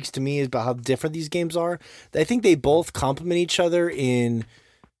that speaks to me is about how different these games are. I think they both complement each other in...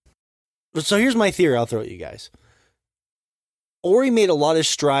 So here's my theory I'll throw at you guys. Ori made a lot of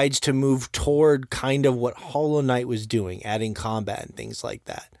strides to move toward kind of what Hollow Knight was doing, adding combat and things like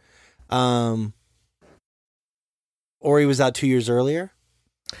that. Ori was out 2 years earlier?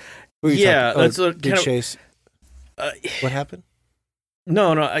 Yeah, that's a Big Chase. What happened?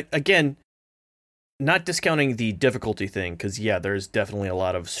 No, again... Not discounting the difficulty thing, because there's definitely a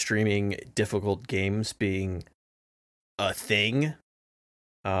lot of streaming difficult games being a thing.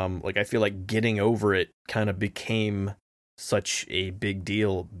 I feel like getting over it kind of became such a big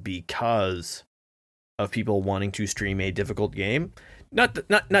deal because of people wanting to stream a difficult game. Not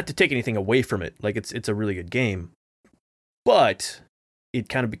to take anything away from it, like it's a really good game, but it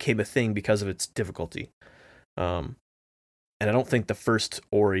kind of became a thing because of its difficulty. And I don't think the first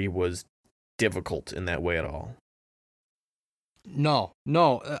Ori was difficult in that way at all. No,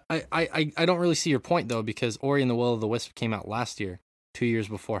 I don't really see your point though, because Ori and the Will of the Wisp came out last year, 2 years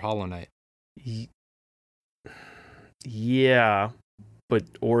before Hollow Knight. Yeah, but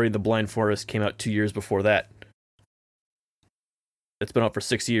Ori the Blind Forest came out 2 years before that. It's been out for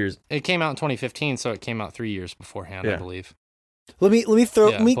 6 years. It came out in 2015, so it came out 3 years beforehand, I believe. Let me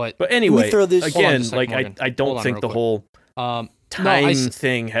throw. But anyway, throw this again. Like I don't think the whole time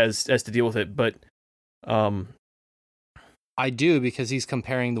thing has to deal with it, but I do, because he's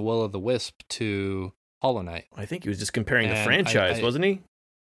comparing the Will of the Wisp to Hollow Knight. I think he was just comparing the franchise, wasn't he?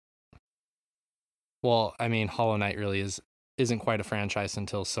 Well, I mean, Hollow Knight really isn't quite a franchise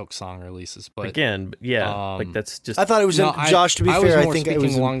until Silk Song releases. But again, like that's just. I thought it was Josh. To be fair, I think it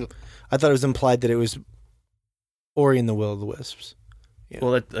was. I thought it was implied that it was Ori and the Will of the Wisps. Yeah.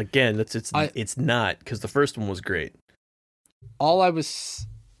 Well, it's not, because the first one was great. All I was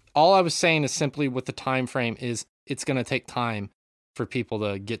saying is simply with the time frame is it's going to take time for people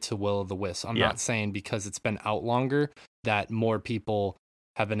to get to Will of the Wisp. I'm not saying because it's been out longer that more people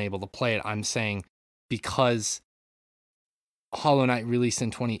have been able to play it. I'm saying because Hollow Knight released in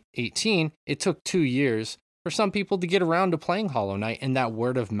 2018, it took 2 years for some people to get around to playing Hollow Knight and that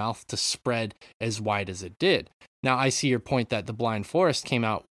word of mouth to spread as wide as it did. Now, I see your point that The Blind Forest came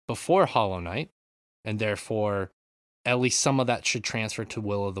out before Hollow Knight, and therefore at least some of that should transfer to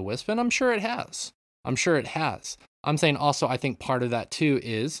Will of the Wisp, and I'm sure it has. I'm saying also, I think part of that too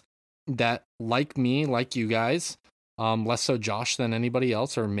is that, like me, like you guys, less so Josh than anybody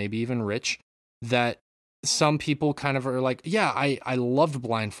else, or maybe even Rich, that some people kind of are like, yeah, I loved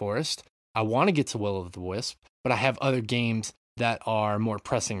Blind Forest. I want to get to Will of the Wisp, but I have other games that are more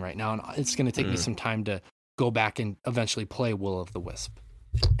pressing right now, and it's going to take me some time to go back and eventually play Will of the Wisp.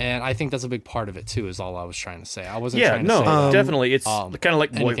 And I think that's a big part of it too, is all I was trying to say. I wasn't trying to say definitely. It's kind of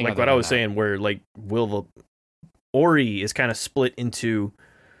like what I was saying, where like Ori is kind of split into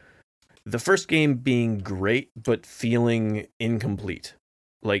the first game being great, but feeling incomplete.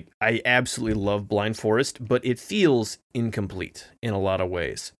 Like, I absolutely love Blind Forest, but it feels incomplete in a lot of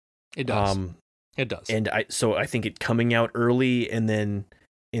ways. It does. It does. And I think it coming out early, and then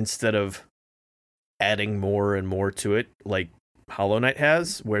instead of adding more and more to it, like Hollow Knight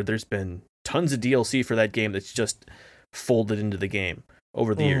has, where there's been tons of DLC for that game that's just folded into the game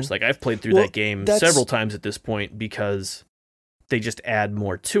over the years. Like, I've played through that game several times at this point because they just add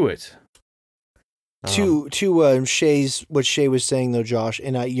more to it. To Shay's, what Shay was saying though, Josh,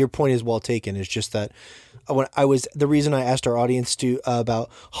 and your point is well taken. Is just that the reason I asked our audience about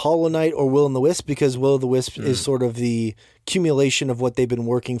Hollow Knight or Will and the Wisp, because Will of the Wisp is sort of the accumulation of what they've been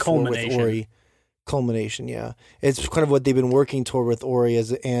working for with Ori. Culmination, yeah. It's kind of what they've been working toward with Ori,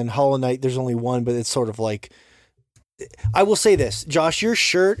 and Hollow Knight, there's only one, but it's sort of like, I will say this, Josh, your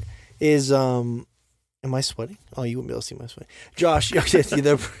shirt is, am I sweating? Oh, you wouldn't be able to see my sweat. Josh,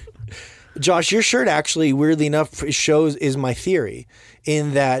 Josh, your shirt actually, weirdly enough, is my theory,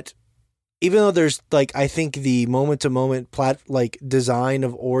 in that even though there's like, I think the moment to moment design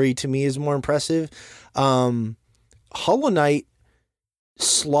of Ori to me is more impressive. Hollow Knight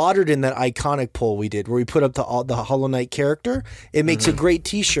slaughtered in that iconic poll we did where we put up the Hollow Knight character. It makes a great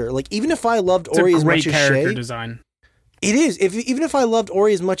t-shirt. Like, even if I loved Ori as much as Shay, design. It is. Even if I loved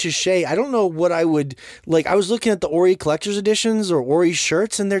Ori as much as Shay, I don't know what I would like. I was looking at the Ori collector's editions or Ori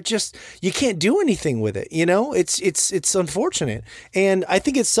shirts, and they're just, you can't do anything with it. You know, it's unfortunate, and I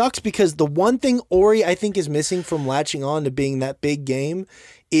think it sucks because the one thing Ori I think is missing from latching on to being that big game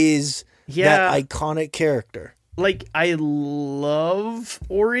is that iconic character. Like, I love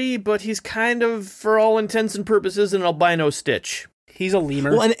Ori, but he's kind of, for all intents and purposes, an albino Stitch. He's a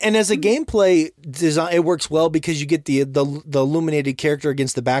lemur. Well, and as a gameplay design, it works well because you get the illuminated character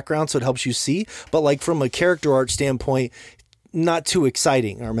against the background, so it helps you see. But like from a character art standpoint, not too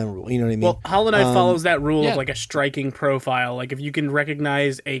exciting or memorable. You know what I mean? Well, Hollow Knight follows that rule of like a striking profile. Like, if you can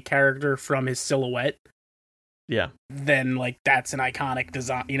recognize a character from his silhouette, then like that's an iconic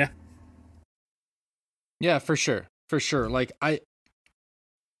design. You know? Yeah, for sure. Like, I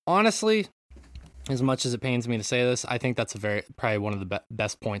honestly, as much as it pains me to say this, I think that's probably one of the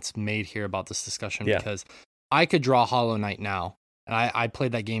best points made here about this discussion, because I could draw Hollow Knight now, and I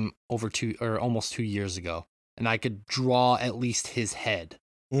played that game almost 2 years ago, and I could draw at least his head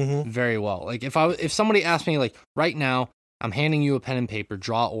very well. Like, if somebody asked me, like, right now, I'm handing you a pen and paper,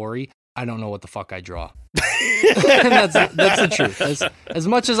 draw Ori, I don't know what the fuck I draw. And that's the truth. As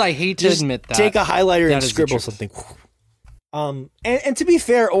much as I hate to admit that, take a highlighter and scribble something. And to be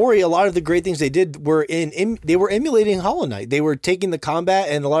fair, Ori, a lot of the great things they did were they were emulating Hollow Knight. They were taking the combat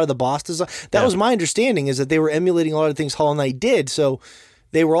and a lot of the boss design. That was my understanding, is that they were emulating a lot of things Hollow Knight did. So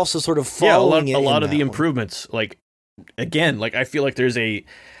they were also sort of following a lot of the improvements. Like, again, like, I feel like there's a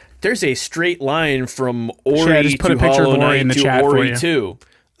straight line from Ori to Hollow Knight to Ori 2.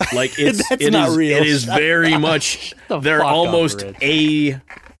 Like it's That's it not is real. it is very much they're fuck up, almost Rich. a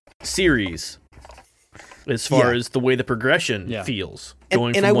series as far Yeah. as the way the progression Yeah. feels And-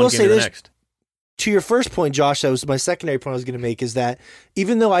 going and from I one will game say to the this- next. To your first point, Josh, that was my secondary point I was going to make, is that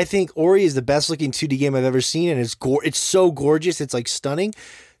even though I think Ori is the best looking 2D game I've ever seen, and it's so gorgeous, it's like stunning.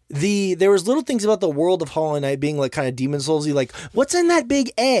 There was little things about the world of Hollow Knight being like kind of Demon Soulsy, like what's in that big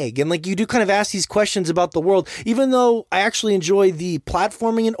egg, and like you do kind of ask these questions about the world. Even though I actually enjoy the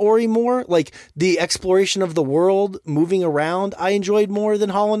platforming in Ori more, like the exploration of the world, moving around, I enjoyed more than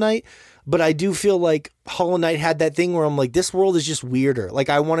Hollow Knight. But I do feel like Hollow Knight had that thing where I'm like, this world is just weirder. Like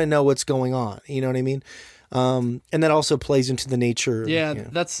I want to know what's going on. You know what I mean? And that also plays into the nature. Yeah, you know.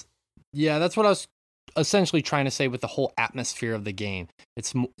 that's what I was essentially trying to say with the whole atmosphere of the game.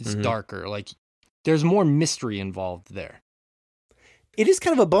 It's Mhm. darker. Like there's more mystery involved there. It is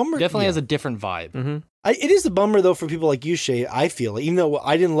kind of a bummer. Definitely Yeah. has a different vibe. Mm-hmm. It is a bummer though for people like you, Shay. I feel even though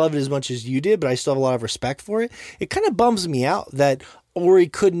I didn't love it as much as you did, but I still have a lot of respect for it. It kind of bums me out that Ori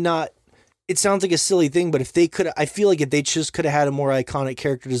could not. It sounds like a silly thing, but if they could, I feel like if they just could have had a more iconic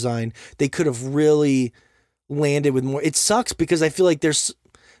character design, they could have really landed with more. It sucks because I feel like there's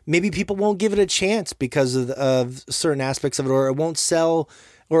maybe people won't give it a chance because of certain aspects of it, or it won't sell,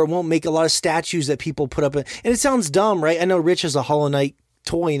 or it won't make a lot of statues that people put up. And it sounds dumb, right? I know Rich has a Hollow Knight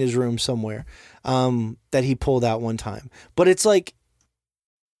toy in his room somewhere that he pulled out one time, but it's like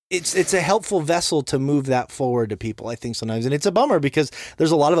it's a helpful vessel to move that forward to people, I think sometimes, and it's a bummer because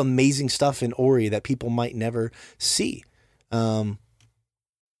there's a lot of amazing stuff in Ori that people might never see.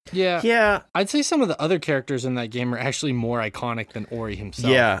 Yeah, I'd say some of the other characters in that game are actually more iconic than Ori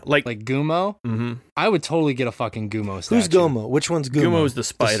himself. Yeah, like Gumo. mm-hmm. I would totally get a fucking Gumo statue. Who's Gomo? Which one's Gumo? Gumo is the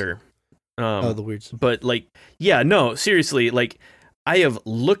spider. The weird stuff. But like, yeah, no, seriously, like I have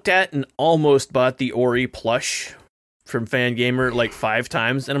looked at and almost bought the Ori plush from Fangamer like 5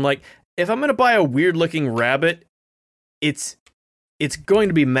 times, and I'm like, if I'm gonna buy a weird looking rabbit, it's going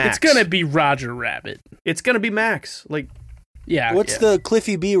to be Max. It's gonna be Roger Rabbit. It's gonna be Max. Like, Yeah. What's the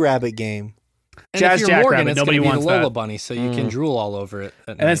Cliffy B Rabbit game? And Jazz if you're Morgan, Jackrabbit, it's nobody gonna be wants the Lola that. Bunny, so you can drool all over it.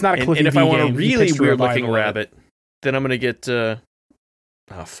 And it's not a Cliffy and if V I want a game. He really pitched a weird looking revival of it. rabbit, then I'm gonna get.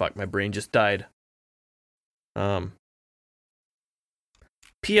 Oh fuck, my brain just died. PS1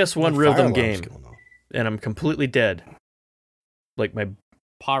 The fire rhythm alarm's game, going off. and I'm completely dead. Like my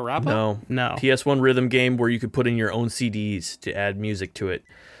Pa Rappa? no No. PS1 rhythm game where you could put in your own CDs to add music to it.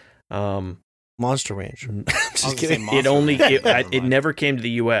 Monster Ranch. I was Just gonna say kidding. Monster It only Ranch. Never it mind. never came to the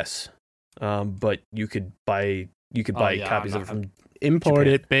US, but you could buy yeah, copies I'm of it from Import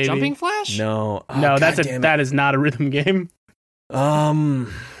Japan. it, baby. Jumping Flash? no No, God damn it. that is not a rhythm game.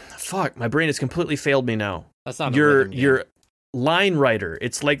 Fuck, my brain has completely failed me now. That's not a Your rhythm game. your Line Rider.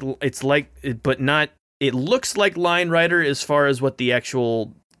 It's like but not. It looks like Line Rider as far as what the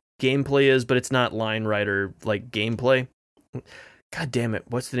actual gameplay is, but it's not Line Rider like gameplay. God damn it!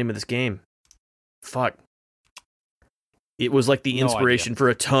 What's the name of this game? Fuck. It was like the No inspiration for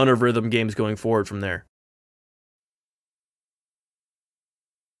a ton of rhythm games going forward from there.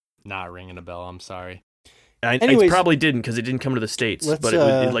 Not ringing a bell. I'm sorry. I Anyways, probably didn't because it didn't come to the States, let's, but it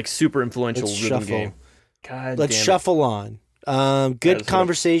was like super influential let's rhythm shuffle. game. God Let's damn it. shuffle on. That Good is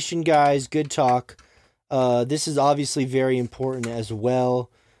conversation, guys. Good talk. This is obviously very important as well.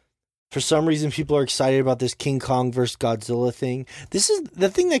 For some reason, people are excited about this King Kong versus Godzilla thing. This is the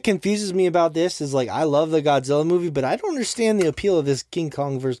thing that confuses me about this is like, I love the Godzilla movie, but I don't understand the appeal of this King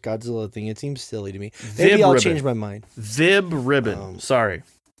Kong versus Godzilla thing. It seems silly to me. Maybe Vib I'll ribbon. change my mind. Vib ribbon. Sorry.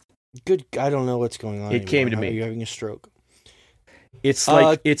 Good. I don't know what's going on. It came anymore. to me. Are you having a stroke? It's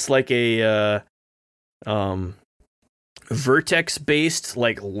like a vertex based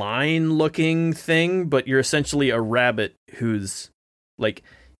like line looking thing, but you're essentially a rabbit who's like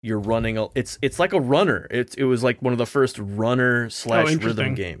you're running. It's like a runner. It was like one of the first runner / rhythm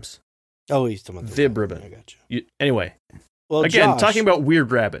interesting. games. Oh, he's talking about Vib ribbon. I got you. Anyway, Well, again, Josh, talking about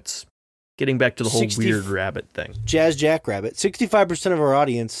weird rabbits. Getting back to the whole 60 weird rabbit thing. Jazz Jackrabbit. 65% of our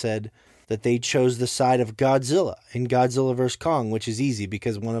audience said that they chose the side of Godzilla in Godzilla vs. Kong, which is easy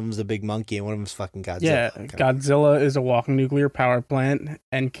because one of them's a big monkey and one of them's fucking Godzilla. Yeah, Okay. Godzilla is a walking nuclear power plant,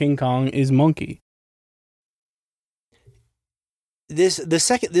 and King Kong is monkey. The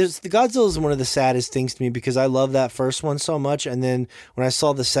Godzilla is one of the saddest things to me because I love that first one so much, and then when I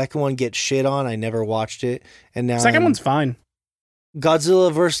saw the second one get shit on, I never watched it, and now Second one's fine.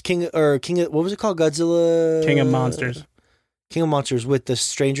 Godzilla vs. King of, what was it called? Godzilla King of Monsters. King of Monsters with the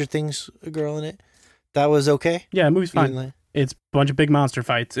Stranger Things girl in it. That was okay. Yeah, the movie's You didn't fine. like- It's a bunch of big monster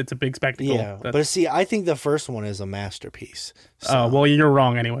fights. It's a big spectacle. Yeah, but see, I think the first one is a masterpiece. Oh, well, you're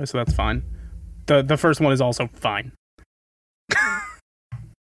wrong anyway, so that's fine. The first one is also fine.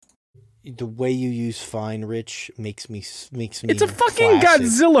 the way you use "fine," Rich, makes me. It's a fucking classic.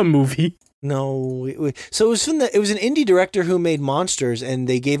 Godzilla movie. No, so it was it was an indie director who made Monsters, and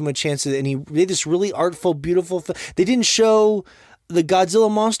they gave him a chance, and he made this really artful, beautiful. They didn't show the Godzilla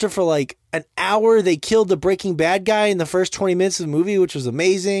monster for like an hour. They killed the Breaking Bad guy in the first 20 minutes of the movie, which was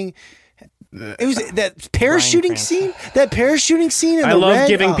amazing. It was that parachuting scene. And I the love red,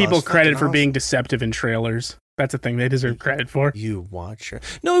 giving people it's credit fucking for awesome. being deceptive in trailers. That's a thing they deserve credit for. You watch it.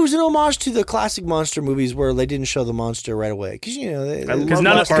 No, it was an homage to the classic monster movies where they didn't show the monster right away because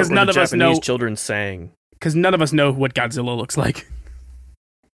none of us know children sang. Because none of us know what Godzilla looks like.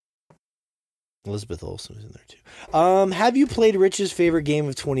 Elizabeth Olsen was in there too. Have you played Rich's favorite game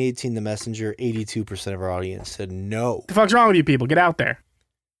of 2018, The Messenger? 82% of our audience said no. What the fuck's wrong with you people? Get out there.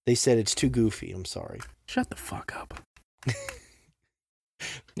 They said it's too goofy. I'm sorry. Shut the fuck up.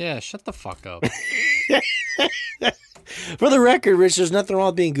 Yeah, shut the fuck up. For the record, Rich, there's nothing wrong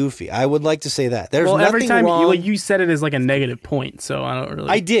with being goofy. I would like to say that. There's nothing every time wrong. you said it as like a negative point, so I don't really.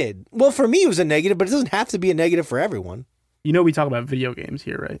 I did. Well, for me, it was a negative, but it doesn't have to be a negative for everyone. You know, we talk about video games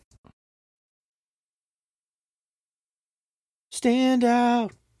here, right? Stand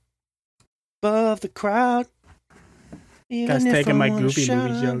out above the crowd. Guys taking my Goofy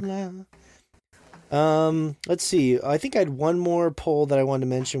movie joke. Let's see. I think I had one more poll that I wanted to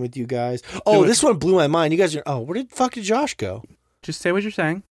mention with you guys. Oh, this one blew my mind. You guys are. Oh, where did Josh go? Just say what you're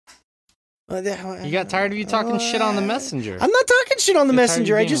saying. You got tired of you talking shit on the Messenger. I'm not talking shit on the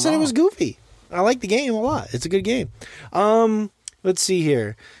Messenger. I just said it was involved. goofy. I like the game a lot. It's a good game. Let's see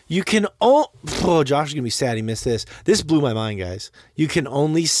here. You can oh, Josh is gonna be sad he missed this. This blew my mind, guys. You can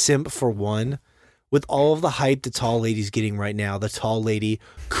only simp for one. With all of the hype the tall lady's getting right now, the tall lady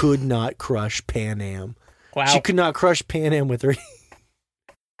could not crush Pan Am. Wow. She could not crush Pan Am with her.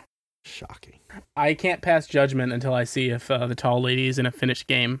 Shocking. I can't pass judgment until I see if the tall lady is in a finished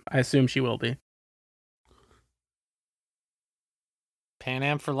game. I assume she will be. Pan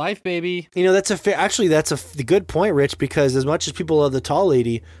Am for life, baby. You know, that's a good point, Rich, because as much as people love the tall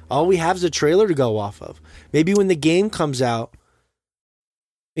lady, all we have is a trailer to go off of. Maybe when the game comes out,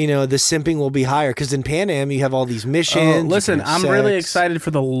 you know, the simping will be higher because in Pan Am you have all these missions. Listen, I'm really excited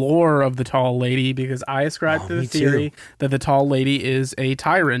for the lore of the tall lady because I ascribe to the theory that the tall lady is a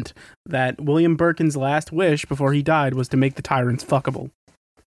tyrant, that William Birkin's last wish before he died was to make the tyrants fuckable.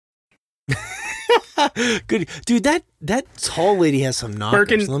 Good. Dude, that tall lady has some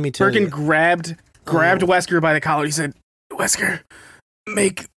knockers. Let me tell you. Birkin grabbed Wesker by the collar. He said, Wesker,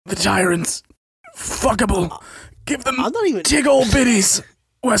 make the tyrants fuckable. Give them tig old bitties.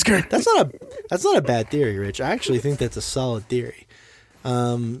 Wesker. That's not a bad theory, Rich. I actually think that's a solid theory.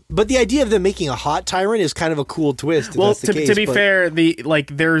 But the idea of them making a hot tyrant is kind of a cool twist. Well, to be fair,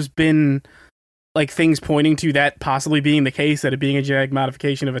 there's been things pointing to that possibly being the case, that it being a genetic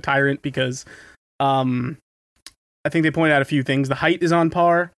modification of a tyrant, because I think they pointed out a few things. The height is on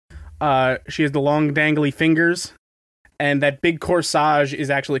par. She has the long dangly fingers, and that big corsage is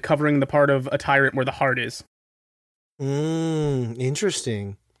actually covering the part of a tyrant where the heart is.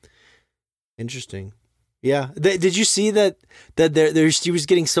 Interesting. Yeah. Did you see that she was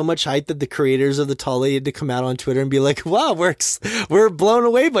getting so much hype that the creators of the tall lady had to come out on Twitter and be like, wow, we're blown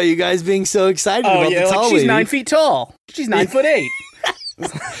away by you guys being so excited about the tall lady. She's 9 feet tall. She's 9'8".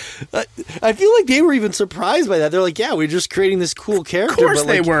 I feel like they were even surprised by that. They're like, yeah, we're just creating this cool character. Of course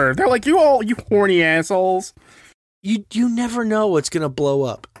they were. They're like, you horny assholes. You never know what's going to blow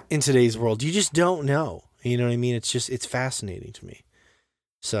up in today's world. You just don't know. You know what I mean? It's fascinating to me.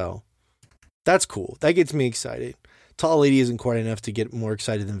 So that's cool. That gets me excited. Tall lady isn't quite enough to get more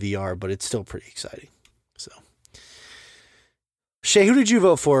excited than VR, but it's still pretty exciting. So, Shay, who did you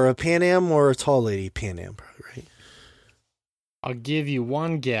vote for? A Pan Am or a tall lady? Pan Am, probably, right? I'll give you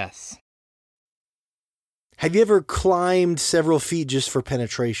one guess. Have you ever climbed several feet just for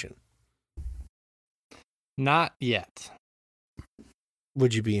penetration? Not yet.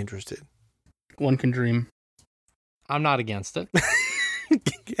 Would you be interested? One can dream. I'm not against it.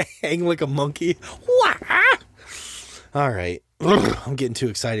 Hang like a monkey. All right. I'm getting too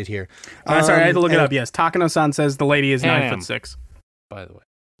excited here. Sorry, I had to look it up. Yes, Takano-san says the lady is 9'6". By the way.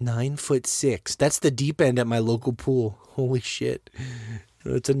 9'6". That's the deep end at my local pool. Holy shit.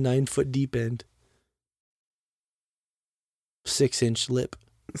 It's a 9 foot deep end. 6-inch lip.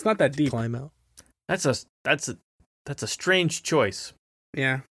 It's not that deep. Climb out. That's a strange choice.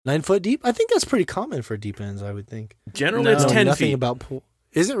 Yeah. 9 foot deep? I think that's pretty common for deep ends, I would think. Generally, it's 10 nothing feet. About pool.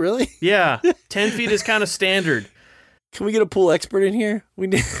 Is it really? Yeah. 10 feet is kind of standard. Can we get a pool expert in here? We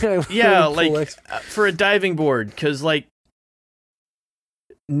need. Yeah, for a diving board, because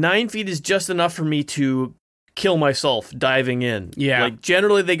 9 feet is just enough for me to kill myself diving in. Yeah. Like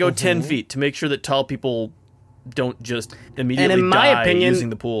generally they go 10 feet to make sure that tall people don't just immediately in my die opinion, using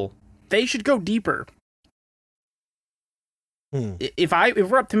the pool. They should go deeper. If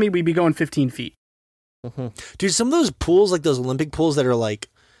we're up to me, we'd be going 15 feet. Dude, some of those pools, like those Olympic pools that are like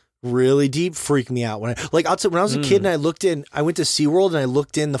really deep, freak me out. When I was a kid and I went to SeaWorld and I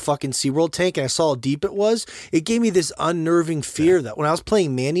looked in the fucking SeaWorld tank and I saw how deep it was, it gave me this unnerving fear that when I was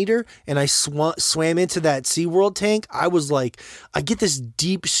playing Maneater and I swam into that SeaWorld tank, I was like, I get this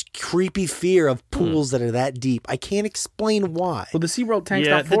deep, creepy fear of pools that are that deep. I can't explain why. Well, the SeaWorld tank's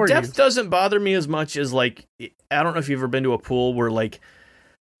not for you. The depth doesn't bother me as much as like, I don't know if you've ever been to a pool where like,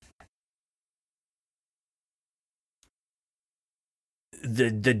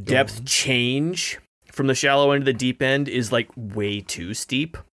 the depth change from the shallow end to the deep end is like way too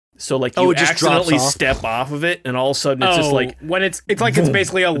steep. So like you accidentally step off of it and all of a sudden it's just like when it's like it's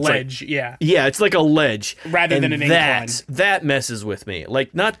basically a ledge. Yeah, it's like a ledge rather than an incline. That messes with me.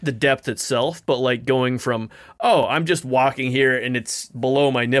 Like not the depth itself, but like going from I'm just walking here and it's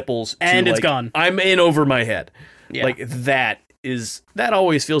below my nipples and to, it's like, gone. I'm in over my head. Yeah. Like that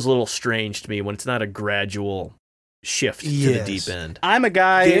always feels a little strange to me when it's not a gradual shift to the deep end. I'm a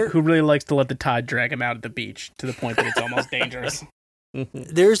guy who really likes to let the tide drag him out at the beach to the point that it's almost dangerous.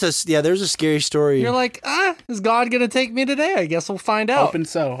 There's a scary story. You're like, is God gonna take me today? I guess we'll find out. Hoping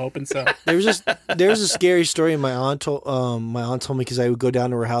so. There's a scary story my aunt told me, because I would go down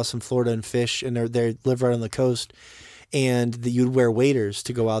to her house in Florida and fish, and they live right on the coast, and you'd wear waders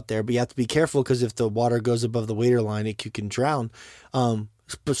to go out there, but you have to be careful because if the water goes above the wader line, you can drown.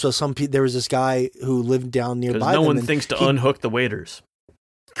 So there was this guy who lived down nearby. Because no one thinks to unhook the waders.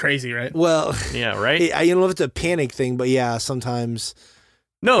 Crazy, right? Well, yeah, right. I don't know if it's a panic thing, but yeah, sometimes.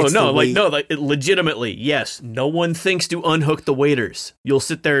 Legitimately, yes. No one thinks to unhook the waders. You'll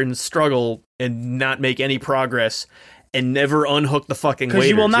sit there and struggle and not make any progress, and never unhook the fucking waders. Because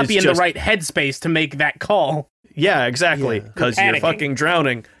you will not be in the right headspace to make that call. Yeah, exactly. Because you're fucking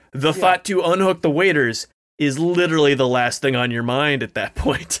drowning. The thought to unhook the waders is literally the last thing on your mind at that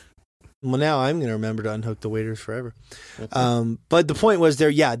point. Well, now I'm going to remember to unhook the waders forever. But the point was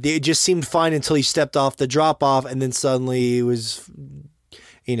it just seemed fine until he stepped off the drop off, and then suddenly it was,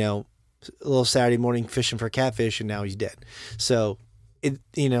 a little Saturday morning fishing for catfish, and now he's dead. So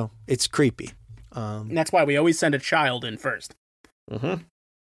it's creepy. And that's why we always send a child in first. You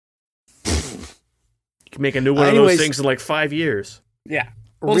can make a new one of those things in like 5 years. Yeah.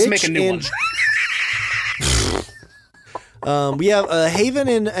 We'll just make a new one. We have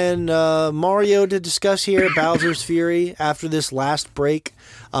Haven and Mario to discuss here, Bowser's Fury, after this last break,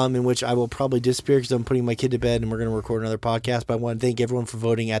 in which I will probably disappear because I'm putting my kid to bed and we're going to record another podcast. But I want to thank everyone for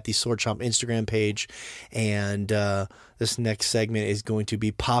voting at the Sword Chomp Instagram page. And this next segment is going to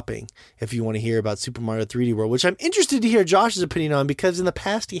be popping if you want to hear about Super Mario 3D World, which I'm interested to hear Josh's opinion on because in the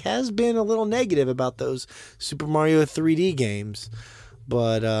past he has been a little negative about those Super Mario 3D games.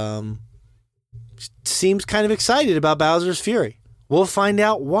 But seems kind of excited about Bowser's Fury. We'll find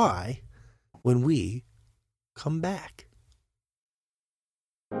out why when we come back.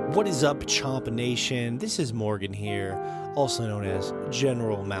 What is up, Chomp Nation? This is Morgan here, also known as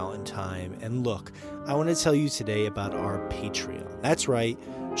General Mountain Time. And look, I want to tell you today about our Patreon. That's right,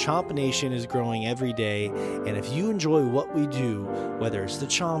 Chomp Nation is growing every day, and if you enjoy what we do, whether it's the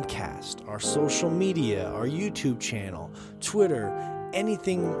Chompcast, our social media, our YouTube channel, Twitter,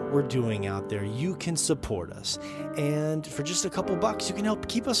 anything we're doing out there, you can support us. And for just a couple bucks, you can help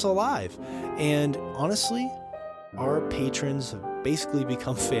keep us alive. And honestly, our patrons have basically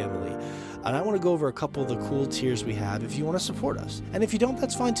become family. And I want to go over a couple of the cool tiers we have if you want to support us. And if you don't,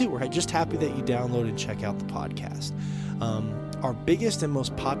 that's fine too. We're just happy that you download and check out the podcast. Our biggest and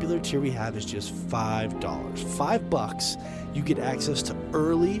most popular tier we have is just $5. $5, you get access to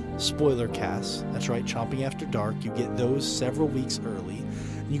early spoiler casts. That's right, Chomping After Dark. You get those several weeks early.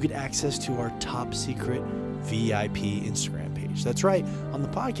 And you get access to our top secret VIP Instagram page. That's right, on the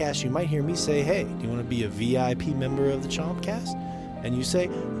podcast, you might hear me say, hey, do you want to be a VIP member of the Chompcast? And you say,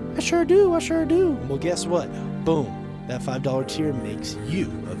 I sure do. Well, guess what? Boom, that $5 tier makes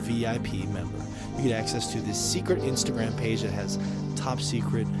you a VIP member. You get access to this secret Instagram page that has top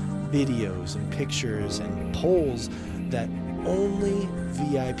secret videos and pictures and polls that only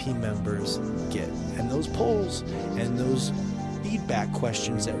VIP members get. And those polls and those feedback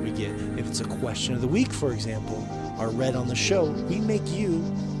questions that we get, if it's a question of the week, for example, are read on the show, we make you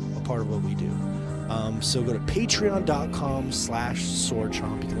a part of what we do. So go to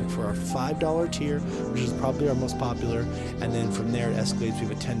patreon.com/swordchomp. You can look for our $5 tier, which is probably our most popular. And then from there it escalates. We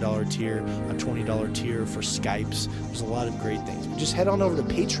have a $10 tier, a $20 tier for Skypes. There's a lot of great things. But just head on over to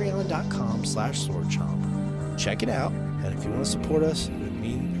patreon.com/swordchomp. check it out. And if you want to support us, it would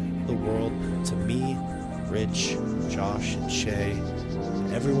mean the world to me, Rich, Josh, and Shay,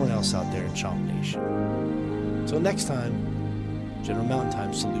 and everyone else out there in Chomp Nation. Until next time, General Mountain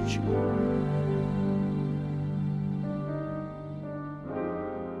Time salutes you.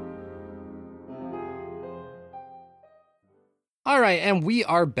 All right, and we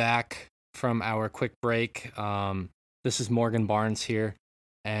are back from our quick break. This is Morgan Barnes here,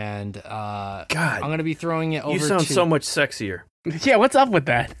 and God, I'm going to be throwing it over to... You sound so much sexier. Yeah, what's up with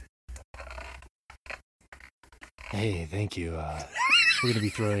that? Hey, thank you. We're going to be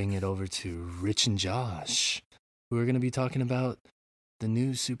throwing it over to Rich and Josh, who are going to be talking about the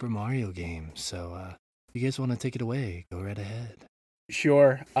new Super Mario game. So, if you guys want to take it away, go right ahead.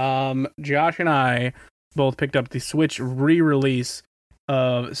 Sure. Josh and I both picked up the Switch re-release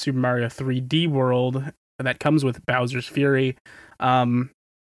of Super Mario 3D World that comes with Bowser's Fury.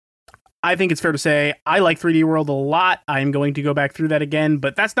 I think it's fair to say I like 3D World a lot. I'm going to go back through that again,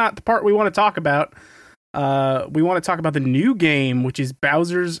 but that's not the part we want to talk about. We want to talk about the new game, which is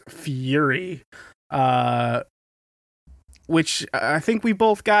Bowser's Fury, which I think we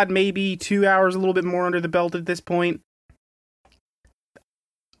both got maybe 2 hours, a little bit more under the belt at this point.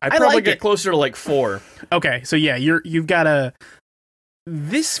 I'd probably like get it. closer to like 4. Okay, so yeah, you've got a...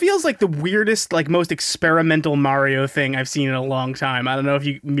 This feels like the weirdest, like most experimental Mario thing I've seen in a long time. I don't know if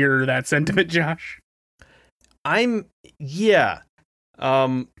you mirror that sentiment, Josh. Yeah.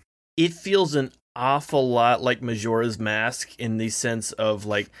 It feels an awful lot like Majora's Mask in the sense of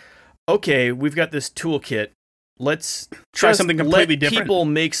like, okay, we've got this toolkit. Let's try something completely let different. People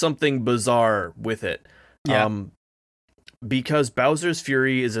make something bizarre with it. Yeah. Because Bowser's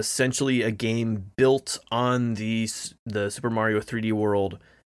Fury is essentially a game built on the Super Mario 3D World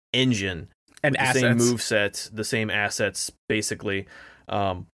engine. And the assets. same movesets, the same assets, basically.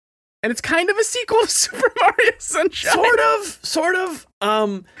 And it's kind of a sequel to Super Mario Sunshine. Sort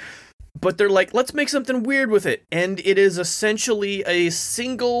of. But they're like, let's make something weird with it. And it is essentially a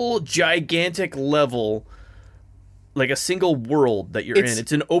single gigantic level, like a single world that you're in.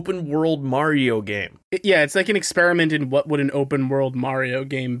 It's an open world Mario game. It's like an experiment in what would an open world Mario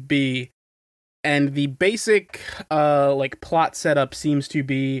game be. And the basic like plot setup seems to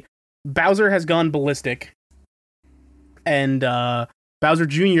be Bowser has gone ballistic. And Bowser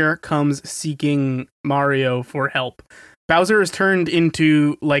Jr. comes seeking Mario for help. Bowser has turned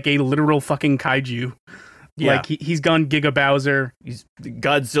into like a literal fucking kaiju. Yeah. Like he's gone Giga Bowser. He's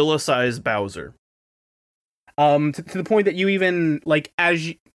Godzilla-sized Bowser. To the point that you even like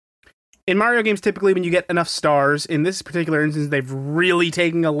in Mario games, typically when you get enough stars, in this particular instance, they've really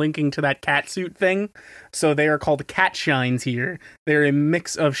taken a linking to that cat suit thing. So they are called cat shines here. They're a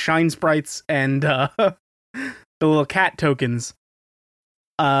mix of shine sprites and the little cat tokens.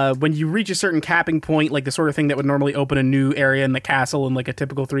 When you reach a certain capping point, like the sort of thing that would normally open a new area in the castle in like a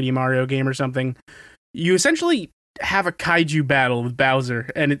typical 3D Mario game or something, you essentially have a kaiju battle with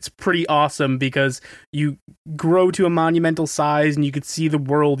Bowser, and it's pretty awesome because you grow to a monumental size and you could see the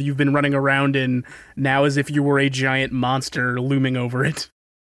world you've been running around in now as if you were a giant monster looming over it.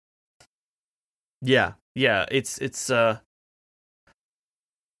 Yeah, it's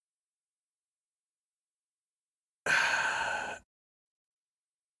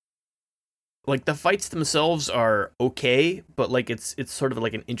like the fights themselves are okay, but like it's sort of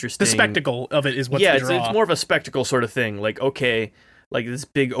like an interesting... The spectacle of it is what's the the draw. draw. It's more of a spectacle sort of thing. Like, okay, like this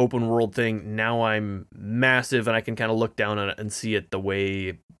big open world thing, now I'm massive and I can kind of look down on it and see it the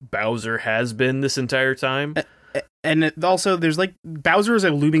way Bowser has been this entire time. And also, there's like, Bowser is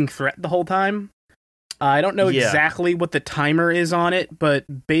a looming threat the whole time. I don't know exactly what the timer is on it, but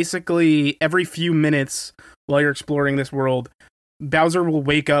basically every few minutes while you're exploring this world, Bowser will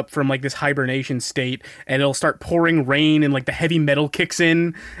wake up from like this hibernation state and it'll start pouring rain and like the heavy metal kicks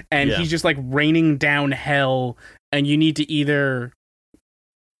in and he's just like raining down hell, and you need to either,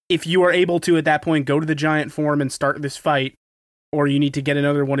 if you are able to at that point, go to the giant form and start this fight, or you need to get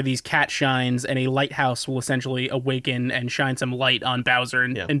another one of these cat shines and a lighthouse will essentially awaken and shine some light on Bowser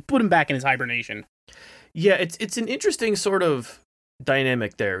and put him back in his hibernation. Yeah, it's an interesting sort of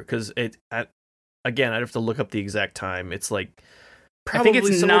dynamic there, because again, I'd have to look up the exact time. It's like probably I think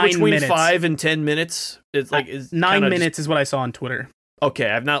it's somewhere 9 between minutes. 5 and 10 minutes. It's like 9 minutes is what I saw on Twitter. Okay,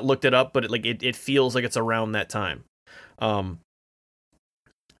 I've not looked it up, but it feels like it's around that time.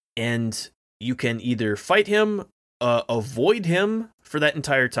 And you can either fight him, avoid him for that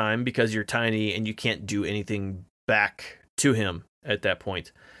entire time because you're tiny and you can't do anything back to him at that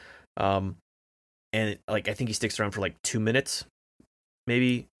point. And I think he sticks around for like 2 minutes,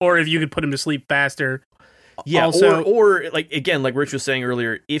 maybe. Or if you could put him to sleep faster. Yeah, Also, or like again, like Rich was saying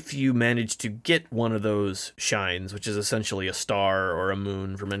earlier, if you manage to get one of those shines, which is essentially a star or a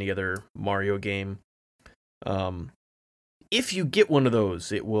moon from any other Mario game, if you get one of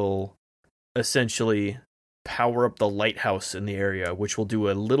those, it will essentially power up the lighthouse in the area, which will do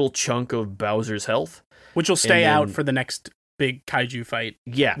a little chunk of Bowser's health, which will stay out for the next big kaiju fight.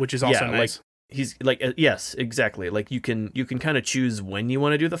 Yeah, which is also nice. Like he's like yes, exactly. Like you can kind of choose when you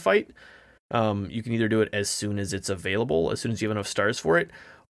want to do the fight. You can either do it as soon as it's available, as soon as you have enough stars for it,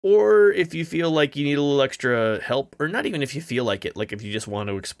 or if you feel like you need a little extra help, or not even if you feel like it, like if you just want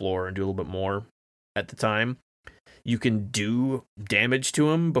to explore and do a little bit more at the time, you can do damage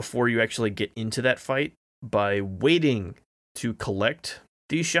to him before you actually get into that fight by waiting to collect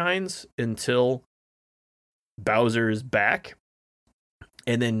these shines until Bowser is back,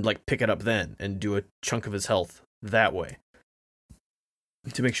 and then like pick it up then and do a chunk of his health that way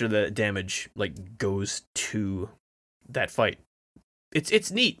to make sure that damage like goes to that fight.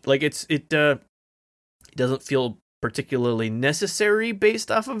 It's neat. Like it doesn't feel particularly necessary based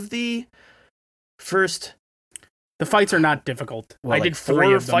off of the first. The fights are not difficult. Well, I did like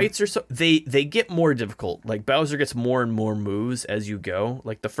 4 fights or so. They get more difficult. Like Bowser gets more and more moves as you go.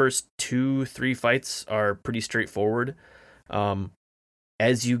 Like the first 2-3 fights are pretty straightforward.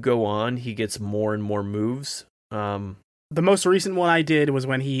 As you go on, he gets more and more moves. The most recent one I did was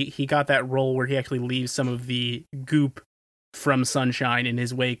when he got that roll where he actually leaves some of the goop from Sunshine in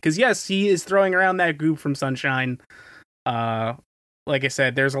his wake. Because yes, he is throwing around that goop from Sunshine. Like I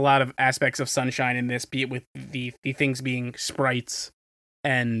said, there's a lot of aspects of Sunshine in this, be it with the things being sprites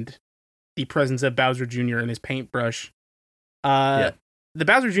and the presence of Bowser Jr. and his paintbrush. The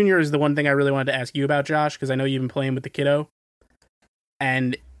Bowser Jr. is the one thing I really wanted to ask you about, Josh, because I know you've been playing with the kiddo.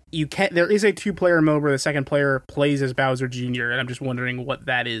 And there is a 2-player mode where the second player plays as Bowser Jr., and I'm just wondering what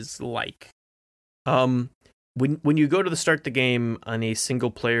that is like. When you go to start the game on a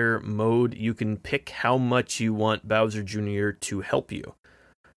single player mode, you can pick how much you want Bowser Jr. to help you.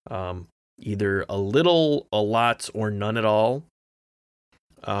 Either a little, a lot, or none at all.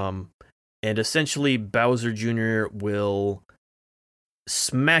 And essentially Bowser Jr. will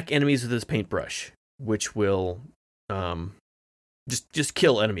smack enemies with his paintbrush, which will just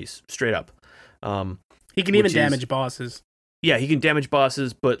kill enemies straight up. He can even damage bosses. Yeah, he can damage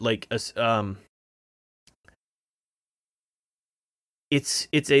bosses, but like it's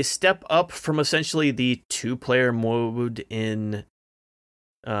a step up from essentially the 2-player mode in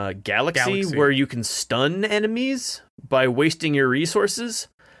Galaxy, where you can stun enemies by wasting your resources.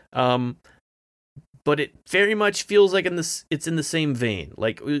 But it very much feels like it's in the same vein.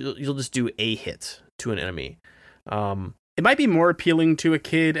 Like you'll just do a hit to an enemy. It might be more appealing to a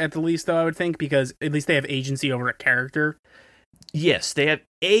kid at the least, though, I would think, because at least they have agency over a character. Yes, they have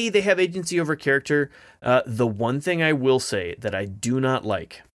agency over character. The one thing I will say that I do not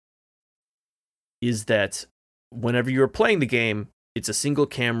like is that whenever you're playing the game, it's a single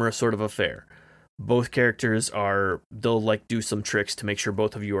camera sort of affair. Both characters they'll like do some tricks to make sure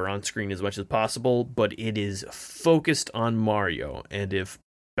both of you are on screen as much as possible, but it is focused on Mario. And if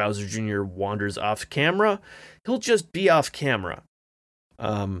Bowser Jr. wanders off camera, he'll just be off camera.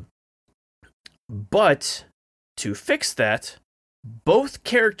 But to fix that, both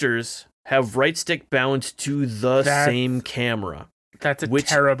characters have right stick bound to the same camera. That's a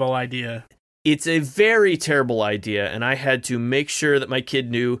terrible idea. It's a very terrible idea, and I had to make sure that my kid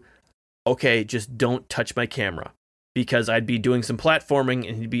knew, okay, just don't touch my camera. Because I'd be doing some platforming,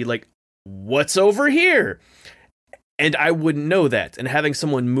 and he'd be like, what's over here? And I wouldn't know that. And having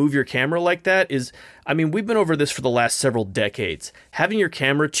someone move your camera like that is, I mean, we've been over this for the last several decades. Having your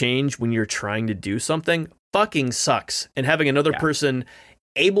camera change when you're trying to do something fucking sucks. And having another person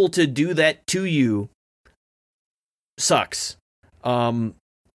able to do that to you sucks.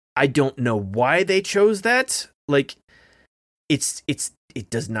 I don't know why they chose that. Like, it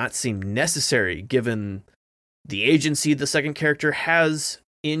does not seem necessary given the agency the second character has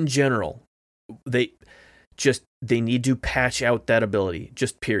in general. They need to patch out that ability,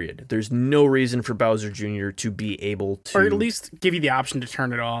 just period. There's no reason for Bowser Jr. to be able to... Or at least give you the option to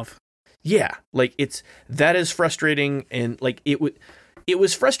turn it off. Yeah, like, that is frustrating, and, like, it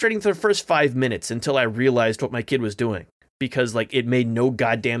was frustrating for the first 5 minutes until I realized what my kid was doing. Because, like, it made no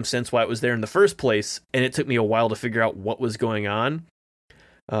goddamn sense why it was there in the first place, and it took me a while to figure out what was going on.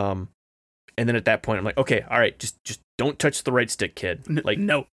 And then at that point, I'm like, okay, all right, just don't touch the right stick, kid. Like,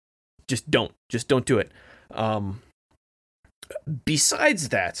 no. Just don't do it. Besides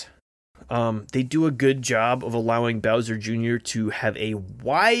that, they do a good job of allowing Bowser Jr. to have a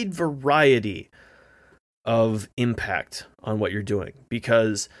wide variety of impact on what you're doing,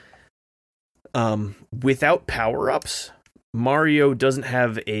 because Without power-ups, Mario doesn't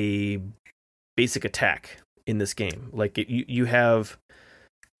have a basic attack in this game. Like you have,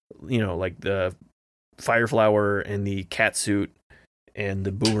 like the fire flower and the cat suit and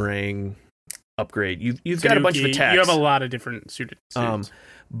the boomerang upgrade. You've got a bunch of attacks. You have a lot of different suits.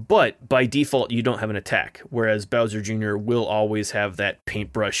 But by default, you don't have an attack. Whereas Bowser Jr. will always have that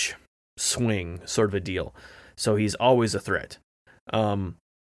paintbrush swing sort of a deal. So he's always a threat.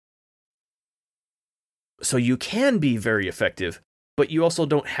 So you can be very effective, but you also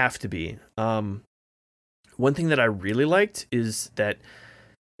don't have to be. One thing that I really liked is that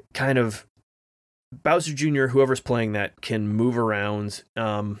kind of Bowser Jr., whoever's playing that, can move around.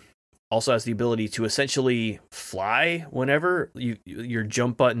 Also has the ability to essentially fly whenever. Your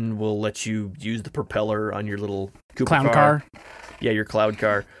jump button will let you use the propeller on your little Koopa clown car. Yeah, your cloud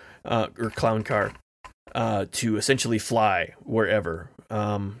car, or clown car, to essentially fly wherever.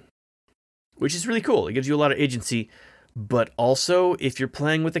 Which is really cool. It gives you a lot of agency, but also if you're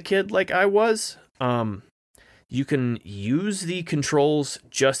playing with a kid like I was, you can use the controls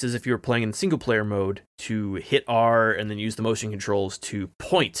just as if you were playing in single player mode to hit R and then use the motion controls to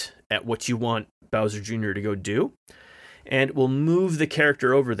point at what you want Bowser Jr. to go do, and it will move the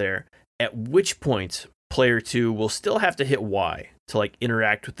character over there, at which point player 2 will still have to hit Y to like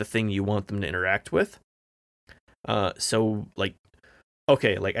interact with the thing you want them to interact with. So like,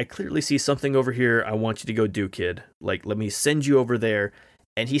 okay, like I clearly see something over here I want you to go do, kid. Like, let me send you over there.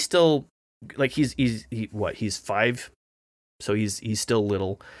 And he's still, like, he's 5? So he's still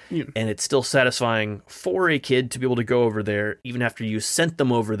little. Yeah. And it's still satisfying for a kid to be able to go over there, even after you sent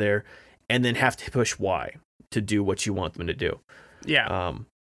them over there, and then have to push Y to do what you want them to do. Yeah.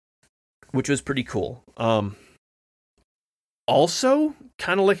 Which was pretty cool. Also,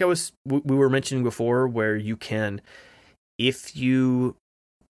 kind of like we were mentioning before, where you can, if you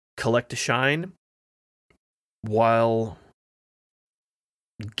collect a shine while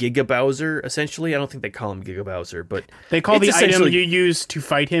Giga Bowser, essentially, I don't think they call him Giga Bowser, but they call the item you use to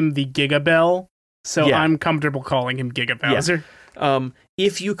fight him the Giga Bell, so yeah. I'm comfortable calling him Giga Bowser. Yeah.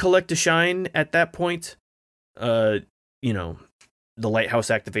 If you collect a shine at that point, the lighthouse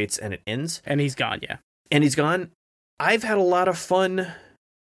activates and it ends. And he's gone, yeah. And he's gone. I've had a lot of fun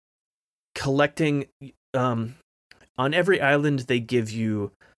collecting. On every island, they give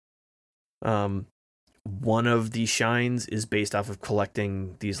you one of the shines is based off of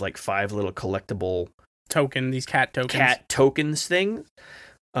collecting these like 5 little collectible these cat tokens. Cat tokens thing,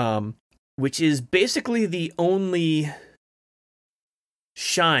 which is basically the only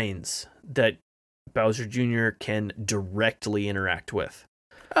shines that Bowser Jr. can directly interact with.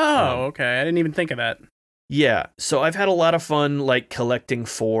 Oh, okay. I didn't even think of that. Yeah, so I've had a lot of fun like collecting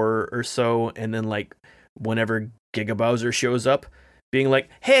 4 or so, and then like whenever Giga Bowser shows up, being like,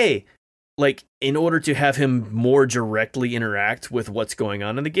 hey, like in order to have him more directly interact with what's going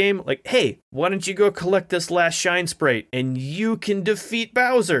on in the game, like, hey, why don't you go collect this last shine sprite and you can defeat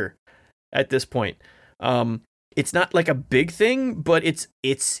Bowser at this point. It's not like a big thing, but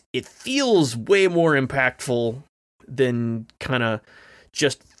it feels way more impactful than kind of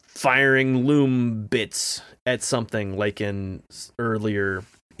just firing loom bits at something like in earlier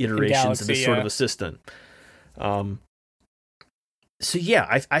iterations of this sort of assistant. So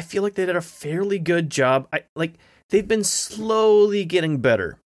yeah, I feel like they did a fairly good job. They've been slowly getting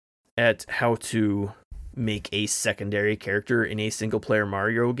better at how to make a secondary character in a single player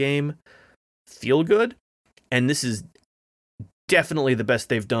Mario game feel good. And this is definitely the best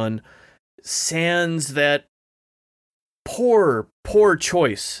they've done. Sans that poor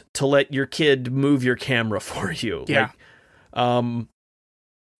choice to let your kid move your camera for you. Yeah.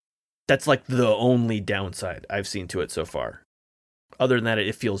 That's like the only downside I've seen to it so far. Other than that,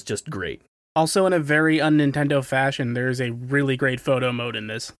 it feels just great. Also, in a very un-Nintendo fashion, there's a really great photo mode in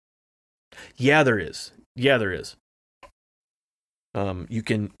this. Yeah, there is. You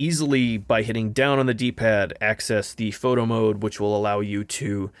can easily, by hitting down on the D-pad, access the photo mode, which will allow you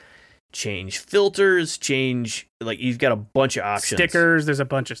to change filters, you've got a bunch of options. Stickers, there's a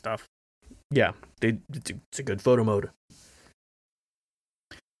bunch of stuff. Yeah, it's a good photo mode.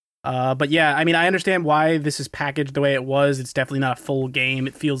 But yeah, I mean, I understand why this is packaged the way it was. It's definitely not a full game.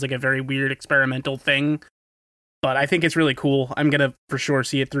 It feels like a very weird experimental thing. But I think it's really cool. I'm going to for sure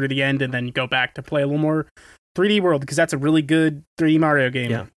see it through to the end and then go back to play a little more 3D World, because that's a really good 3D Mario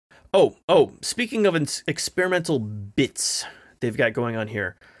game. Yeah. Oh, speaking of experimental bits they've got going on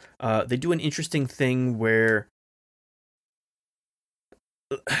here, they do an interesting thing where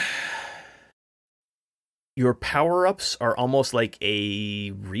your power-ups are almost like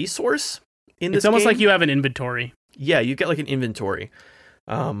a resource in this game. It's almost like you have an inventory. Yeah, you get like an inventory.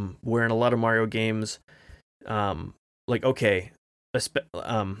 Where in a lot of Mario games, like, okay,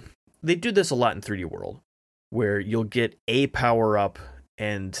 they do this a lot in 3D World, where you'll get a power-up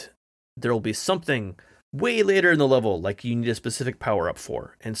and there'll be something way later in the level, like you need a specific power-up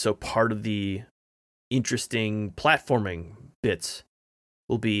for. And so part of the interesting platforming bits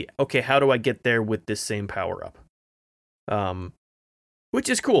will be, okay, how do I get there with this same power-up? Which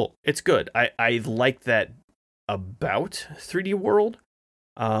is cool. It's good. I like that about 3D World.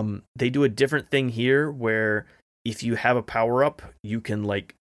 They do a different thing here where if you have a power-up, you can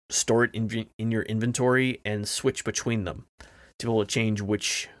like store it in your inventory and switch between them to be able to change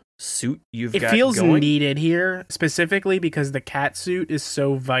which suit you've got. It feels going. needed here, specifically because the cat suit is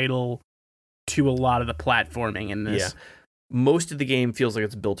so vital to a lot of the platforming in this. Yeah. Most of the game feels like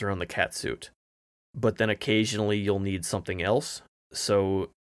it's built around the cat suit, but then occasionally you'll need something else. So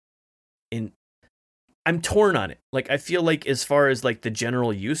I'm torn on it. Like, I feel like as far as like the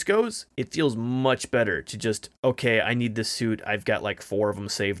general use goes, it feels much better to just, okay, I need this suit. I've got like 4 of them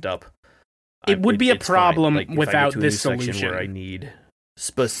saved up. It would be a problem like, without this section solution. where I need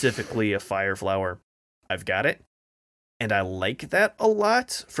specifically a fire flower, I've got it. And I like that a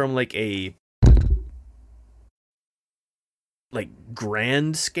lot from like a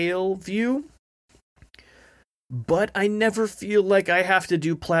grand scale view. But I never feel like I have to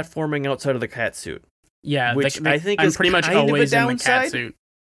do platforming outside of the cat suit. Yeah, which I think I'm is pretty much kind of a always in the downside. cat suit.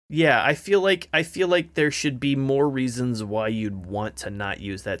 Yeah, I feel like there should be more reasons why you'd want to not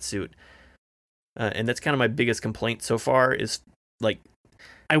use that suit, and that's kind of my biggest complaint so far. Is like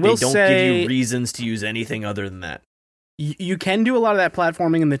I will they don't say, give you reasons to use anything other than that. You can do a lot of that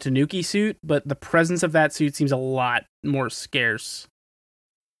platforming in the Tanuki suit, but the presence of that suit seems a lot more scarce.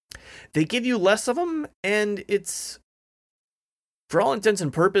 They give you less of them, and it's, for all intents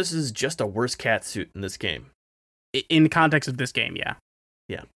and purposes, just a worse cat suit in this game. In the context of this game, yeah.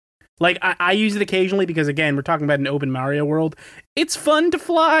 Yeah. Like, I use it occasionally because, again, we're talking about an open Mario world. It's fun to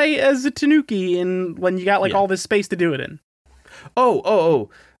fly as a Tanuki when you got, like, all this space to do it in. Oh.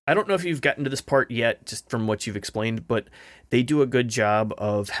 I don't know if you've gotten to this part yet, just from what you've explained, but they do a good job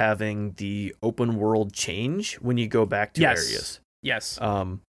of having the open world change when you go back to areas. Yes.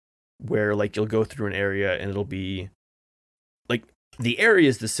 Where, like, you'll go through an area and it'll be, like, the area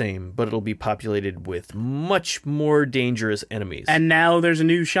is the same, but it'll be populated with much more dangerous enemies. And now there's a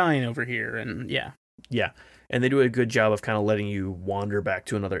new shine over here, and yeah. Yeah, and they do a good job of kind of letting you wander back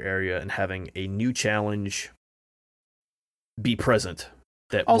to another area and having a new challenge be present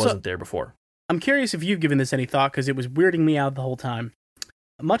that wasn't there before. I'm curious if you've given this any thought, because it was weirding me out the whole time.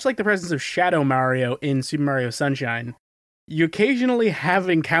 Much like the presence of Shadow Mario in Super Mario Sunshine, you occasionally have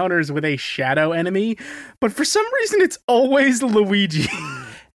encounters with a shadow enemy, but for some reason it's always Luigi.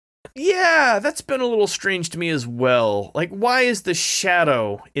 Yeah, that's been a little strange to me as well. Like, why is the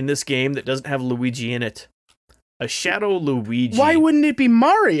shadow in this game that doesn't have Luigi in it a shadow Luigi? Why wouldn't it be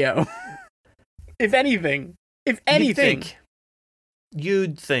Mario? If anything.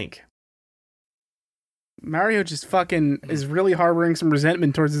 You'd think. Mario just fucking is really harboring some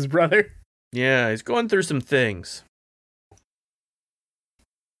resentment towards his brother. Yeah, he's going through some things.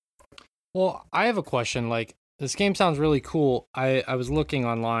 Well, I have a question. Like, this game sounds really cool. I was looking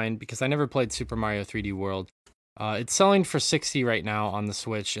online because I never played Super Mario 3D World. It's selling for $60 right now on the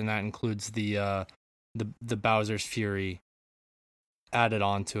Switch, and that includes the Bowser's Fury added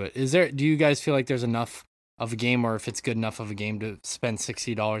onto it. Do you guys feel like there's enough of a game, or if it's good enough of a game to spend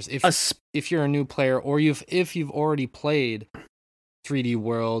 $60? If you're a new player, or if you've already played 3D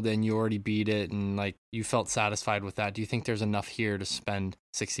World and you already beat it and like you felt satisfied with that, do you think there's enough here to spend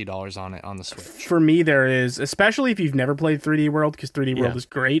 $60 on it on the Switch? For me, there is, especially if you've never played 3D World, because 3D World is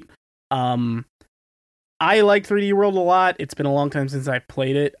great. I like 3D World a lot. It's been a long time since I've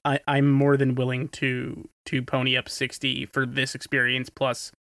played it. I'm more than willing to pony up $60 for this experience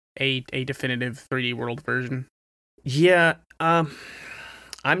plus a definitive 3D World version. Yeah,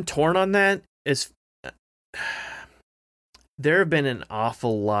 I'm torn on that. There have been an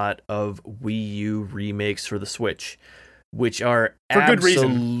awful lot of Wii U remakes for the Switch, which are for good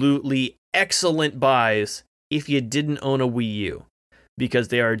reason. Absolutely excellent buys if you didn't own a Wii U, because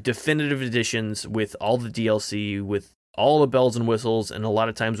they are definitive editions with all the DLC, with all the bells and whistles, and a lot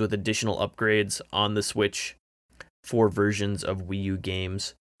of times with additional upgrades on the Switch for versions of Wii U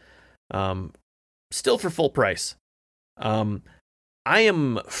games. Still for full price. I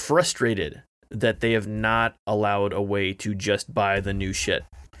am frustrated that they have not allowed a way to just buy the new shit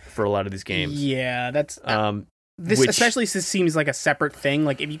for a lot of these games. Yeah, that's especially since it seems like a separate thing.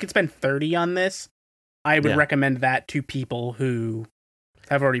 Like, if you could spend $30 on this, I would recommend that to people who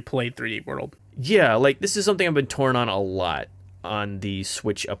have already played 3D World. Yeah, like, this is something I've been torn on a lot. on the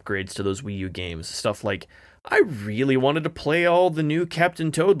Switch upgrades to those Wii U games. Stuff like, I really wanted to play all the new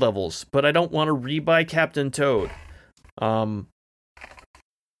Captain Toad levels, but I don't want to rebuy Captain Toad.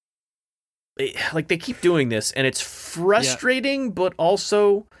 Like, they keep doing this, and it's frustrating, but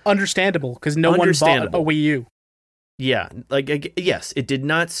also understandable, because no one bought a Wii U. Yeah, like, yes, it did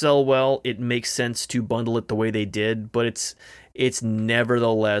not sell well. It makes sense to bundle it the way they did, but it's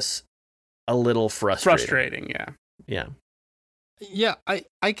nevertheless a little frustrating. Yeah. Yeah,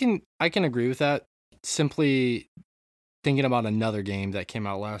 I can agree with that. Simply thinking about another game that came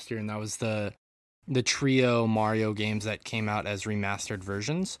out last year, and that was the trio Mario games that came out as remastered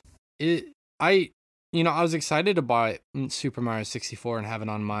versions. I was excited to buy Super Mario 64 and have it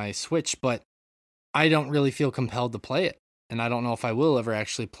on my Switch, but I don't really feel compelled to play it. And I don't know if I will ever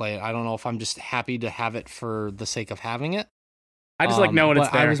actually play it. I don't know if I'm just happy to have it for the sake of having it. I just like knowing it's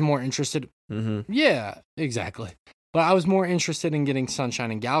there. I was more interested. Mm-hmm. Yeah, exactly. But I was more interested in getting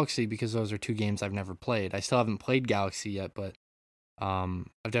Sunshine and Galaxy because those are two games I've never played. I still haven't played Galaxy yet, but I've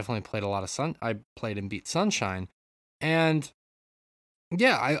definitely played a lot of I played and beat Sunshine. And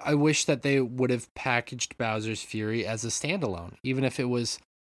yeah, I wish that they would have packaged Bowser's Fury as a standalone, even if it was,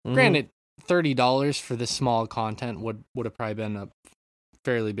 granted, $30 for this small content would have probably been a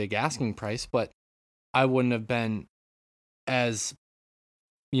fairly big asking price, but I wouldn't have been as,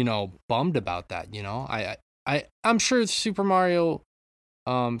 bummed about that. I'm sure Super Mario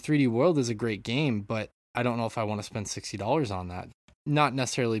 3D World is a great game, but I don't know if I want to spend $60 on that. Not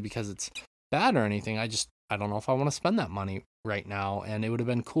necessarily because it's bad or anything. I don't know if I want to spend that money right now. And it would have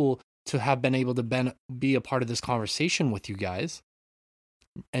been cool to have been able to be a part of this conversation with you guys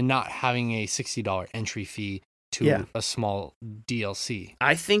and not having a $60 entry fee to a small DLC.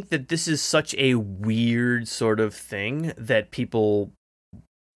 I think that this is such a weird sort of thing that people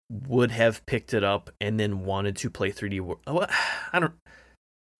would have picked it up and then wanted to play 3D World.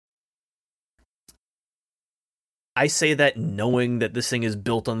 I say that knowing that this thing is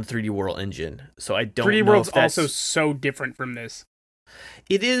built on the 3D World engine, so I don't 3D know World's if that's... also so different from this.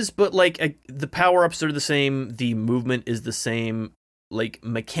 It is, but like the power-ups are the same, the movement is the same, like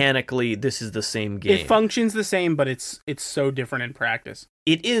mechanically this is the same game. It functions the same, but it's so different in practice.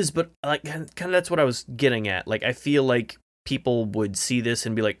 It is, but like kind of that's what I was getting at. Like I feel like people would see this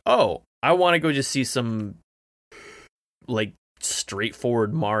and be like, "Oh, I want to go just see some like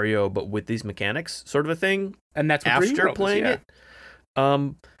straightforward Mario but with these mechanics," sort of a thing. And that's what after playing it.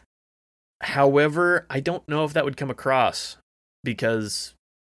 However, I don't know if that would come across, because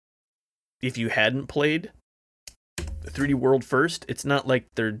if you hadn't played 3D World first, it's not like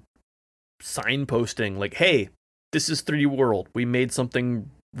they're signposting like, "Hey, this is 3D World. We made something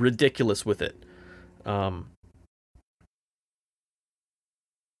ridiculous with it."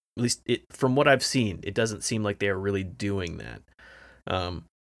 At least from what I've seen, it doesn't seem like they are really doing that.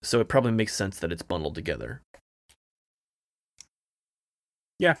 So it probably makes sense that it's bundled together.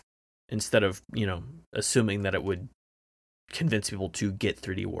 Yeah. Instead of, assuming that it would convince people to get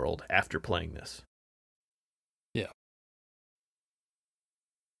 3D World after playing this. Yeah.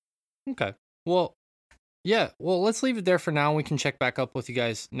 Okay. Well, yeah. Well, let's leave it there for now. We can check back up with you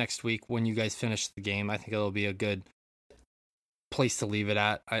guys next week when you guys finish the game. I think it'll be a good place to leave it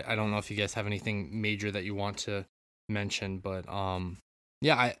at. I don't know if you guys have anything major that you want to mention, but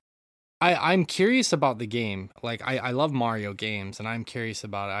yeah, I'm curious about the game. Like I love Mario games and I'm curious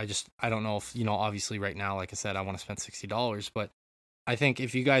about it. I don't know if, obviously right now, like I said, I want to spend $60, but I think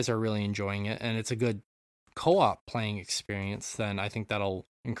if you guys are really enjoying it and it's a good co-op playing experience, then I think that'll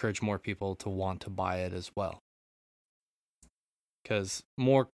encourage more people to want to buy it as well. Because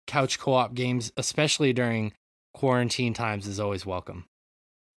more couch co-op games, especially during quarantine times, is always welcome.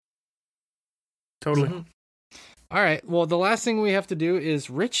 Totally. Mm-hmm. All right. Well, the last thing we have to do is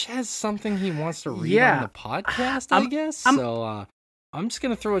Rich has something he wants to read on the podcast, I guess. So I'm just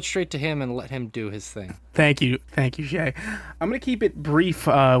going to throw it straight to him and let him do his thing. Thank you, Shay. I'm going to keep it brief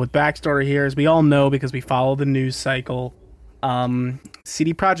with backstory here. As we all know, because we follow the news cycle,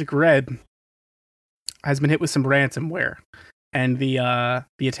 CD Projekt Red has been hit with some ransomware. And the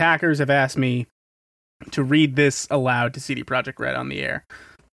attackers have asked me to read this aloud to CD Projekt Red on the air.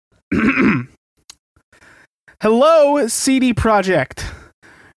 Hello, CD Projekt.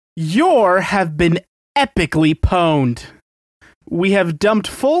 Your have been epically pwned. We have dumped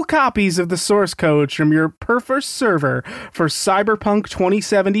full copies of the source code from your perverse server for Cyberpunk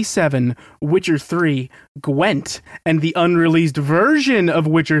 2077, Witcher 3, Gwent, and the unreleased version of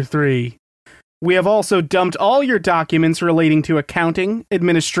Witcher 3. We have also dumped all your documents relating to accounting,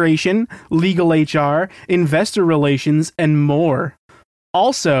 administration, legal HR, investor relations, and more.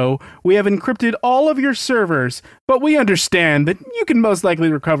 Also, we have encrypted all of your servers, but we understand that you can most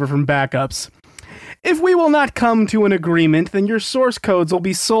likely recover from backups. If we will not come to an agreement, then your source codes will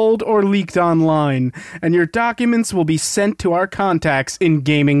be sold or leaked online, and your documents will be sent to our contacts in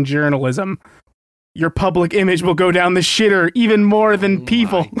gaming journalism. Your public image will go down the shitter even more than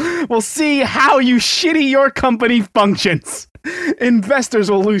people will see how you shitty your company functions. Investors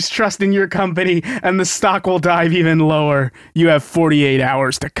will lose trust in your company, and the stock will dive even lower. You have 48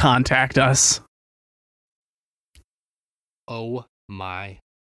 hours to contact us. Oh my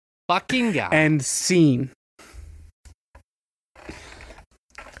fucking God. And scene.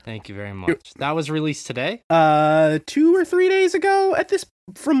 Thank you very much. That was released today? 2 or 3 days ago at this,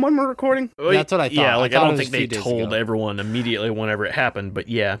 from when we're recording. That's what I thought. Yeah, like I don't think they they told everyone immediately whenever it happened, but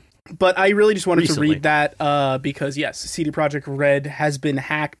yeah. But I really just wanted Recently. to read that because, yes, CD Projekt Red has been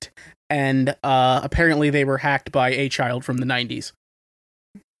hacked, and apparently they were hacked by a child from the 90s.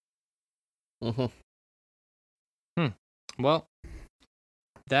 Mm-hmm. Well,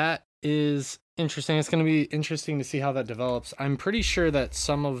 that is interesting. It's going to be interesting to see how that develops. I'm pretty sure that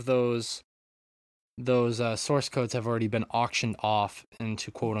some of those source codes have already been auctioned off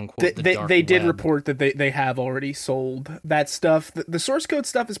into quote unquote the dark they did web. report that they have already sold that stuff. The source code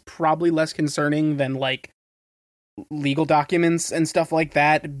stuff is probably less concerning than like legal documents and stuff like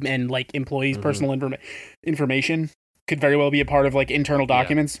that, and like employees' personal information could very well be a part of like internal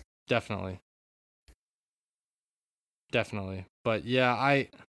documents. Definitely. But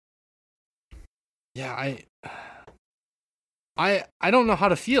I don't know how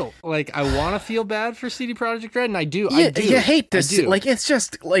to feel. Like, I want to feel bad for CD Projekt Red, and I do. Yeah, you hate this. Like, it's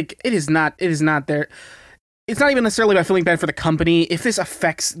just like it is not there. It's not even necessarily about feeling bad for the company. If this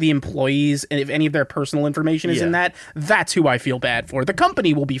affects the employees and if any of their personal information is in that, that's who I feel bad for. The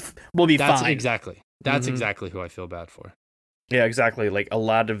company will be That's fine. exactly. That's exactly who I feel bad for. Yeah, exactly. Like a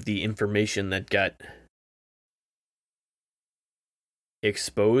lot of the information that got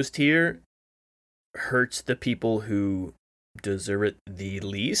exposed here hurts the people who deserve it the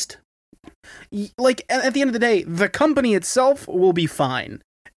least. Like, at the end of the day, the company itself will be fine.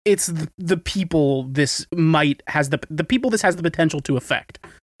 It's the people this has the potential to affect.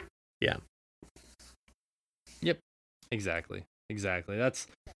 Yeah. Yep. Exactly. That's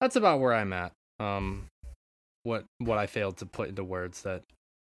about where I'm at. What I failed to put into words that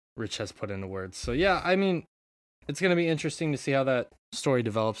Rich has put into words. So yeah, I mean, it's going to be interesting to see how that story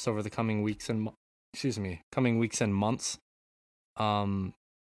develops over the coming weeks and months.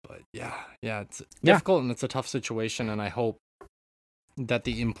 But yeah, it's difficult and it's a tough situation, and I hope that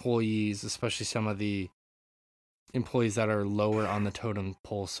the employees, especially some of the employees that are lower on the totem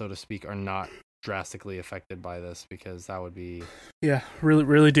pole, so to speak, are not drastically affected by this, because that would be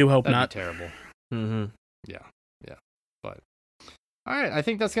really do hope not. Be terrible. Mm-hmm. Yeah. But all right, I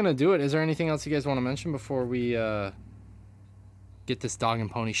think that's gonna do it. Is there anything else you guys want to mention before we get this dog and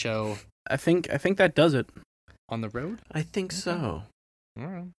pony show? I think that does it. On the road? I think so. All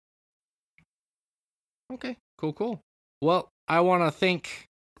right. Okay, cool. Well, I want to thank,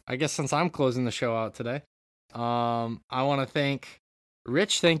 I guess since I'm closing the show out today, I want to thank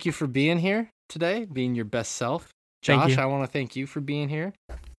Rich. Thank you for being here today, being your best self. Josh, I want to thank you for being here,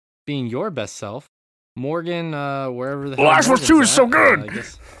 being your best self. Morgan, wherever the hell Last one too is so good. I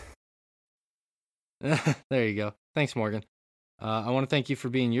guess. There you go. Thanks, Morgan. I want to thank you for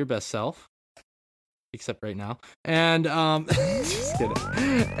being your best self. Except right now. And just kidding.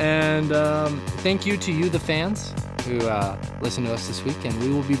 And thank you to you, the fans, who listened to us this week. And we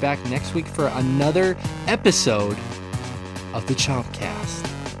will be back next week for another episode of the Chompcast.